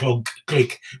to have a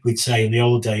click, we'd say, in the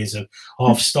old days of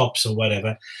half stops or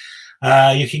whatever.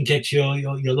 You can get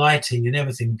your lighting and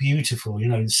everything beautiful, you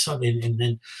know,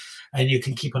 and you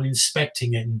can keep on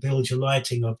inspecting it and build your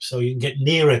lighting up so you can get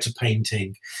nearer to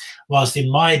painting. Whilst in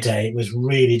my day, it was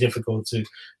really difficult to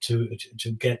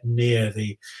get near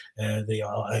to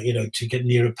get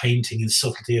near a painting and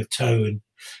subtlety of tone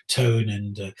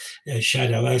and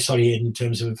shadow. In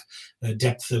terms of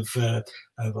depth of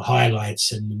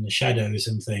highlights and the shadows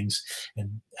and things.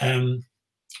 And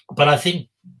but I think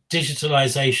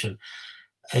digitalization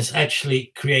has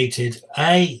actually created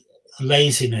a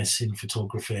laziness in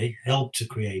photography, helped to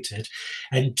create it,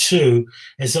 and two,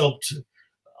 has helped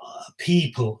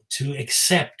people to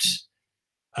accept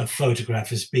a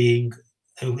photograph as being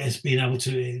able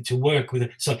to work with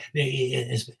it, so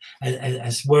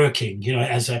as working, you know,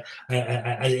 as a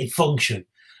function.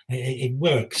 It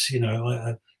works, you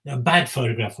know. A bad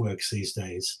photograph works these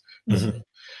days.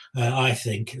 I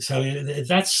think so.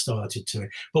 That's started to it.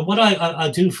 But what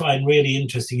I do find really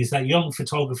interesting is that young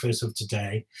photographers of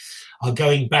today are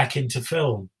going back into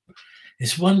film.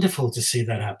 It's wonderful to see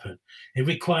that happen. It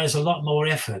requires a lot more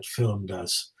effort, film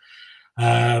does.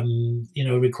 You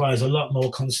know, requires a lot more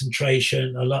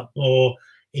concentration, a lot more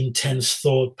intense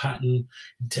thought pattern,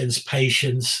 intense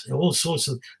patience, all sorts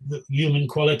of human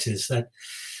qualities that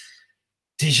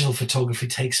digital photography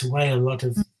takes away. A lot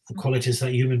of the qualities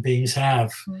that human beings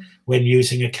have when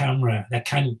using a camera, that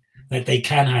they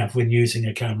can have when using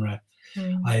a camera.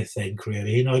 I think,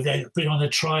 really, you know, they put it on a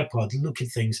tripod, look at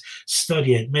things,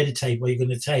 study it, meditate what you're going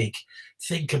to take,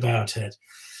 think about it.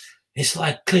 It's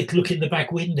like look in the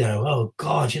back window. Oh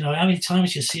God, you know, how many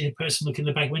times you see a person look in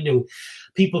the back window?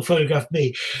 People photograph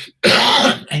me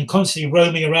and constantly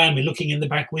roaming around me, looking in the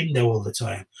back window all the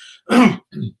time.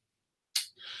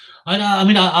 I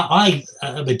mean,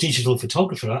 I'm a digital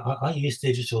photographer. I use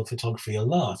digital photography a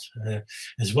lot,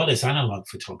 as well as analog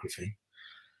photography.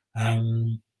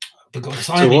 Because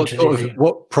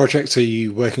what projects are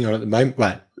you working on at the moment?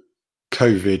 Well,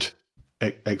 COVID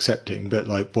accepting, but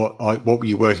like what were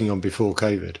you working on before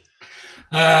COVID?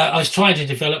 I was trying to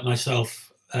develop myself.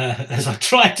 As I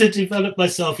tried to develop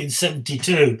myself in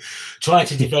 72, tried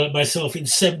to develop myself in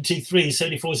 73,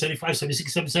 74, 75,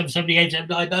 76, 77, 78,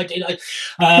 79, 99.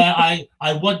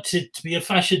 I wanted to be a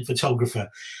fashion photographer.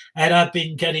 And I've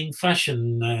been getting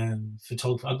fashion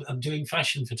photography. I'm doing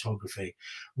fashion photography,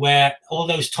 where all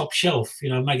those top shelf,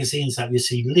 magazines that you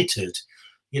see littered,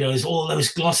 there's all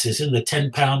those glosses in the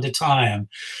 £10 a time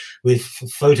with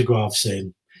photographs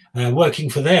in. Working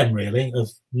for them, really, of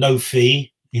no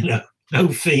fee, no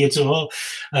fee at all,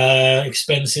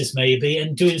 expenses maybe,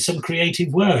 and doing some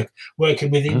creative work,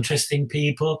 working with interesting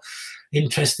people,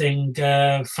 interesting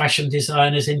fashion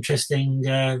designers, interesting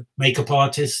makeup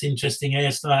artists, interesting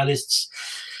hairstylists.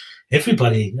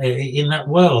 Everybody in that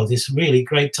world. It's really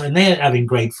great time. They're having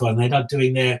great fun. They're not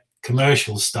doing their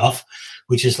commercial stuff,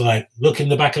 which is like look in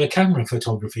the back of the camera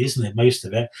photography, isn't it? Most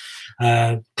of it.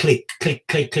 Click, click,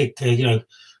 click, click,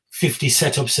 50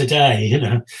 setups a day,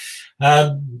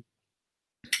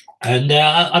 and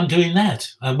I'm doing that.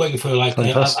 I'm working for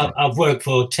I've worked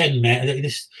for 10 men,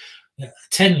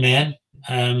 10 men,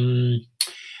 and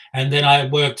then I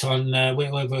worked on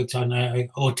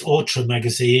Autra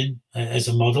magazine as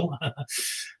a model.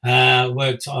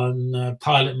 Worked on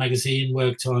Pilot magazine.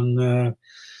 Worked on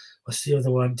what's the other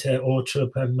one?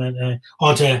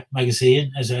 Otter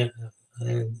magazine as a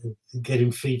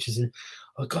getting features in.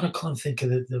 Oh God, I can't think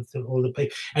of all the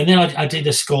people. And then I did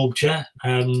a sculpture.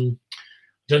 Done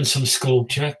some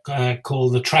sculpture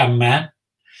called the Tram Man,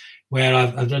 where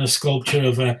I've done a sculpture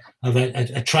of a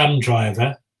tram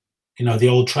driver, the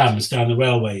old trams down the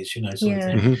railways, sort of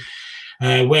thing,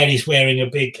 where he's wearing a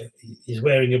big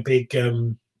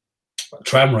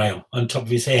tram rail on top of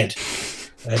his head.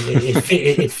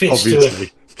 It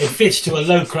fits to a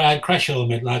low crash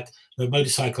helmet like the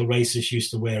motorcycle racers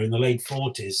used to wear in the late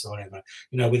 40s or whatever,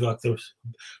 with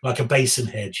like a basin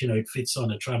head, it fits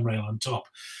on a tram rail on top.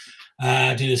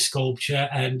 I did a sculpture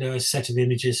and a set of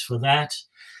images for that.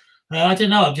 I don't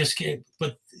know,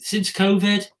 but since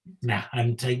COVID, I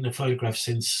haven't taken a photograph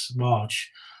since March.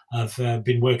 I've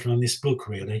been working on this book,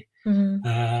 really.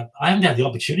 I haven't had the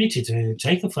opportunity to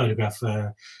take a photograph.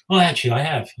 Actually, I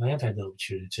have had the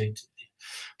opportunity.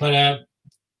 But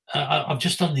I've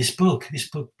just done this book. This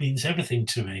book means everything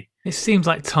to me. It seems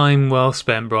like time well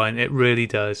spent, Brian. It really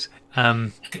does.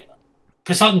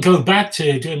 Because I can go back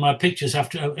to doing my pictures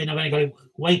after, I've only got to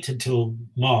wait until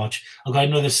March. I've got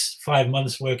another 5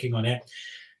 months working on it.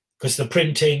 Because the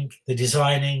printing, the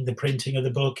designing, the printing of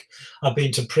the book, I've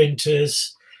been to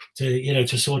printers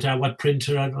to sort out what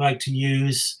printer I'd like to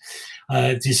use.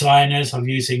 Designers, I'm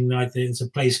using, there's a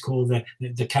place called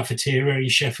the Cafeteria in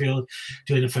Sheffield,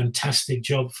 doing a fantastic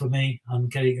job for me. I'm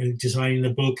designing the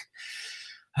book.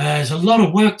 There's a lot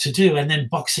of work to do, and then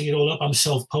boxing it all up. I'm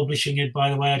self-publishing it, by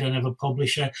the way. I don't have a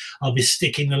publisher. I'll be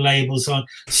sticking the labels on,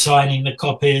 signing the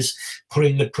copies,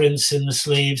 putting the prints in the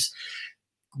sleeves,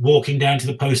 walking down to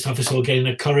the post office or getting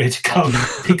a courier to come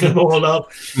pick them all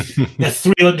up. There's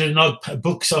 300 odd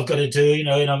books I've got to do,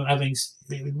 and I'm having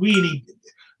really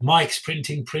Mike's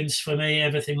printing prints for me,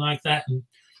 everything like that. And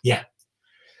yeah,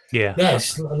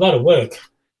 it's a lot of work.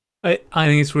 I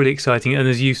think it's really exciting, and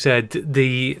as you said,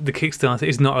 the Kickstarter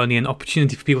is not only an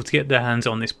opportunity for people to get their hands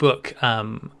on this book,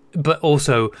 but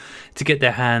also to get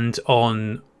their hands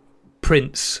on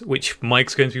prints, which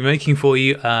Mike's going to be making for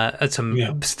you,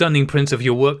 some stunning prints of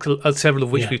your work, several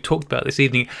of which we've talked about this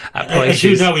evening. At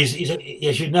prices.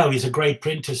 As you know, he's a great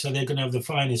printer, so they're going to have the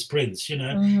finest prints.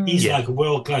 He's like a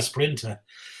world-class printer.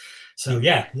 So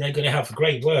they're going to have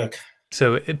great work.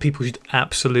 So people should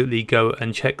absolutely go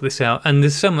and check this out. And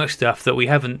there's so much stuff that we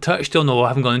haven't touched on or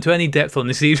haven't gone into any depth on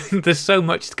this evening. There's so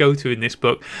much to go to in this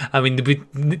book. I mean, we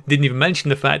didn't even mention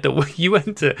the fact that you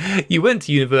went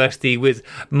to university with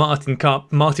Martin Parr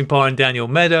and Daniel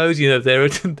Meadows. There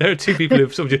are two people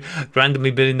who've sort of just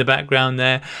randomly been in the background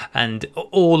there, and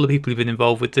all the people who've been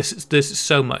involved with this. There's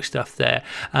so much stuff there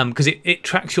because it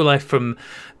tracks your life from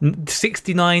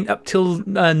 1969 up till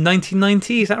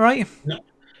 1990. Is that right? No.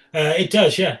 It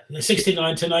does, 69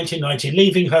 to 1990,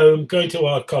 leaving home, going to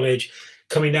art college,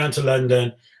 coming down to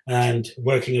London and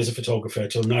working as a photographer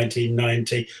till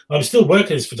 1990. I'm still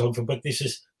working as a photographer, but this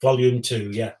is volume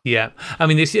 2, Yeah. I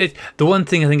mean, the one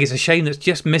thing I think is a shame that's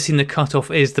just missing the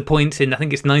cutoff is the point in, I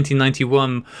think it's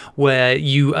 1991, where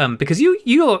you, because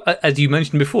you're, as you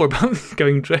mentioned before about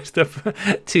going dressed up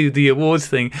to the awards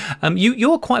thing,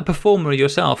 you're quite a performer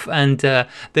yourself, and there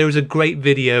is a great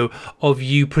video of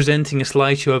you presenting a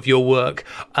slideshow of your work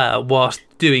whilst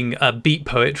doing beat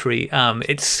poetry.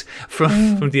 It's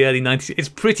from the early 90s. It's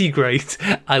pretty great.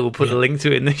 I will put a link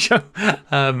to it in the show.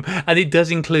 And it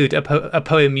does include a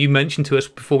poem you mentioned to us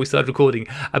before we started recording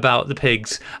about the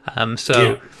pigs.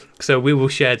 So we will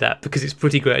share that because it's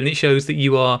pretty great. And it shows that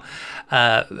you are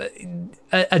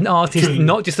an artist,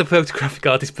 not just a photographic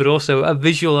artist, but also a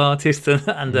visual artist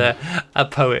and a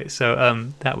poet.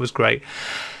 So that was great.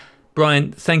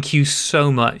 Brian, thank you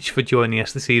so much for joining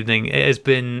us this evening. It has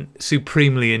been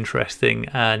supremely interesting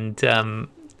and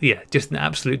just an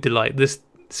absolute delight. There's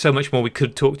so much more we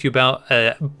could talk to you about.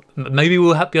 Maybe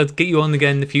we'll be able to get you on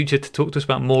again in the future to talk to us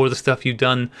about more of the stuff you've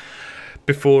done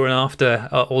before and after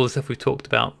all the stuff we've talked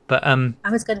about. But I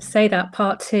was going to say that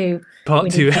part 2.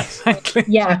 Part 2, exactly.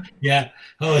 Yeah.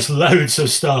 Oh, it's loads of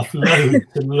stuff, loads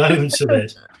and loads of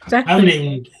it. I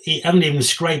haven't even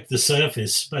scraped the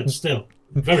surface, but still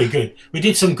very good. We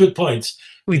did some good points.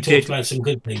 We talked about some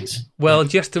good things. Well,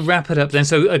 just to wrap it up then,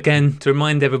 so again, to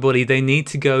remind everybody, they need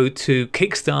to go to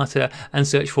Kickstarter and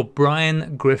search for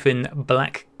Brian Griffin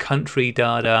Black Country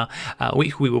Dada,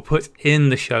 which we will put in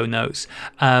the show notes.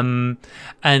 And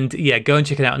yeah, go and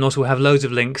check it out. And also we'll have loads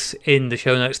of links in the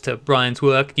show notes to Brian's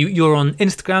work. You're on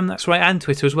Instagram, that's right, and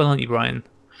Twitter as well, aren't you, Brian?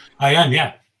 I am,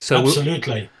 yeah. So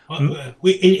absolutely.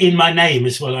 In my name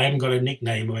as well. I haven't got a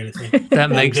nickname or anything. That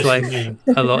makes life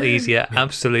a lot easier. Yeah.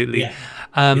 Absolutely. Yeah.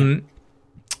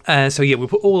 So yeah, we'll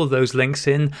put all of those links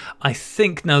in. I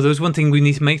think now there's one thing we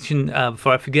need to mention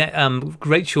before I forget.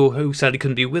 Rachel, who sadly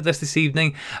couldn't be with us this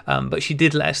evening, but she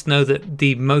did let us know that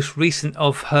the most recent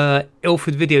of her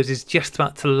Ilford videos is just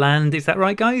about to land. Is that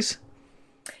right, guys?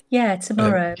 Yeah,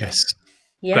 tomorrow. Yes.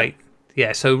 Yeah. Great.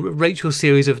 Yeah, so Rachel's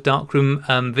series of Darkroom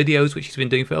videos, which she's been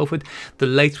doing for Ilford, the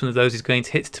latest one of those is going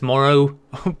to hit tomorrow,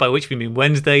 by which we mean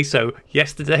Wednesday, so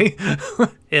yesterday.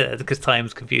 Yeah, because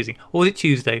time's confusing. Or was it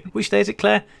Tuesday? Which day is it,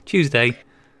 Claire? Tuesday.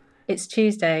 It's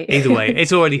Tuesday. Either way,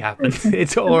 it's already happened.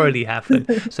 It's already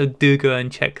happened. So do go and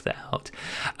check that out.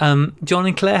 John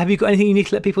and Claire, have you got anything you need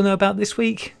to let people know about this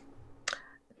week?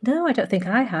 No, I don't think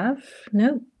I have.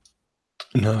 No.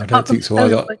 No, I don't think so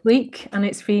either. Week, and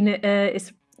it's been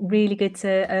it's really good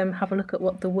to have a look at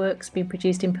what the work's been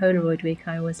produced in Polaroid Week.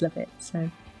 I always love it.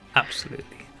 So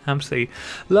absolutely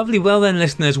lovely. Well then,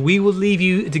 listeners, we will leave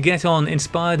you to get on,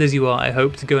 inspired as you are, I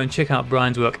hope, to go and check out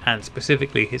Brian's work and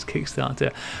specifically his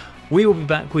Kickstarter. We will be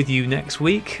back with you next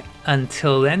week.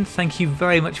 Until then, thank you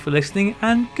very much for listening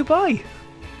and goodbye.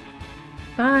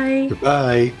 Bye.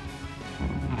 Goodbye.